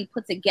already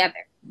put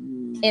together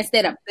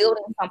instead of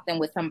building something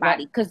with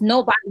somebody, because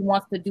nobody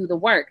wants to do the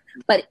work.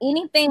 But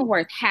anything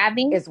worth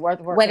having is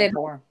worth working whether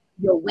for.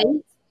 Your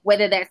weight,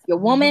 whether that's your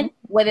woman,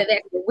 whether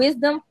that's your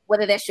wisdom,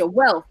 whether that's your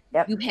wealth,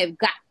 you have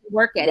got to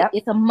work at it.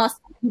 It's a must.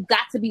 You've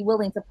got to be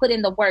willing to put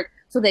in the work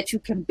so that you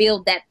can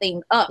build that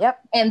thing up.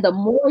 And the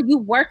more you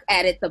work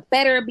at it, the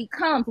better it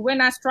becomes. We're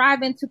not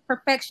striving to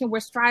perfection.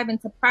 We're striving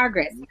to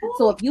progress.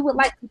 So if you would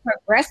like to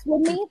progress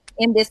with me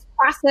in this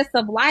process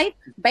of life,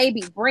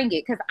 baby, bring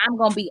it, because I'm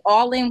going to be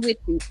all in with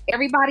you.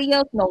 Everybody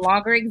else no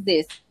longer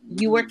exists.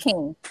 You are king,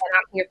 and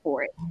I'm here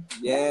for it.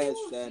 Yes,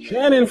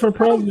 Shannon for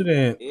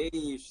president.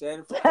 Hey,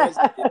 Shannon for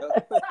president.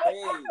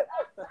 Hey.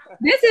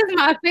 This is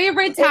my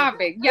favorite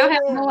topic. Y'all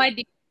have no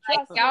idea.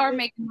 Y'all are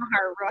making my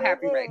heart real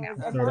happy right now.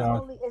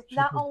 It's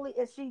not only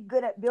is she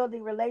good at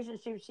building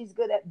relationships, she's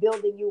good at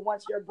building you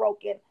once you're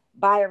broken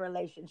by a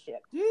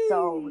relationship.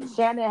 So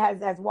Shannon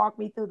has walked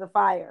me through the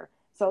fire.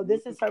 So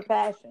this is her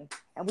passion,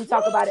 and we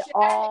talk about it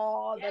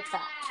all the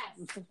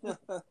time.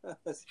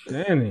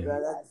 Shannon.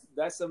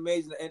 That's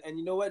amazing. And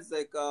you know what? It's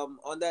like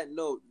on that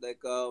note,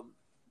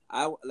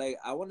 I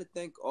want to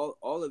thank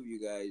all of you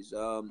guys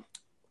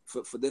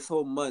for this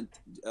whole month.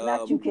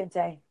 Not you,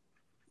 Kente.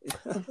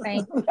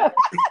 Thank you.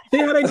 See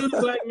how they do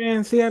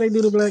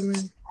the black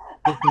man?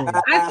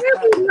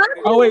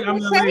 Oh wait, I'm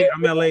LA.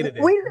 I'm LA today.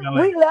 We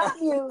love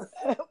you.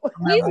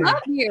 We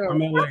love you. I'm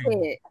LA.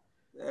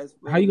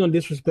 How you gonna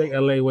disrespect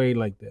LA Wade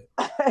like that?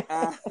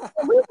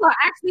 We will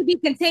actually be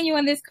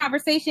continuing this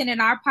conversation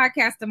in our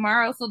podcast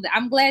tomorrow. So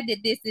I'm glad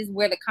that this is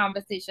where the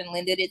conversation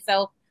lended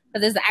itself,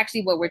 because this is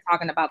actually what we're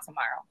talking about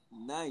tomorrow.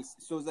 Nice.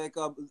 So it's like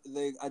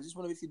I just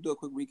want to do a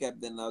quick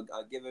recap, then I'll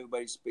give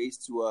everybody space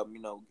to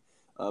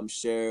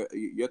share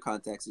your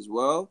contacts as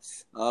well.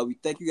 We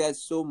thank you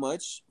guys so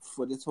much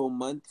for this whole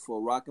month, for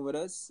rocking with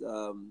us.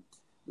 I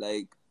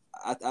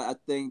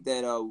think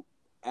that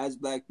as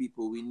Black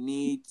people, we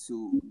need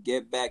to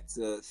get back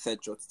to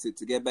central,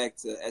 to get back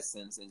to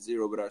essence and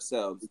zero with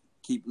ourselves.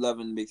 Keep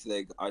loving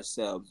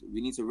ourselves.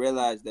 We need to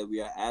realize that we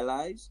are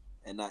allies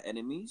and not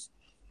enemies.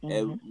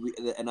 And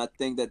I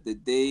think that the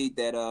day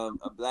that a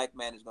Black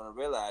man is going to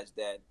realize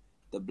that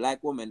the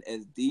Black woman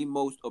is the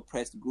most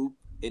oppressed group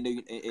in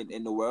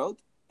the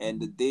world, And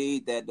the day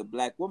that the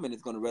black woman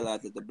is going to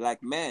realize that the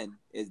black man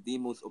is the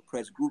most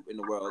oppressed group in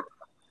the world,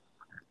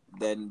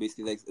 then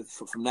basically, like,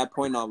 from that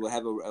point on, we'll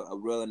have a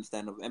real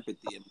understanding of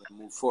empathy and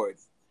we'll move forward.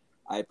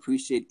 I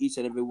appreciate each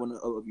and every one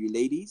of you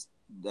ladies.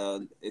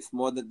 It's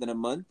more than a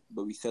month,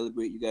 but we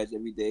celebrate you guys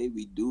every day.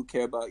 We do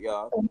care about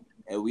y'all,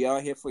 and we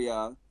are here for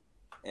y'all.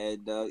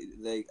 And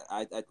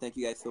I thank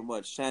you guys so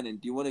much. Shannon,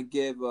 do you want to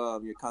give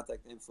your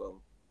contact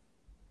info?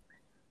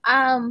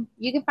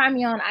 You can find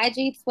me on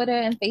IG, Twitter,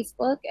 and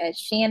Facebook at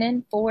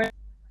Shannon Ford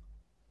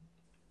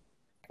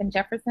and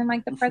Jefferson,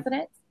 like the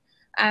president.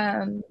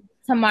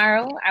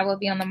 Tomorrow, I will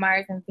be on the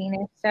Mars and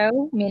Venus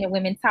show, Men and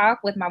Women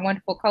Talk, with my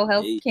wonderful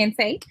co-host,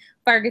 Kente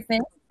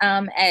Ferguson,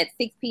 at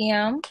 6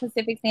 p.m.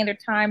 Pacific Standard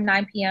Time,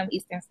 9 p.m.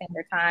 Eastern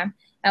Standard Time.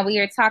 And we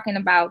are talking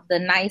about the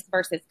nice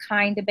versus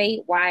kind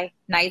debate, why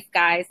nice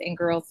guys and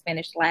girls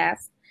finish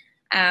last.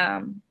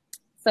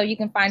 So you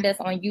can find us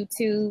on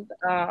YouTube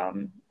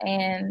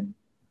and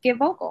get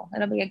vocal.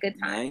 It'll be a good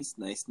time.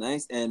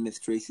 Nice. And Miss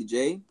Tracy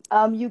J?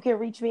 You can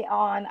reach me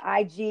on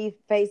IG,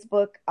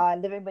 Facebook,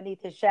 Living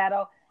Beneath His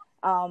Shadow.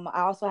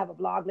 I also have a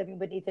blog, Living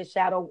Beneath His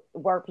Shadow,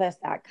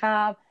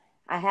 WordPress.com.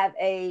 I have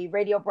a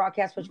radio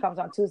broadcast which comes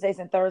on Tuesdays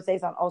and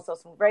Thursdays on Also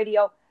Smooth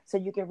Radio. So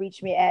you can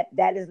reach me at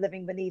that is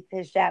Living Beneath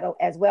His Shadow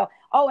as well.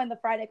 Oh, and the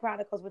Friday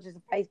Chronicles, which is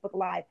a Facebook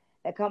Live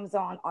that comes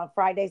on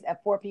Fridays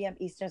at 4 p.m.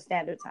 Eastern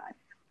Standard Time.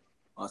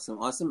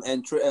 Awesome.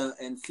 And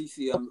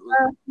Cece,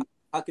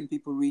 how can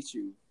people reach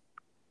you?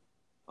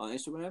 On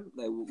Instagram?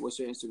 Like, what's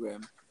your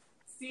Instagram?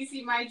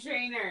 Cece, my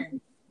trainer.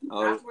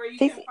 Oh. That's where you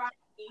can find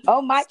me.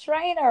 Oh, my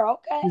trainer.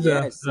 Okay.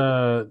 Yes.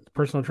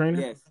 Personal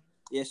trainer?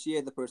 Yes, she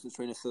is the personal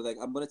trainer. So, like,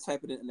 I'm gonna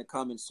type it in the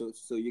comments so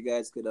you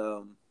guys could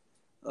Your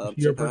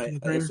check out her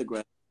trainer?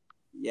 Instagram.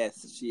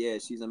 Yes, she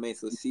is. She's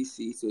amazing. So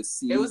Cece. So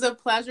C. It was a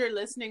pleasure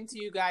listening to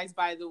you guys,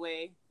 by the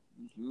way.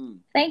 Mm-hmm.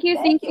 Thank you,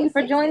 Cece,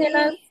 for joining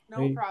us.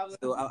 No problem.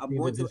 So I'm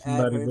going to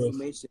add her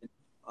information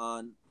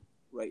on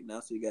right now,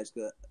 so you guys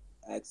could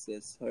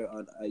access her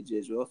on IG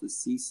as well. So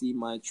CC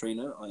My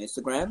Trainer on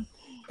Instagram,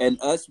 and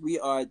us, we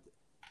are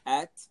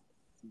at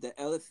the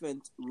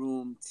Elephant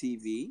Room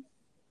TV.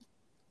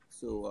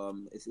 So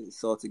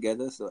it's all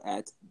together. So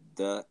at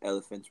the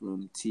Elephant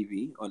Room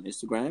TV on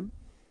Instagram,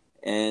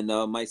 and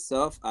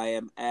myself, I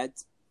am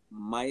at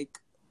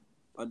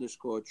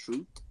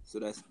Mike_Truth. So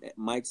that's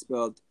Mike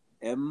spelled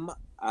MIC_TRUTH.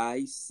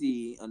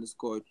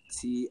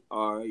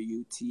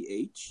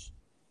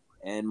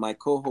 And my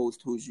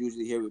co-host, who's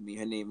usually here with me,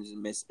 her name is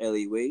Miss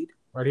Ellie Wade.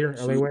 Right here,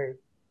 Ellie Wade.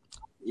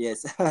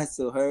 Yes.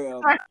 So her.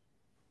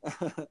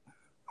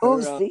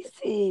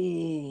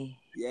 Cece.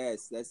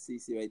 Yes, that's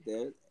Cece right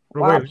there.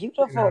 Wow,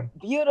 beautiful.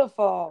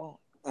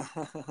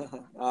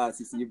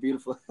 Cece, you're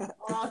beautiful.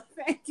 Oh,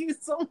 thank you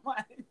so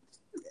much.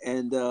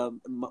 And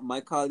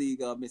my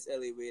colleague, Miss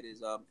Ellie Wade,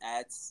 is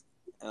at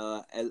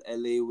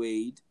LA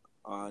Wade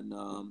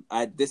on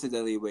this is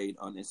LA Wade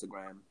on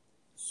Instagram.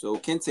 So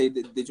Kente,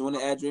 did you want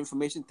to add your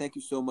information? Thank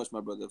you so much,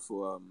 my brother,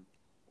 for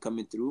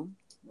coming through.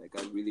 Like,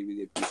 I really,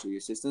 really appreciate your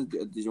assistance.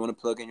 Did you want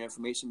to plug in your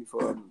information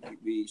before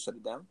we shut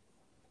it down?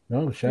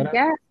 No, shout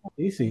out.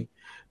 Easy.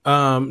 You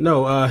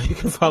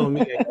can follow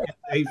me at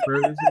Kente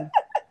Ferguson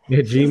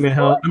at Gmail.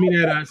 I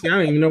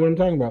don't even know what I'm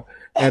talking about.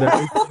 At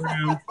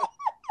Instagram.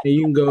 And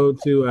you can go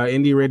to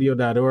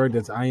indyradio.org.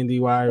 That's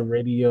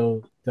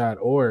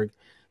indyradio.org.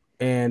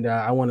 And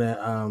I want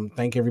to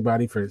thank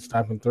everybody for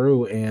stopping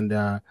through. And,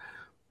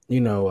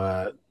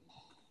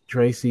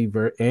 Tracy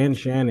and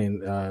Shannon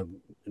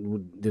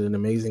did an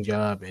amazing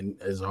job,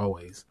 and as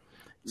always.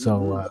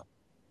 So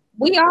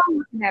we all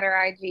looking at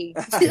her IG.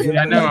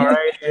 I know,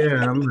 right?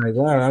 Yeah, I'm like,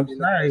 wow, I'm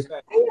sorry.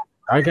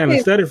 I kind of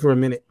stuttered for a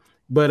minute.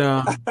 But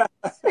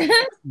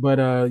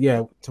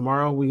yeah,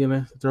 tomorrow we're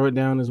gonna throw it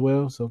down as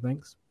well. So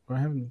thanks for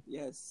having me.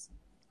 Yes. It's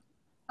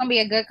gonna be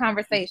a good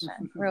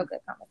conversation. Real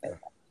good conversation.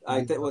 All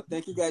right, well,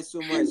 thank you guys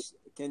so much.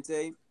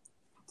 Kente,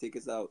 take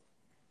us out.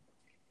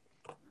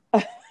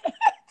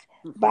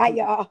 Bye,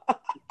 y'all.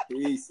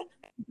 Peace.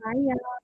 Bye, y'all.